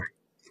part of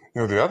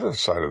it. The other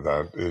side of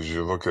that is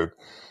you look at,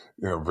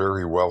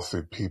 very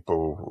wealthy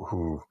people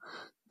who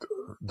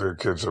their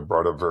kids are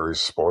brought up very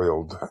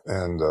spoiled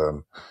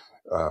and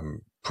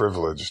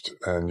privileged.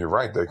 And you're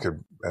right, they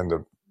could end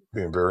up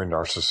being very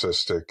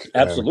narcissistic.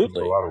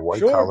 Absolutely. And a lot of white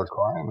collar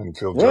crime and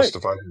feel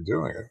justified in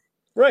doing it.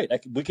 Right.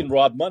 We can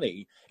rob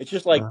money. It's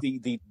just like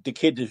the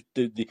kid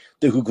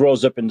who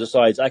grows up and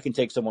decides I can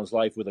take someone's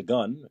life with a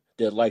gun.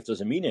 Their life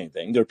doesn't mean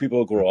anything. There are people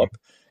who grow up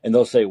and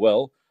they'll say,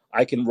 well,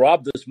 I can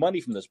rob this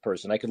money from this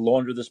person. I can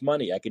launder this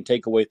money. I can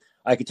take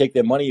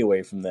their money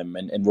away from them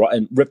and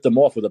rip them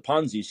off with a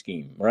Ponzi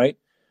scheme. Right.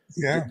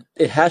 Yeah.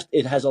 It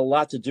has a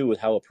lot to do with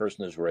how a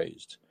person is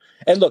raised.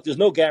 And look, there's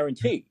no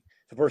guarantee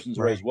if a person's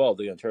raised well,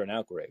 they're going to turn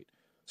out great.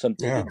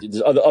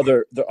 There's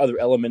other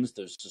elements.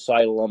 There's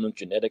societal elements,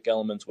 genetic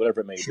elements,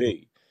 whatever it may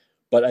be.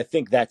 But I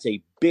think that's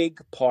a big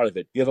part of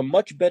it. You have a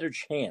much better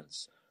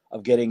chance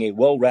of getting a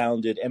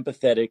well-rounded,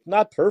 empathetic,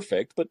 not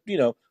perfect, but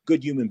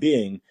good human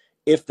being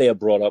if they are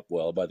brought up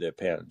well by their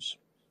parents.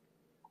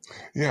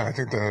 Yeah, I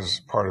think that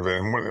is part of it.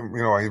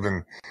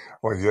 And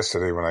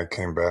yesterday when I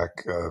came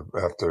back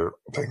after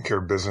taking care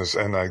of business,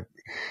 and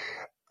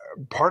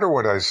part of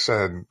what I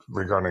said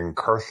regarding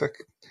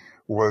Karthik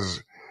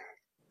was,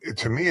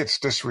 to me, it's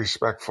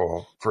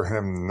disrespectful for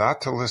him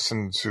not to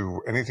listen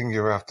to anything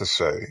you have to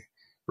say,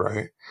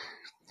 right?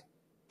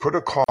 Put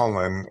a call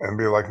in and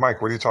be like,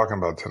 Mike, what are you talking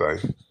about today?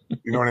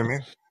 You know what I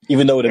mean?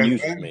 Even though it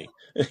amuses me.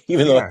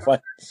 Even though I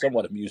find it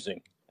somewhat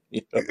amusing.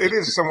 It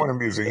is somewhat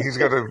amusing. He's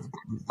got a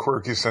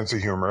quirky sense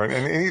of humor,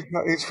 and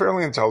he's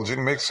fairly intelligent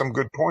and makes some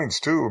good points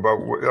too about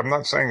I'm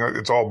not saying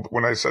it's all,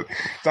 when I said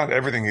not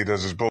everything he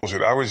does is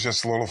bullshit. I was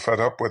just a little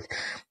fed up with,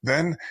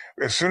 then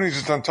as soon as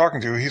he's done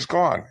talking to you, he's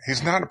gone.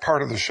 He's not a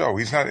part of the show.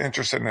 He's not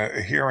interested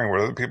in hearing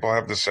what other people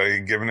have to say,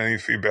 giving any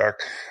feedback,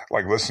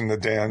 like listening to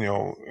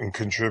Daniel and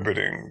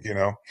contributing,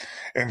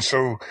 And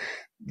so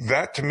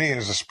that to me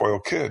is a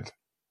spoiled kid.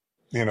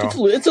 It's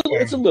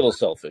a little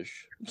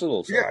selfish. It's a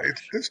little selfish. Yeah,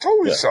 it's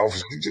totally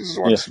selfish. He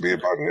just wants to be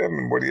about him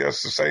and what he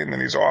has to say, and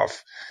then he's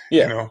off.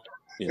 Yeah,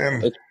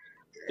 and it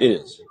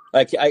is.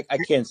 I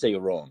can't say you're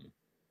wrong.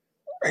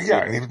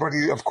 Yeah, but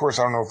of course,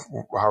 I don't know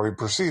how he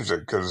perceives it,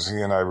 because he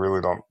and I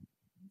really don't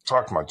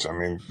talk much. I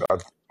mean,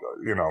 but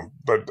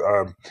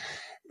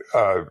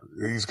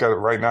he's got it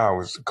right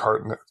now.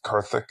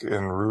 Karthik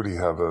and Rudy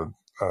have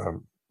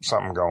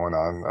something going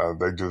on.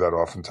 They do that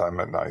oftentimes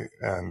at night,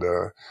 and.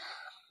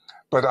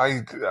 But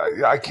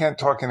I can't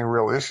talk any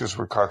real issues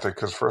with Karthik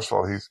because, first of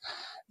all, he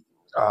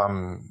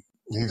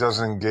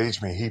doesn't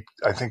engage me.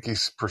 I think he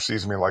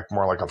perceives me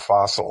more like a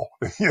fossil.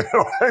 You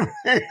know what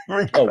I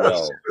mean? Oh,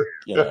 well,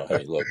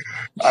 hey, look.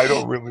 I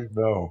don't really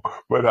know.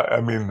 But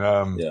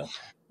yeah.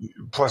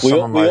 Plus we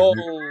all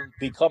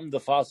become the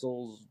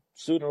fossils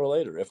sooner or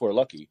later, if we're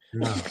lucky.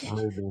 Yeah,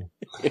 maybe.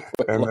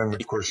 And then,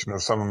 of course,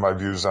 some of my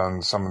views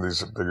on some of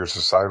these bigger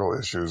societal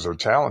issues are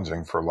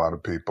challenging for a lot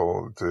of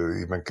people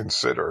to even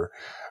consider.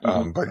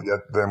 But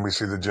yet then we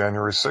see the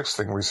January 6th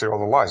thing. We see all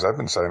the lies. I've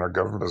been saying our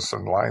government has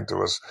been lying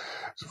to us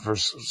for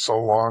so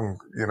long,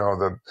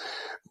 that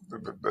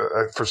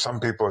for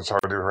some people it's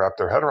hard to wrap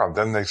their head around.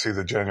 Then they see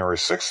the January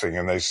 6th thing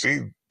and they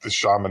see the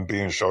shaman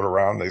being showed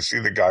around. They see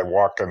the guy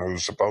walking who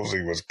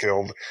supposedly was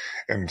killed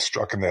and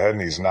struck in the head,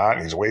 and he's not,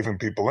 and he's waving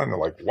people in. They're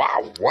like,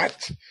 wow,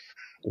 what?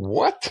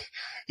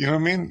 You know what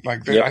I mean? I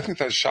think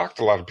that shocked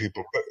a lot of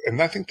people. And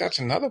I think that's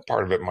another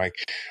part of it, Mike.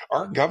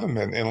 Our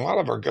government and a lot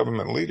of our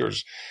government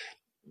leaders,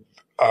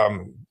 let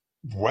me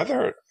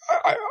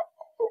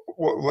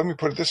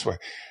put it this way.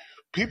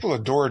 People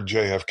adored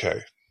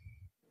JFK.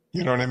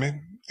 You know what I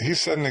mean? He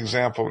set an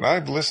example, and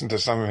I've listened to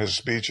some of his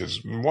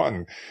speeches.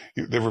 One,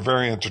 they were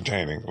very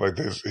entertaining, like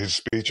his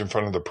speech in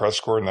front of the press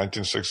corps in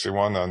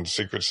 1961 on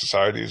secret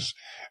societies,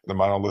 the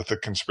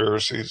monolithic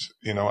conspiracies.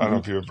 I don't know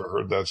if you ever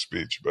heard that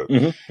speech, but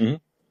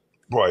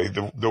boy,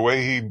 the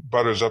way he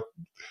butters up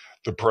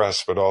the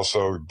press, but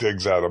also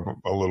digs at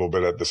them a little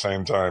bit at the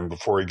same time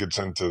before he gets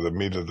into the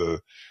meat of the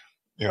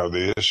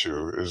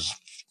issue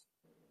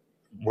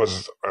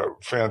was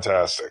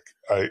fantastic.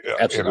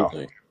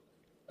 Absolutely.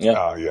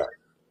 Yeah.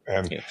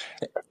 And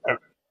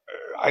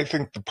I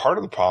think the part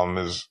of the problem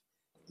is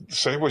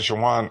say what you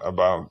want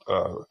about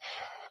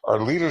our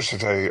leaders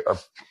today.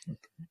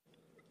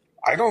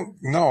 I don't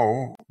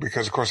know,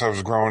 because of course I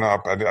was growing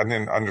up. I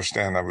didn't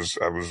understand. I was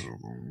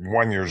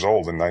 1 year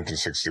old in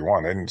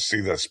 1961. I didn't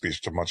see that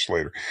speech till much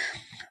later.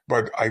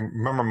 But I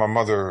remember my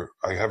mother.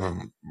 I have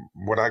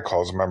what I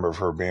call as a memory of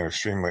her being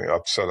extremely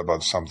upset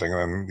about something,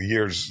 and then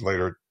years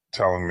later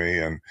telling me,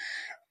 and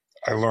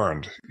I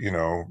learned,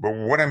 But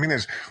what I mean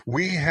is,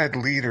 we had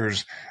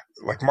leaders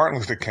like Martin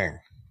Luther King,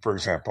 for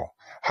example.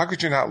 How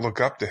could you not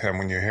look up to him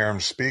when you hear him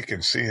speak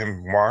and see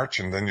him march,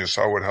 and then you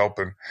saw what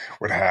happened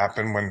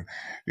when,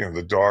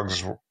 the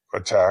dogs were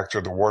attacked,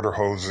 or the water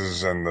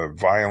hoses and the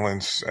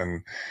violence,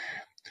 and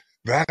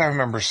that I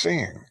remember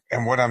seeing.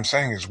 And what I'm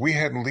saying is, we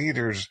had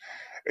leaders,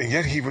 and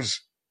yet he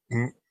was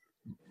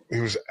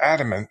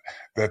adamant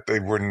that they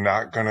were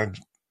not going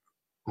to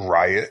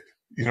riot.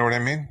 You know what I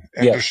mean?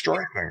 And Yeah.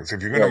 destroy things.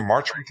 If you're going to Right.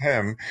 march with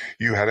him,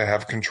 you had to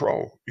have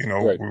control.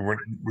 Right.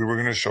 We were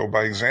going to show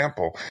by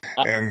example.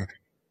 And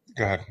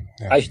go ahead.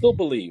 Yeah. I still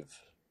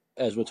believe,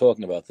 as we're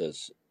talking about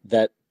this,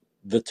 that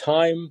the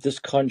time this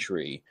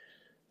country,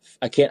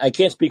 I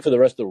can't speak for the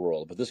rest of the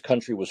world, but this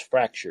country was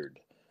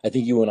fractured. I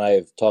think you and I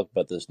have talked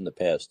about this in the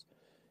past,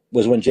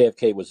 was when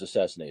JFK was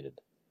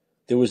assassinated.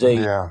 There was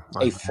a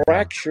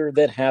fracture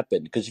that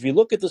happened, because if you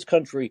look at this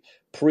country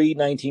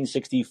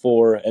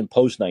pre-1964 and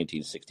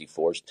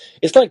post-1964,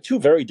 it's like two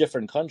very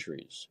different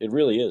countries. It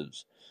really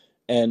is.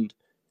 And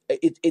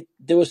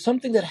there was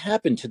something that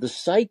happened to the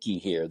psyche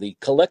here, the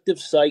collective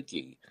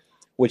psyche,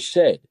 which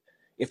said,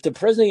 if the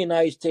president of the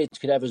United States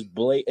could have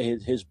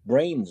his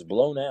brains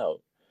blown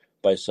out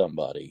by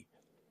somebody,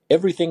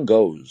 everything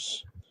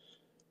goes.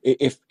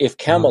 If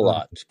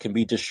Camelot can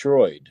be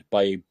destroyed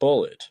by a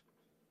bullet,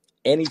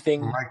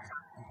 anything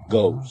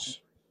goes.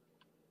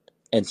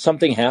 And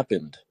something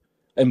happened,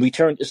 and we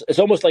turned. It's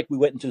almost like we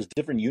went into this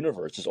different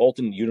universe, this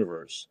alternate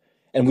universe,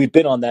 and we've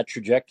been on that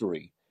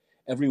trajectory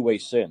every way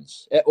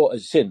since.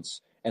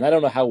 And I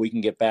don't know how we can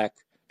get back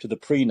to the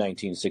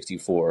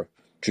pre-1964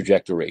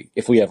 trajectory,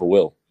 if we ever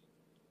will.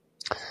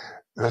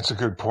 That's a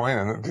good point.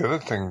 And the other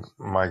thing,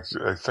 Mike,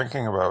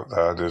 thinking about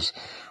that is,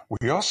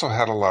 we also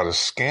had a lot of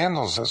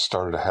scandals that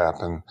started to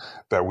happen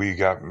that we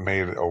got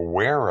made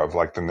aware of,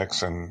 like the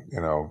Nixon,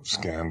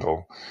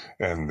 scandal,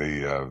 and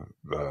the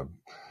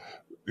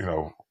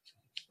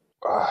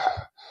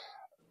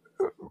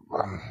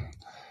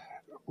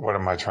what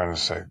am I trying to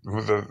say?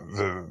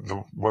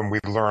 When we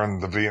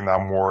learned the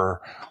Vietnam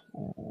War,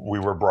 we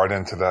were brought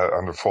into that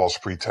under false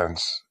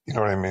pretense. You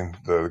know what I mean?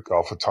 The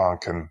Gulf of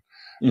Tonkin.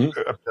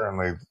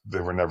 Apparently, they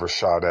were never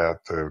shot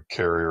at, the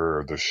carrier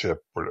or the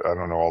ship. I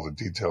don't know all the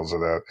details of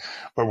that.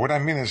 But what I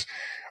mean is,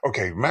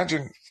 okay,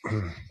 imagine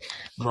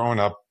growing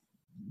up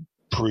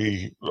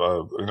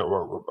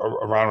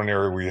around an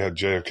area where you had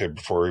JFK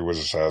before he was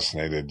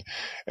assassinated,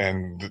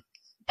 and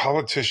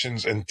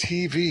politicians and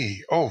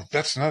TV. Oh,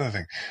 that's another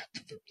thing.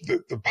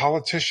 The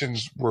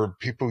politicians were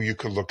people you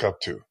could look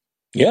up to.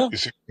 Yeah. You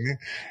see what I mean?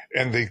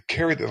 And they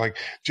carried it. Like,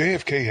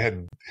 JFK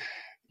had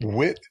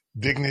wit,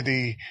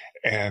 dignity,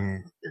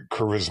 and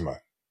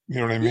charisma. You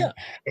know what I mean? Yeah.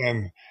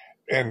 And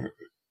then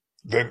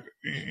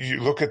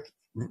you look at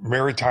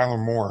Mary Tyler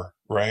Moore,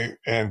 right?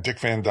 And Dick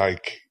Van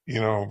Dyke,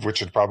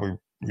 which is probably,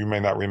 you may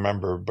not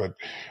remember, but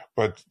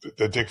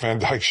the Dick Van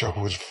Dyke Show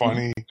was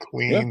funny,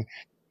 clean. Yeah.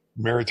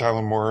 Mary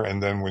Tyler Moore,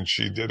 and then when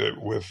she did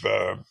it with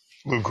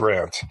Lou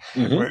Grant,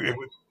 it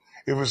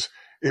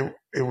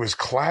was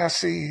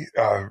classy.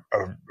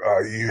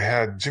 You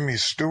had Jimmy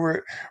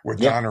Stewart with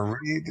Donna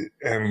Reed,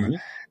 and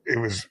it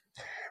was,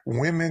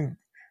 women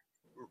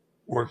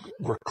were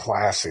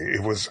classy.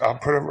 It was, I'll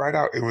put it right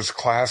out, it was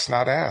class,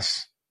 not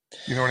ass.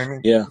 You know what I mean?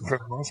 Yeah. For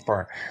the most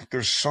part,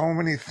 there's so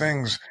many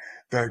things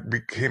that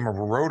became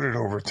eroded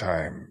over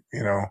time.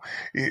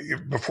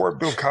 Before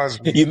Bill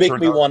Cosby. You make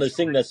me want to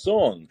sing that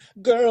song.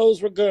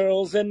 Girls were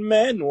girls and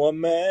men were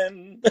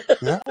men.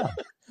 Yeah.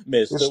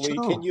 Mister, we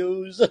can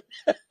use the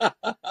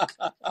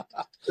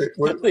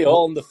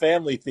All in the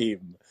Family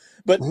theme.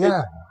 But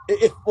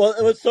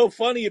what's so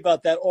funny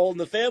about that All in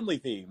the Family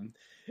theme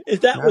is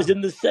that was in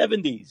the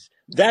 70s.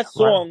 That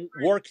song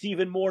works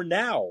even more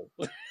now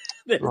than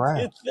it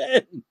did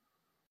then.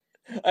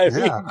 I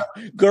mean,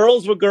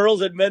 girls were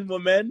girls and men were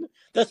men.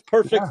 That's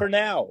perfect for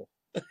now.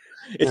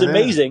 It's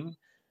amazing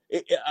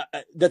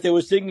that they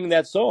were singing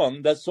that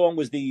song. That song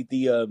was the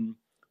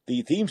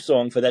theme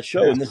song for that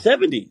show in the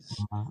 70s.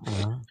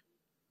 Mm-hmm.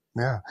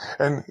 Yeah.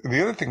 And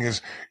the other thing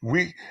is,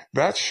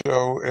 that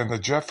show and the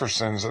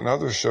Jeffersons and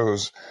other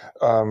shows,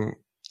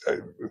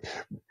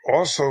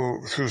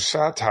 also through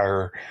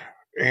satire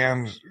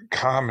and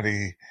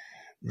comedy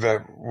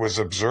that was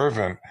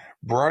observant,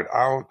 brought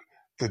out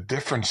the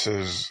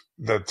differences,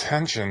 the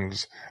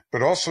tensions,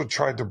 but also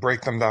tried to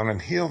break them down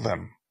and heal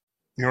them.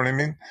 You know what I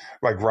mean?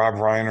 Like Rob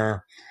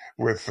Reiner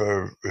with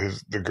the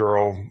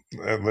girl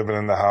living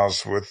in the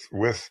house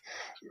with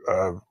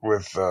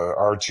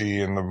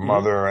Archie and the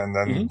mother, and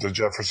then the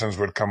Jeffersons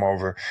would come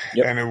over,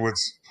 and it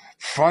was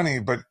funny,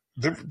 but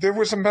there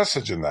was a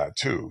message in that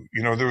too.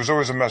 There was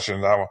always a message.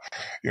 Now,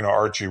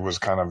 Archie was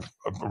kind of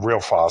a real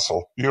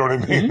fossil. You know what I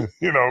mean?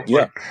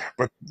 Yeah.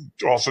 But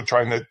also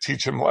trying to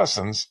teach him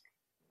lessons.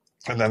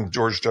 And then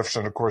George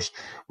Jefferson, of course,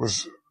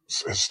 was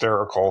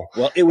hysterical.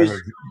 Well, it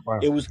was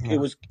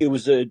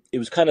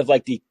kind of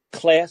like the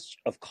clash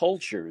of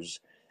cultures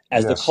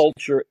as Yes.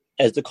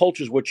 the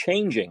cultures were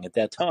changing at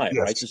that time,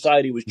 Yes. right?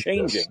 Society was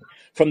changing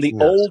from the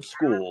Yes. old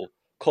school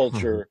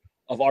culture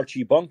of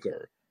Archie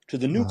Bunker to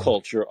the new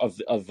culture of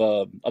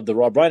the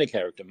Rob Reiner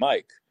character,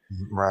 Mike.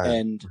 Right.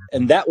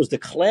 And that was the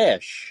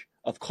clash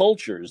of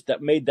cultures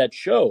that made that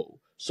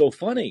show so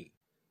funny.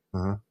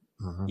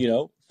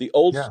 The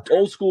old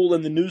school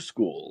and the new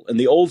school, and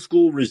the old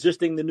school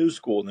resisting the new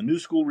school, and the new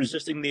school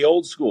resisting the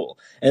old school.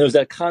 And there was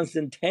that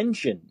constant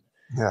tension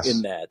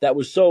in that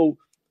was so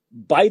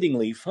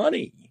bitingly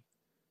funny.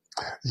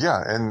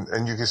 Yeah,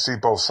 and you can see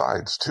both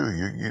sides too.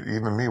 You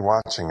even me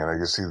watching it, I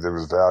can see there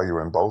was value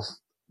in both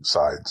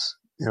sides.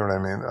 You know what I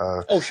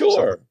mean?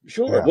 Sure.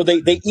 Yeah. Well,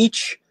 they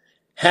each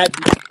had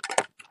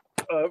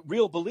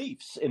real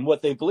beliefs in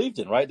what they believed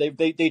in, right?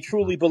 They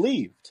truly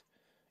believed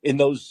in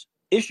those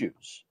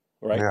issues,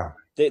 right? Yeah.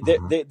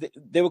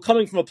 They were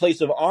coming from a place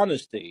of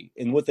honesty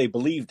in what they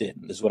believed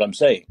in, is what I'm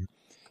saying.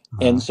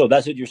 And so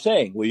that's what you're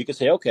saying. Well, you could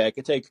say, okay, I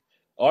could take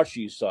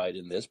Archie's side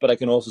in this, but I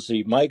can also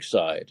see Mike's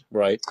side,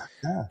 right?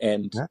 Yeah.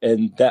 And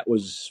that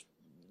was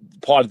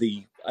part of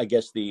the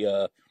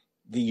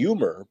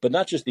humor, but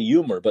not just the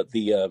humor, but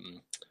the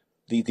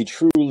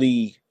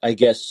truly, I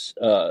guess,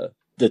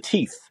 the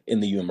teeth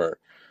in the humor,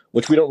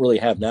 which we don't really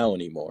have now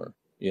anymore,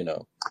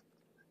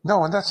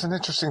 No, and that's an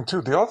interesting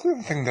too. The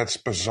other thing that's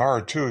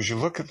bizarre too is you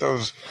look at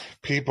those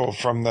people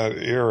from that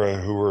era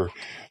who were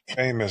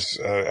famous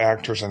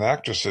actors and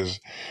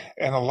actresses,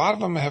 and a lot of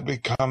them have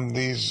become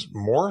these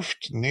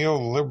morphed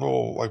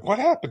neoliberal. Like, what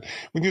happened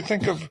when you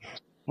think of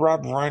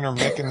Rob Reiner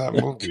making that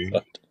movie?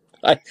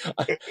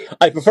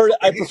 I prefer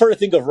to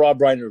think of Rob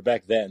Reiner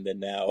back then than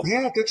now.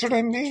 Yeah, that's what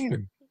I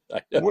mean.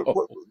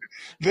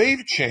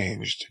 They've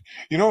changed.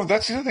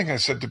 That's the other thing I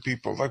said to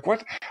people. Like,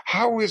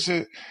 how is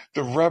it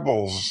the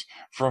rebels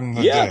from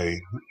the day,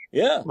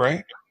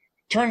 right,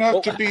 turn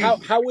out to be...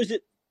 How is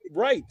it,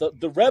 right,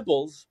 the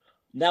rebels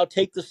now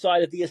take the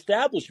side of the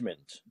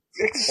establishment?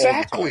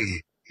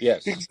 Exactly.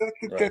 Yes.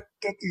 Exactly. Right.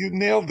 That you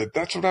nailed it.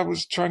 That's what I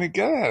was trying to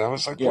get at. I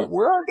was like,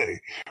 where are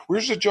they?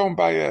 Where's the Joan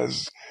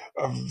Baez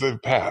of the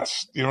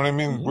past? You know what I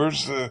mean?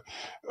 Where's the...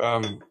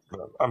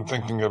 I'm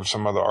thinking of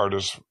some other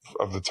artists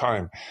of the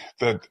time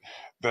that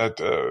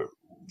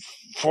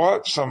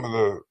fought some of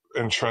the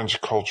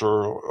entrenched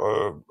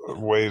cultural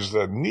ways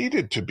that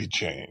needed to be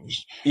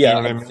changed. Yeah,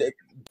 you know what I mean?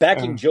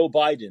 Backing Joe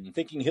Biden,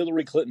 thinking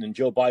Hillary Clinton and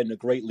Joe Biden are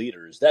great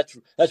leaders. That's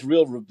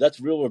real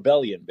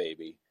rebellion,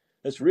 baby.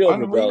 That's real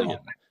rebellion.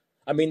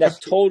 I mean, that's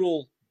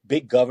total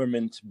big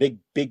government, big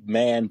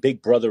man,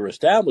 big brother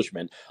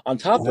establishment. On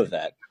top of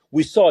that,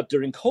 we saw it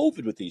during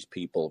COVID with these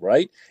people,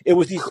 right? It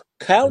was these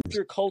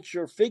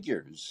counterculture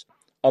figures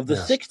of the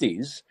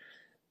 60s,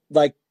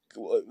 like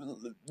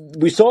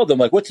we saw them.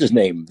 Like, what's his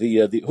name?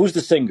 The who's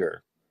the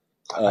singer?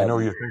 I know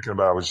you're thinking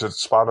about. It was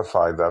just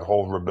Spotify, that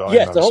whole rebellion.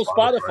 Yes, the whole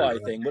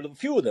Spotify thing. But a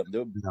few of them.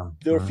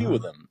 There were a few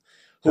of them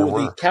who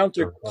were the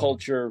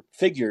counterculture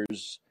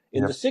figures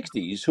in the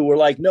 60s who were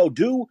like, no,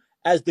 do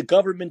as the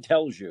government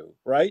tells you,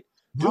 right?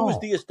 Do as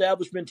the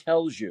establishment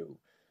tells you.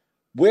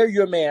 Wear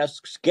your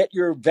masks, get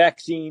your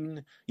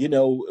vaccine,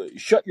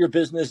 shut your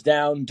business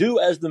down, do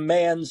as the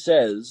man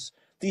says.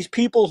 These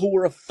people who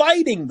were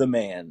fighting the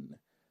man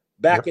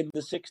back in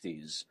the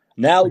 60s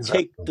now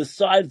take the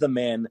side of the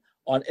man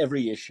on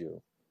every issue.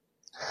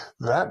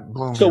 That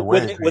blew me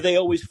away. Were they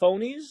always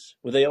phonies?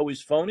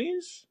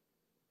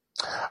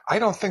 I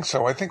don't think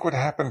so. I think what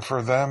happened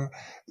for them,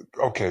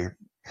 okay,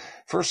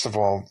 first of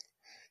all,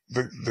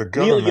 the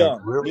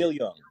government...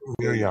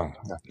 Neil Young.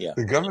 Yeah.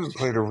 The government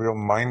played a real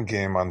mind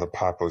game on the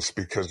populace,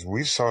 because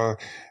we saw,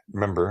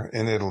 remember,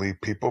 in Italy,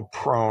 people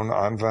prone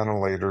on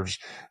ventilators,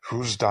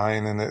 who's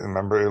dying in it.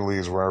 Remember, Italy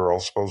is where it all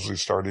supposedly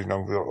started,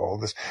 all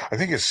this. I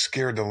think it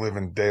scared the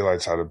living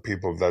daylights out of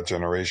people of that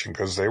generation,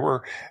 because they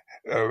were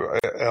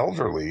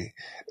elderly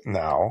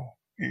now,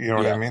 you know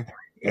what I mean?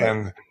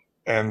 Right.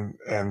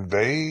 And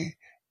they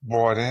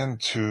bought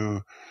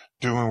into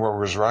doing what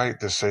was right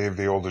to save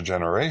the older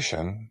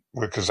generation,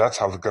 because that's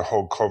how the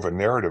whole COVID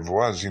narrative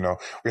was.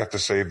 We have to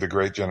save the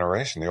great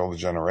generation, the older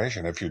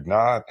generation. If you're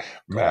not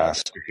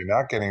masked, if you're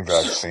not getting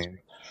vaccine,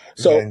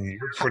 then you're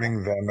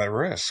putting them at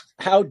risk.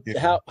 How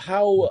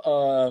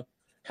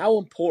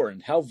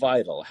important, how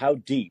vital, how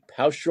deep,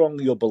 how strong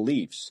are your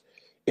beliefs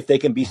if they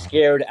can be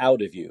scared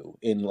out of you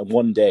in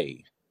 1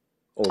 day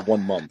or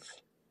 1 month?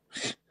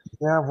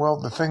 Yeah, well,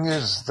 the thing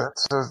is,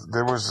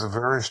 there was a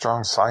very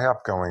strong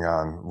psyop going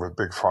on with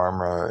Big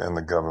Pharma and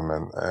the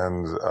government,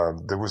 and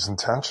it was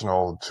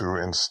intentional to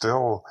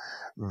instill,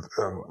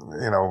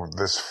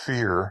 this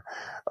fear.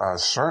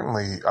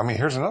 Certainly, I mean,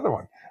 here's another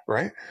one.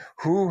 right?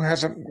 Who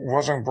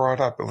wasn't brought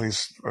up, at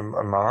least in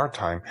our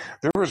time?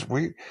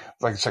 Like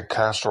I said,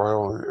 castor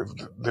oil.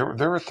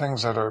 There were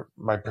things that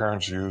my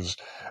parents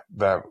used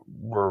that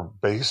were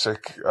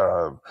basic.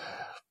 It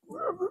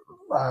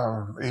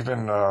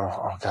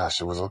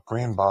was a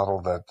green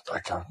bottle that I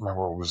can't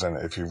remember what was in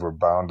it. If you were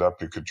bound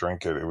up, you could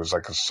drink it. It was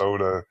like a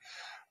soda.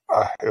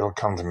 It'll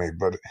come to me,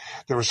 but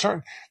there were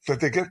certain that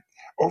they get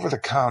over the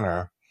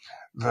counter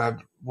that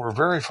were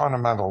very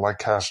fundamental, like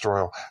castor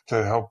oil,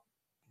 to help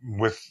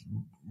with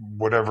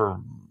whatever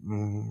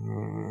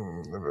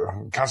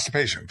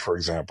constipation, for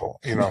example.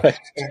 Right.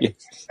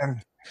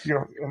 And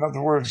in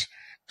other words,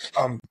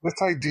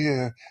 this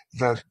idea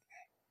that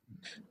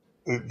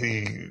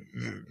the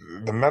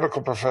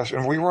medical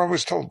profession, we were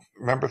always told,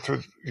 remember,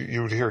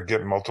 you would hear,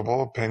 get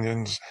multiple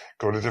opinions,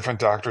 go to different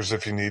doctors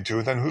if you need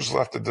to, then who's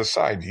left to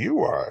decide? You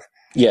are.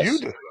 Yes. You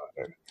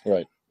decide.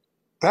 Right.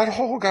 That's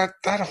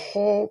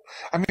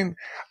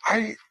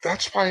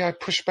why I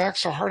pushed back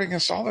so hard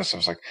against all this. I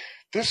was like,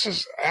 this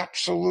is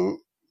absolute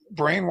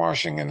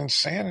brainwashing and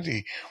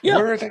insanity. Yeah.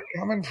 Where are they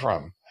coming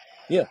from?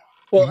 Yeah.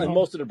 Well, and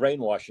most of the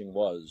brainwashing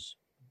was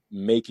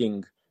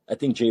making, I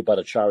think Jay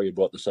Bhattacharya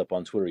brought this up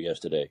on Twitter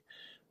yesterday,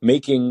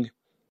 making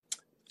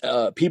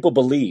people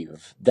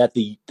believe that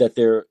the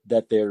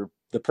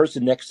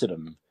person next to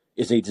them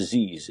is a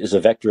disease, is a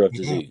vector of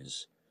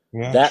disease.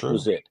 Yeah, that true.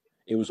 was it.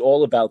 It was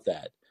all about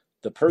that.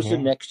 The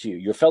person next to you,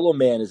 your fellow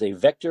man, is a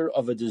vector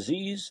of a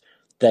disease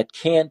that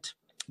can't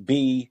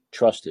be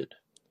trusted.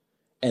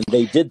 And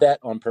they did that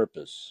on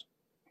purpose.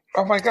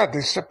 Oh my God,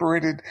 they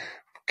separated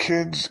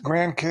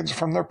grandkids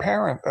from their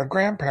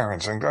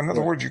grandparents. And in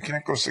other words, you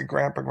can't go see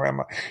grandpa,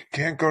 grandma,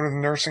 can't go to the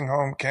nursing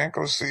home, can't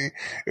go see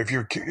if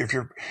you're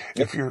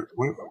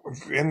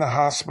in the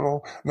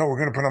hospital. No, we're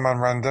going to put them on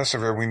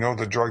remdesivir. We know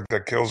the drug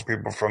that kills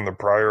people from the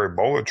prior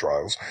Ebola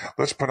trials.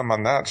 Let's put them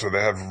on that so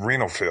they have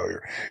renal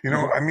failure.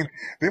 I mean,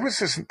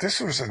 this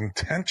was an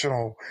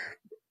intentional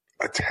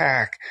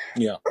attack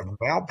of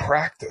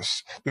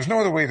malpractice. There's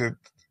no other way to.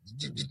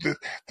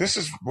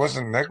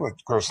 Wasn't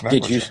gross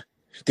negligence.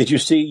 Did you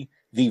see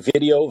the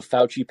video of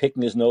Fauci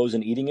picking his nose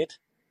and eating it?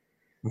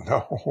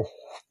 No.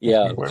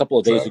 Yeah, a couple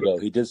of days ago,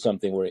 he did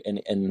something where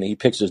and he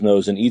picks his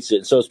nose and eats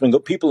it. So it's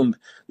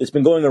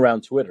been going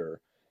around Twitter,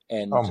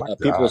 and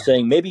people are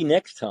saying maybe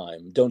next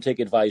time don't take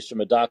advice from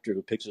a doctor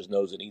who picks his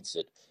nose and eats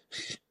it.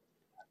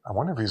 I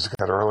wonder if he's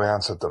got early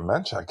onset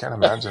dementia. I can't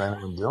imagine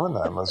anyone doing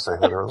that unless they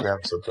had early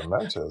onset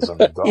dementia as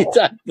an adult.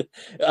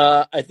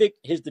 I think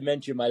his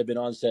dementia might have been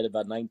onset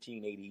about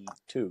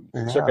 1982,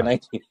 circa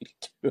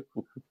 1982.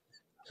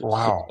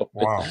 Wow.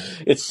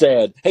 It's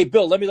sad. Hey,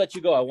 Bill, let me let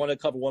you go. I want to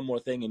cover one more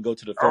thing and go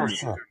to the film.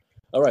 Sure.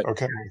 All right.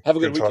 Okay. Have a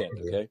good weekend.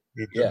 Okay.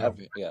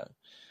 Yeah.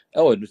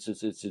 Oh, and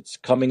it's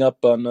coming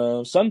up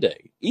on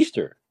Sunday,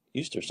 Easter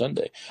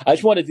Sunday. I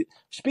just wanted to,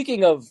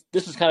 speaking of,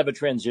 this is kind of a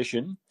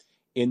transition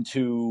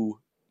into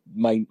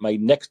my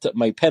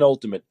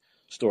penultimate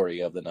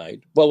story of the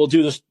night. Well, we'll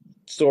do this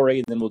story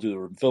and then we'll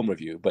do the film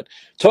review. But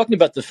talking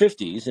about the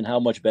 50s and how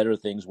much better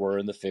things were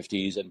in the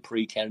 50s and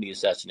pre-Kennedy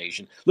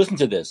assassination. Listen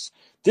to this.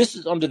 This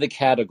is under the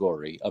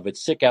category of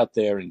it's sick out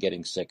there and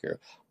getting sicker.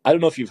 I don't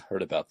know if you've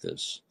heard about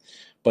this,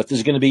 but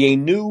there's going to be a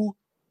new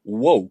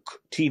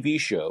woke TV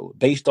show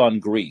based on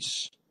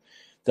Greece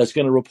that's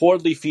going to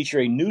reportedly feature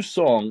a new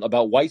song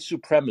about white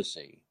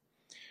supremacy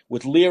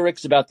with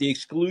lyrics about the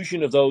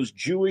exclusion of those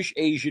Jewish,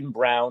 Asian,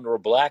 brown, or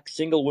black,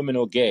 single women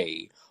or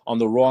gay on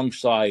the wrong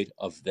side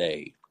of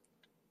they.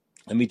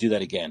 Let me do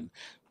that again.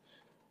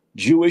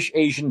 Jewish,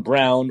 Asian,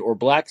 brown, or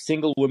black,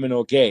 single women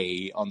or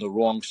gay on the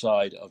wrong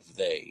side of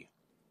they.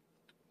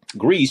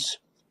 Grease,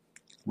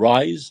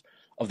 Rise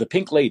of the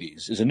Pink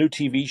Ladies, is a new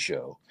TV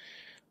show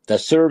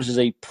that serves as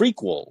a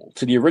prequel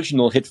to the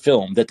original hit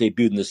film that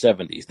debuted in the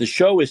 70s. The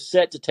show is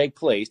set to take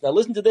place. Now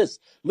listen to this.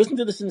 Listen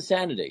to this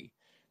insanity.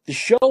 The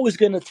show is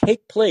going to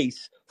take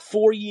place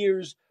 4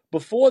 years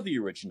before the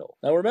original.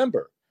 Now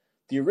remember,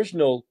 the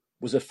original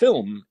was a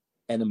film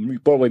and a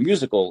Broadway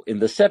musical in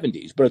the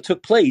 70s, but it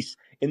took place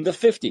in the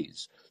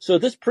 50s. So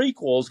this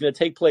prequel is going to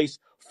take place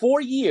 4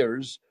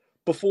 years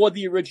before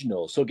the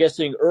original. So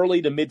guessing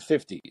early to mid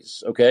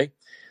 50s. Okay,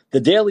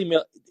 the Daily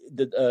Mail,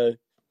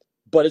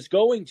 but it's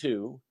going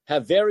to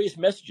have various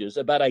messages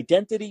about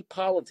identity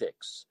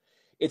politics.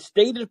 Its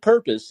stated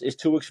purpose is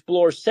to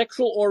explore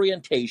sexual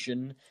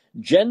orientation,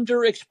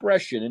 gender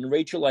expression, and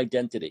racial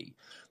identity.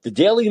 The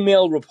Daily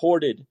Mail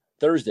reported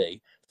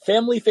Thursday,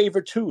 family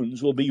favorite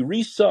tunes will be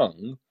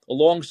resung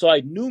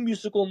alongside new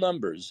musical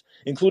numbers,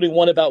 including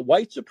one about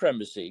white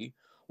supremacy,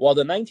 while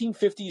the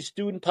 1950s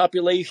student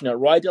population at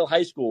Rydell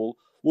High School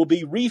will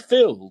be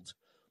refilled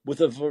with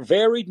a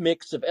varied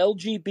mix of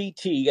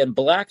LGBT and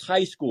black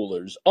high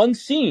schoolers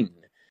unseen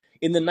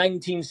in the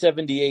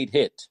 1978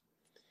 hit,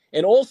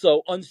 and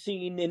also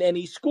unseen in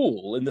any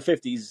school in the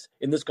 50s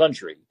in this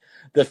country.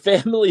 The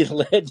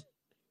family-led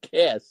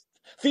cast,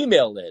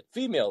 female-led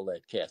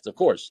cast, of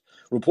course,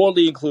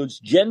 reportedly includes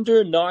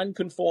gender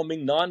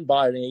non-conforming,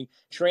 non-binary,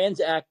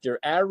 trans actor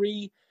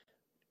Ari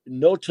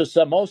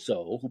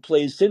Notosamoso, who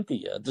plays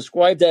Cynthia,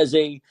 described as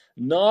a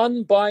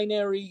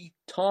non-binary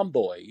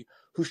tomboy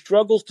who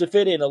struggles to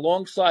fit in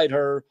alongside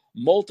her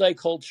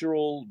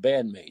multicultural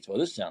bandmates. Well,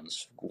 this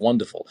sounds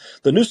wonderful.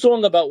 The new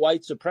song about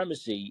white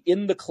supremacy,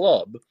 In the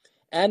Club,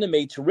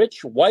 animates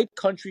rich white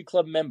country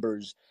club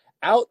members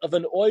out of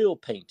an oil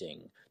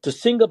painting to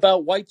sing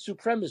about white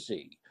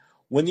supremacy.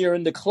 When you're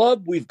in the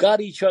club, we've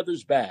got each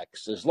other's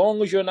backs. As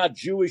long as you're not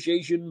Jewish,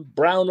 Asian,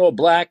 brown, or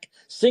black,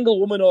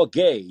 single woman or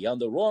gay, on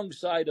the wrong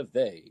side of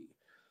they.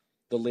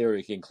 The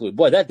lyric include.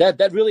 Boy,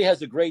 that really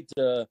has a great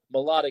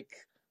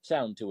melodic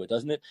sound to it,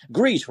 doesn't it?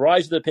 Grease,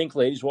 Rise of the Pink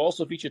Ladies, will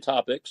also feature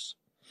topics.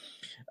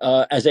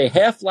 As a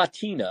half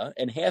Latina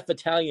and half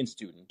Italian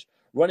student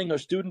running her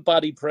student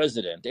body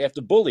president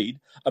after bullied,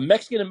 a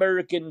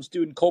Mexican-American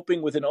student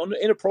coping with an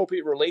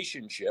inappropriate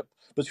relationship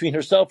between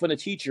herself and a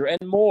teacher,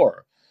 and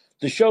more.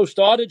 The show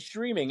started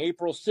streaming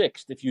April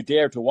 6th, if you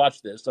dare to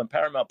watch this, on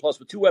Paramount Plus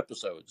with 2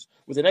 episodes,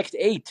 with the next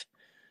 8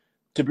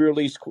 to be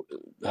released.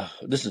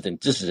 This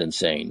is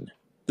insane.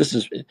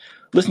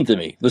 Listen to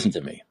me.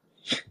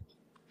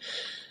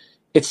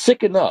 It's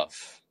sick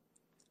enough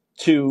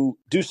to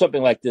do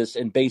something like this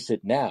and base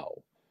it now,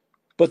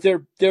 but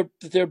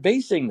they're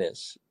basing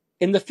this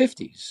in the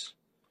 50s,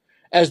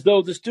 as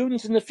though the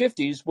students in the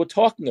 50s were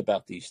talking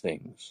about these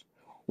things,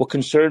 were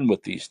concerned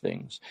with these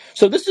things.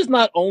 So this is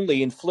not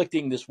only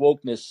inflicting this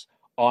wokeness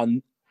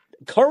on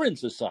current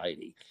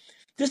society,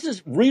 this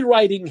is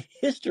rewriting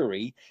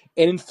history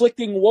and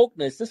inflicting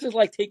wokeness. This is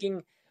like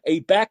taking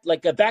a Back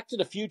to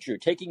the Future,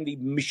 taking the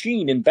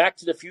machine in Back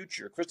to the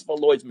Future, Christopher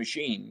Lloyd's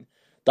machine,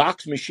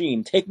 Doc's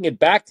machine, taking it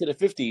back to the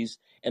 50s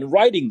and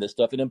writing this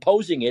stuff and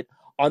imposing it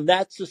on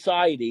that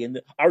society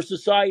and our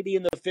society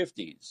in the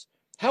 50s.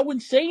 How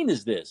insane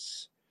is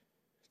this?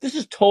 This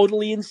is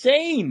totally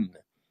insane.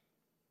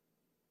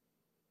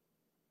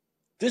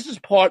 This is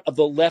part of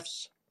the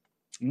left's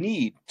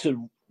need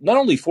to not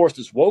only force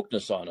this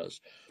wokeness on us,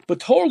 but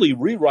totally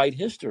rewrite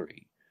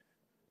history.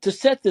 To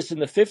set this in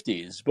the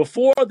 50s,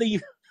 before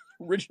the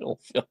original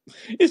film,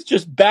 it's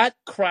just bat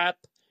crap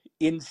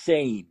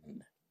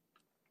insane.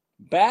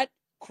 Bat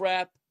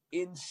crap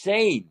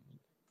insane.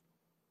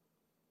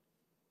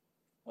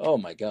 Oh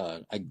my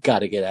God, I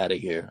gotta get out of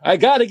here.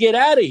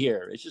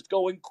 It's just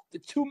going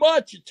too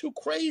much. It's too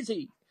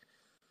crazy.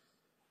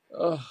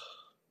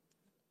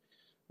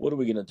 What are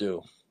we going to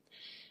do?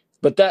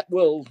 But that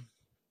will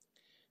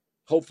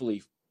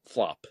hopefully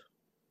flop.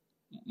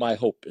 My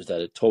hope is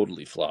that it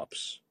totally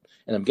flops.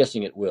 And I'm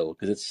guessing it will,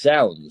 because it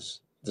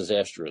sounds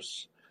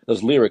disastrous.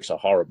 Those lyrics are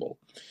horrible.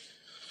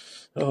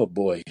 Oh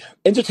boy.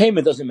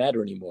 Entertainment doesn't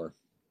matter anymore.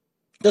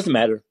 It doesn't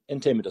matter.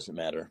 Entertainment doesn't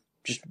matter.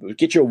 Just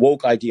get your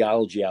woke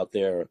ideology out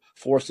there,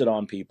 force it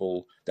on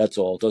people. That's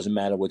all. It doesn't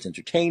matter what's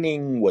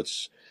entertaining,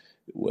 what's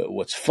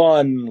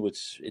fun,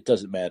 it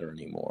doesn't matter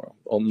anymore.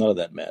 None of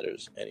that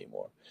matters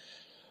anymore.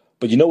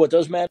 But you know what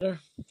does matter?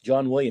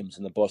 John Williams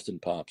and the Boston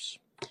Pops.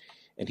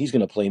 And he's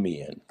going to play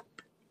me in.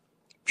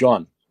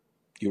 John,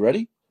 you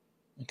ready?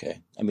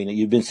 Okay. I mean,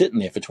 you've been sitting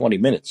there for 20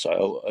 minutes.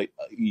 So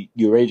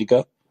you ready to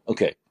go?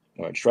 Okay.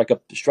 All right. Strike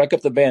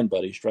up the band,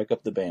 buddy. Strike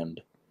up the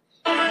band.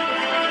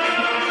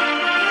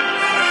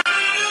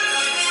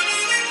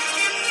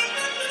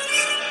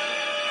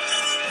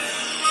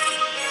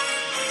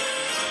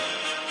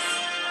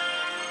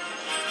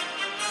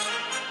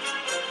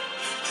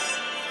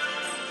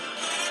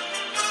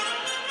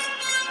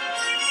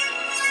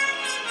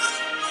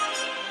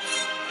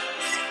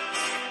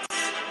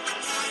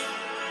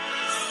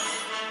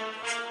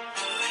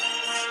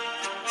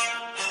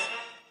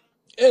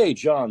 Hey,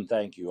 John,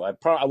 thank you.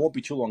 I won't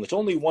be too long. It's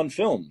only one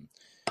film,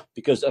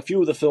 because a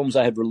few of the films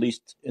I had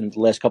released in the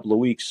last couple of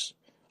weeks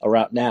are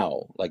out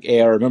now. Like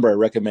Air. Remember, I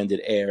recommended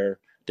Air.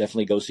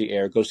 Definitely go see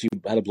Air. Go see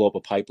How to Blow Up a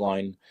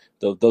Pipeline.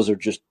 Those are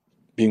just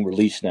being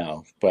released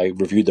now, but I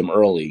reviewed them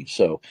early.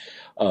 So,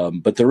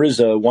 but there is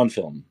one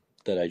film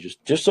that I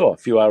just saw a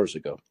few hours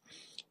ago,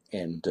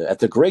 and at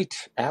the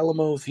Great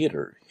Alamo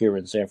Theater here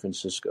in San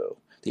Francisco,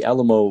 the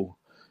Alamo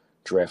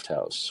Draft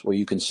House, where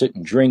you can sit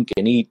and drink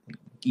and eat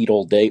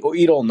all day or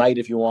eat all night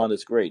if you want.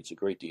 It's great. It's a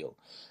great deal.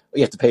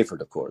 You have to pay for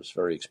it, of course.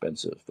 Very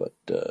expensive. But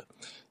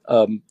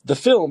the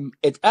film,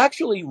 it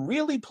actually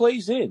really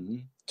plays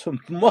in to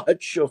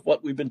much of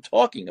what we've been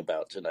talking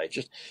about tonight.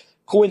 Just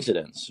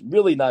coincidence.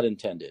 Really not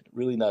intended.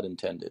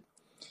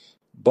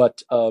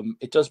 But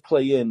it does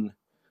play in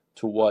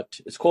to what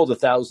it's called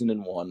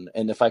 1001.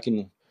 And if I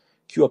can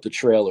cue up the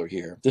trailer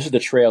here. This is the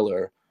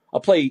trailer. I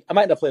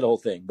might not play the whole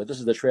thing, but this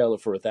is the trailer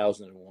for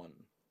 1001.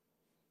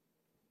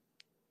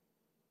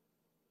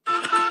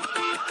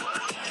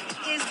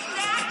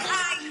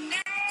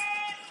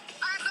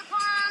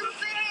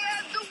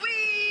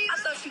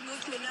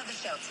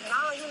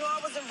 Nah, you know I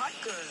was in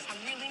Rutgers. I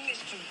really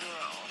missed you,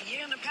 girl.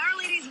 Yeah, and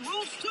apparently these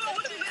roots too.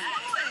 What you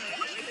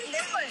been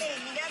doing?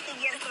 Nothing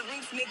yet. The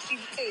roots makes you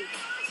pay.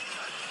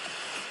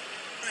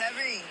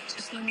 Seven,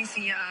 just let me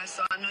see your eyes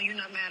so I know you're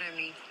not mad at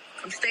me.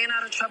 I'm staying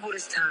out of trouble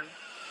this time.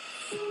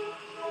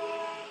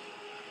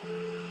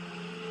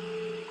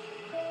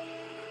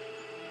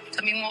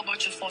 Tell me more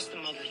about your foster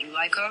mother. You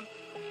like her?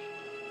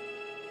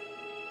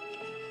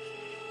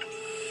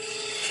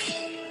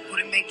 Would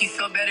it make you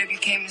feel better if you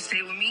came and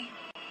stayed with me?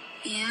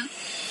 Yeah.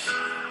 All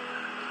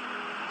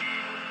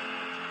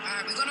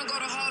right, we're gonna go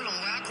to Harlem,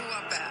 where I grew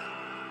up at.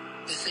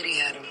 The city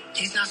had him.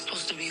 He's not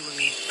supposed to be with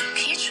me.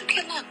 Can't you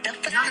get locked up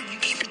for that? You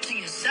keep it to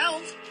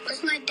yourself.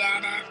 Where's my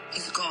dad at?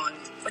 He's gone.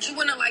 But you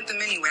wouldn't have liked him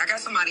anyway. I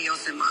got somebody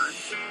else in mind.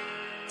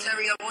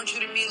 Terry, I want you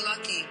to meet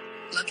Lucky.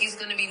 Lucky's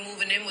gonna be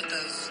moving in with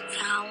us.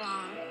 How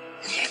long?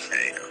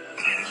 There you go.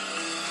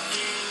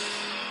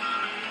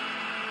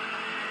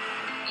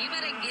 You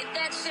better get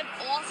that chip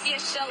off your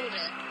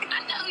shoulder.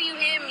 I know you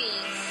hear me.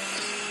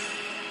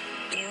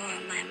 You are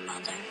my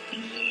mother.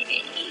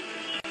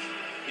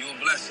 You a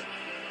blessing.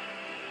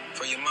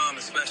 For your mom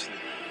especially.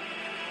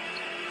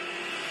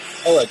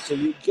 All right, so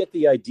you get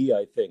the idea,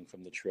 I think,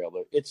 from the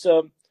trailer. It's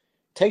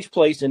takes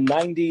place in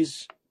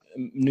 90s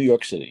New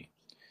York City.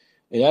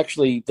 It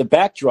actually, the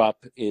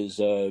backdrop is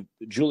Rudy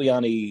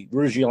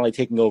Giuliani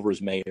taking over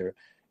as mayor.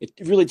 It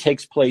really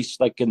takes place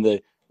like in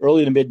the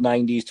early to mid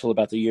 90s till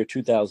about the year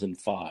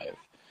 2005.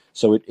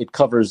 So it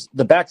covers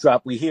the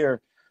backdrop. We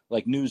hear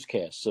like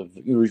newscasts of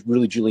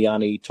Rudy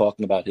Giuliani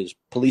talking about his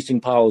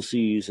policing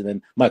policies, and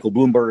then Michael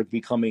Bloomberg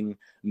becoming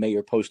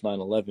mayor post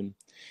 9/11.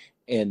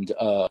 And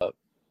so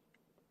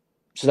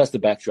that's the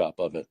backdrop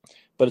of it.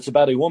 But it's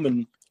about a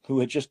woman who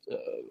had just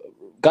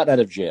gotten out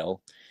of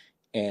jail,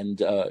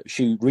 and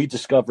she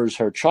rediscovers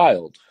her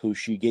child, who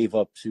she gave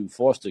up to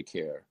foster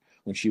care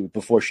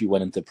before she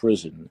went into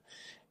prison.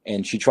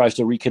 And she tries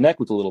to reconnect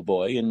with the little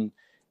boy, and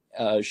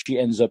she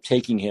ends up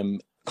taking him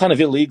kind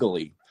of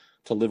illegally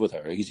to live with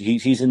her.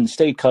 He's in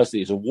state custody.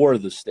 He's a ward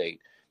of the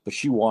state, but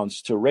she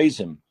wants to raise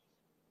him.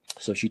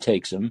 So she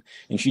takes him,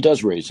 and she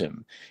does raise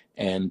him.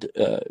 And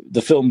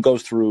the film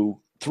goes through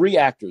 3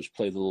 actors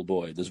play the little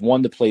boy. There's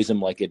one that plays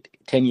him like at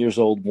 10 years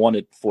old, one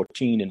at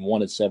 14, and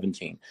one at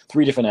 17.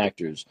 3 different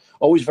actors.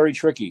 Always very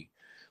tricky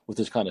with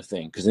this kind of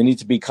thing, because there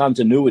needs to be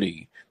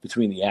continuity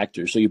between the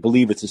actors, so you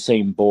believe it's the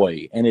same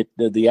boy. And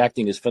the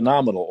acting is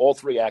phenomenal. All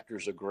 3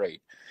 actors are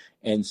great.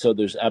 And so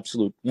there's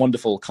absolute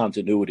wonderful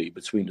continuity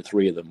between the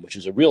 3 of them, which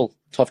is a real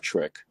tough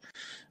trick.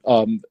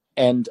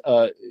 And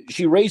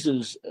she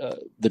raises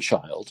the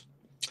child.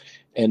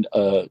 And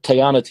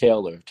Teyana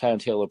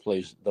Taylor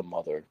plays the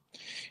mother.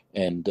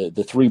 And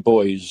the 3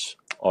 boys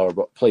are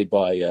played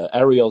by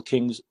Ariel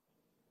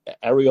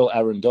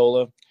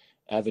Arandola,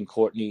 Avon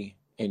Courtney,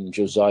 and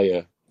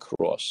Josiah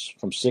Cross,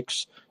 from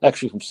 6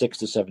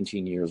 to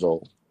 17 years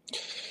old.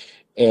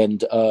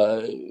 And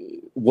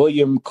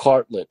William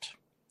Catlett,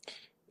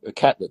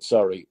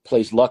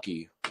 plays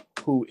Lucky,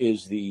 who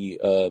is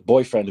the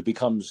boyfriend who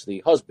becomes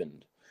the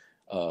husband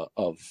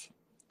of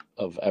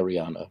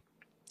Ariana,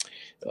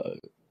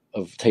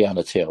 of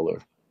Teyana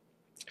Taylor,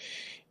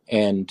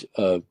 and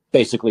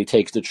basically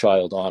takes the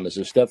child on as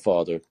a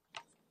stepfather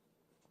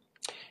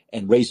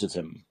and raises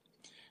him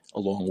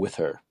along with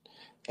her.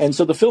 And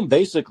so the film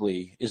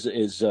basically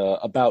is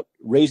about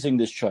raising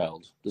this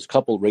child, this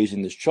couple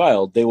raising this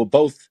child. They were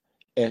both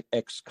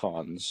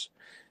ex-cons,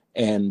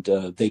 and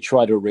they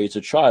try to raise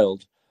a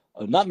child,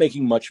 not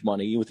making much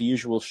money, with the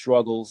usual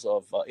struggles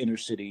of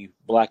inner-city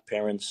black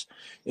parents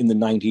in the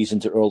 90s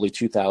into early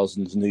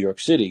 2000s in New York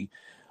City.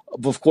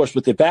 Of course,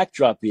 with the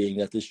backdrop being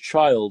that this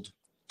child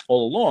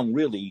all along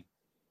really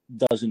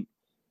doesn't,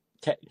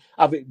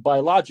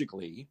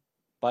 biologically,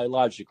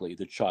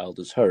 the child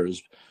is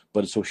hers,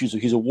 but so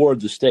he's a ward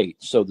of the state.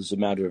 So there's a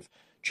matter of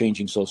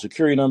changing social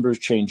security numbers,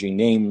 changing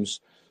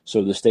names,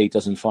 so the state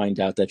doesn't find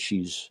out that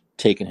she's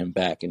taken him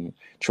back and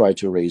tried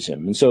to raise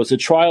him. And so it's the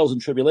trials and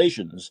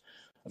tribulations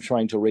of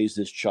trying to raise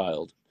this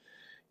child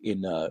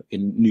in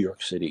New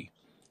York City.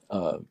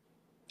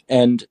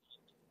 And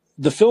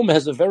the film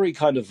has a very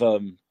kind of,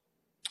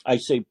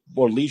 I'd say,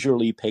 more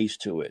leisurely pace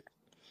to it.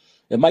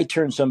 It might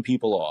turn some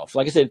people off.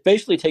 Like I said, it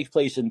basically takes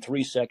place in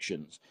 3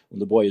 sections. When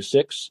the boy is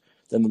 6,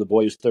 then when the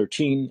boy is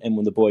 13, and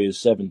when the boy is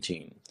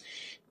 17.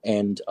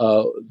 And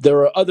there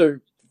are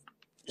other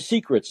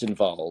secrets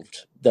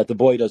involved that the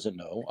boy doesn't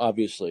know,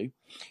 obviously,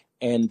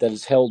 and that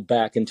is held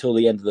back until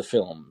the end of the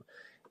film.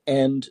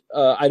 And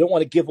I don't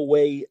want to give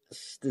away,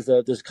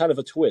 there's kind of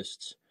a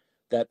twist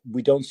that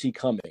we don't see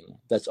coming,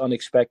 that's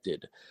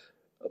unexpected.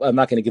 I'm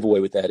not going to give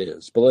away what that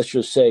is, but let's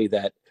just say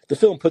that the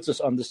film puts us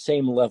on the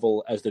same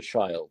level as the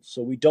child.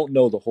 So we don't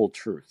know the whole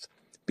truth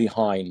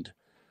behind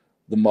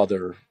the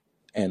mother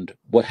and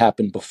what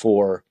happened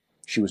before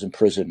she was in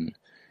prison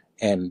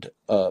and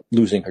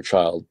losing her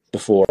child,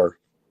 before,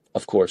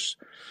 of course,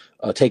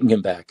 taking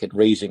him back and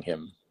raising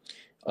him.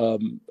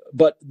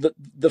 But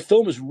the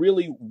film is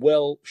really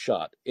well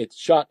shot. It's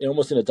shot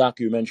almost in a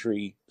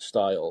documentary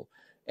style,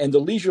 and the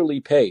leisurely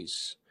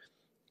pace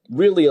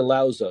really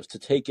allows us to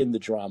take in the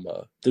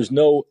drama. There's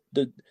no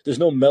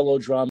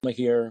melodrama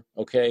here.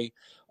 Okay,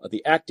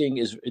 the acting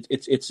is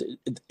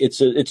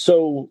it's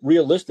so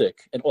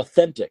realistic and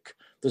authentic.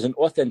 There's an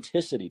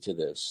authenticity to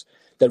this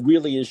that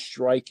really is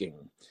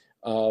striking,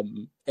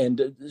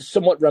 and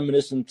somewhat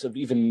reminiscent of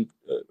even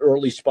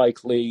early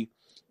Spike Lee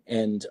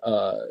And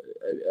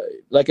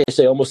like I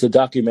say, almost a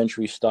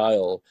documentary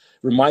style,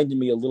 reminded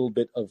me a little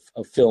bit of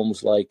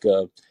films like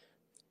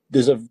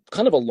there's a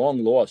kind of a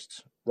long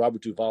lost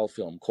Robert Duvall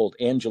film called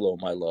Angelo,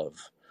 My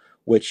Love,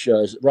 which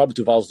is Robert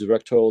Duvall's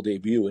directorial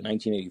debut in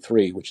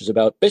 1983, which is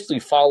about basically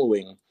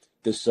following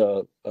this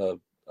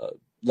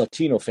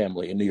Latino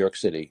family in New York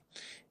City,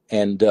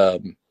 and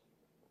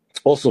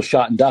also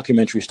shot in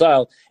documentary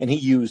style. And he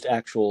used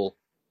actual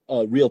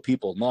real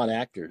people,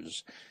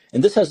 non-actors.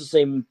 And this has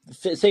the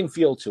same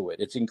feel to it.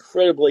 It's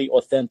incredibly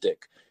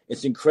authentic.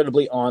 It's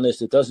incredibly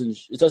honest. It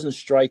doesn't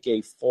strike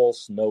a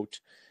false note,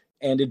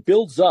 and it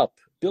builds up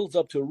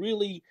to a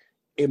really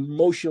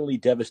emotionally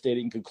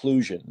devastating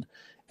conclusion.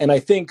 And I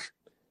think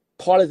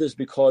part of this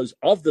because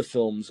of the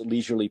film's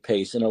leisurely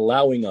pace and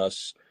allowing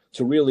us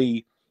to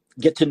really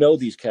get to know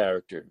these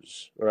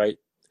characters, right?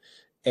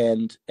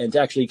 And to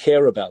actually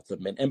care about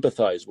them and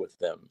empathize with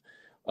them.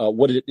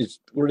 What it is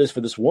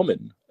for this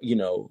woman,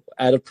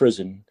 out of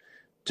prison,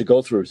 to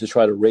go through to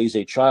try to raise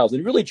a child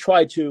and really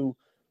try to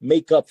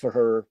make up for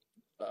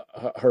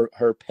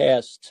her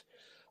past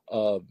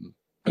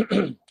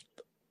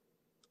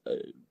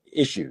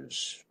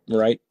issues,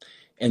 right?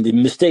 And the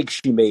mistakes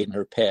she made in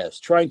her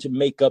past, trying to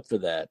make up for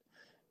that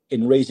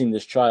in raising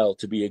this child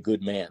to be a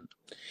good man.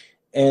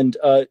 And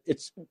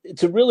it's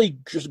a really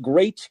just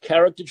great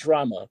character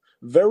drama,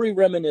 very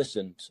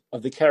reminiscent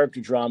of the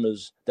character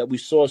dramas that we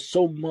saw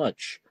so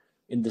much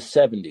in the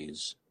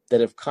 70s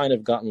that have kind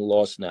of gotten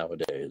lost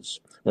nowadays,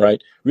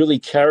 right? Really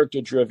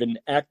character-driven,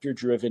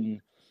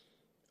 actor-driven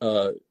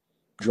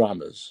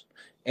dramas.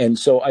 And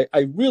so I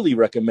really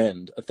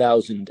recommend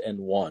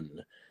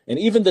 1001. And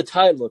even the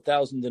title,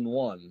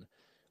 1001,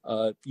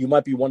 you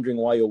might be wondering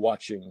while you're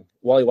watching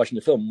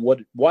the film,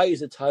 why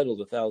is it titled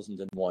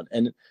 1001?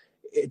 And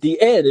at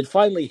the end, it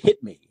finally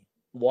hit me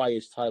why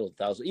it's titled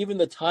 1000. Even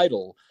the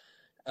title,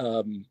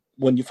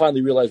 when you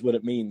finally realize what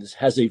it means,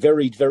 has a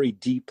very, very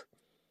deep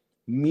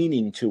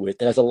meaning to it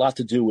that has a lot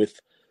to do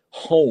with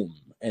home.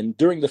 And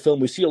during the film,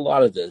 we see a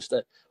lot of this,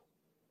 that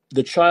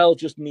the child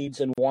just needs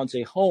and wants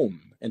a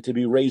home and to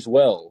be raised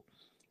well,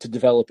 to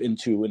develop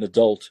into an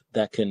adult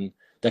that can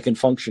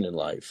function in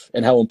life,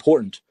 and how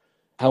important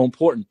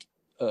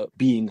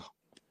having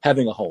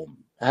a home,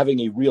 having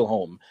a real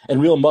home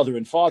and real mother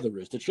and father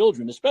is to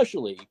children,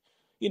 especially,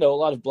 a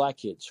lot of Black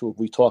kids who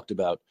we talked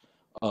about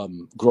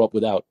grow up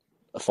without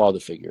a father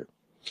figure.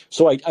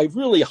 So I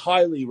really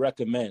highly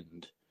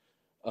recommend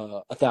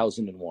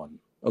 1001.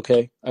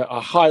 Okay,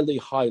 I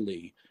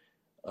highly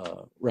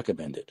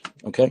recommend it.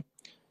 Okay,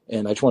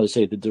 and I just want to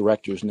say the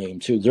director's name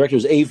too. The director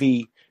is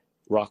A.V.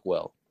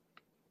 Rockwell.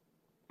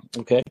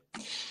 Okay.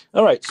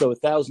 All right. So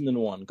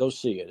 1001, go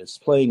see it. It's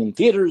playing in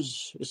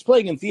theaters. It's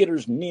playing in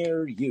theaters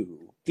near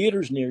you.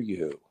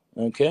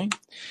 Okay.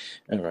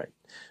 All right.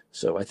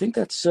 So I think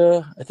that's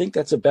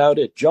about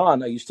it.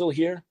 John, are you still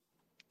here?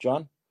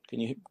 John, can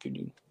you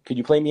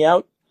play me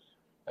out?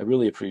 I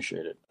really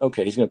appreciate it.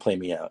 Okay. He's going to play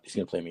me out.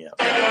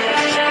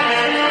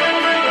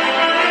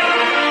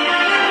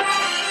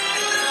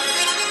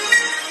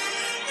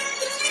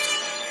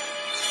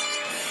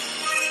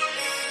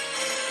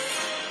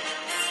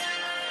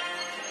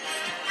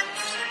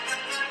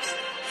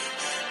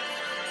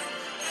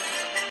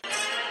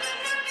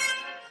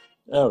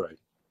 All right.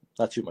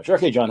 Not too much.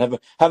 Okay, John, have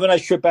a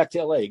nice trip back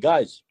to LA.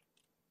 Guys,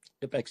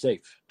 get back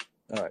safe.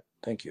 All right.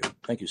 Thank you.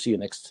 See you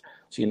next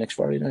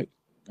Friday night.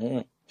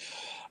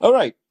 All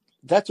right.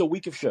 That's a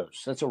week of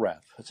shows. That's a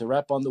wrap. That's a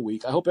wrap on the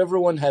week. I hope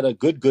everyone had a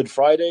good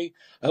Friday.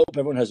 I hope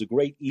everyone has a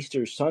great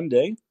Easter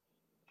Sunday,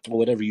 or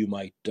whatever you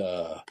might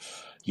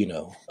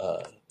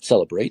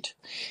celebrate.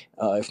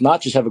 If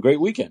not, just have a great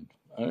weekend.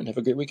 All right, have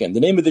a great weekend. The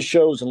name of the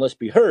show is And Let's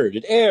Be Heard.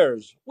 It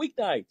airs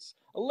weeknights,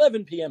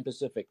 11 p.m.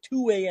 Pacific,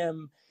 2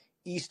 a.m.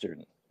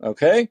 Eastern.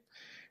 Okay?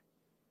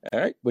 All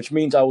right, which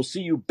means I will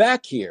see you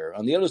back here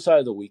on the other side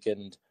of the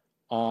weekend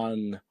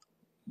on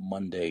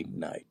Monday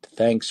night.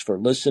 Thanks for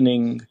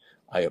listening.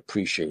 I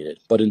appreciate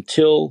it. But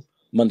until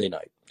Monday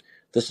night,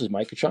 this is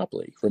Mike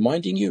Caccioppoli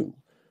reminding you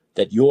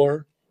that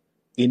your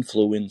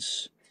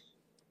influence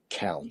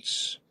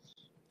counts.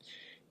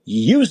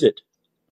 Use it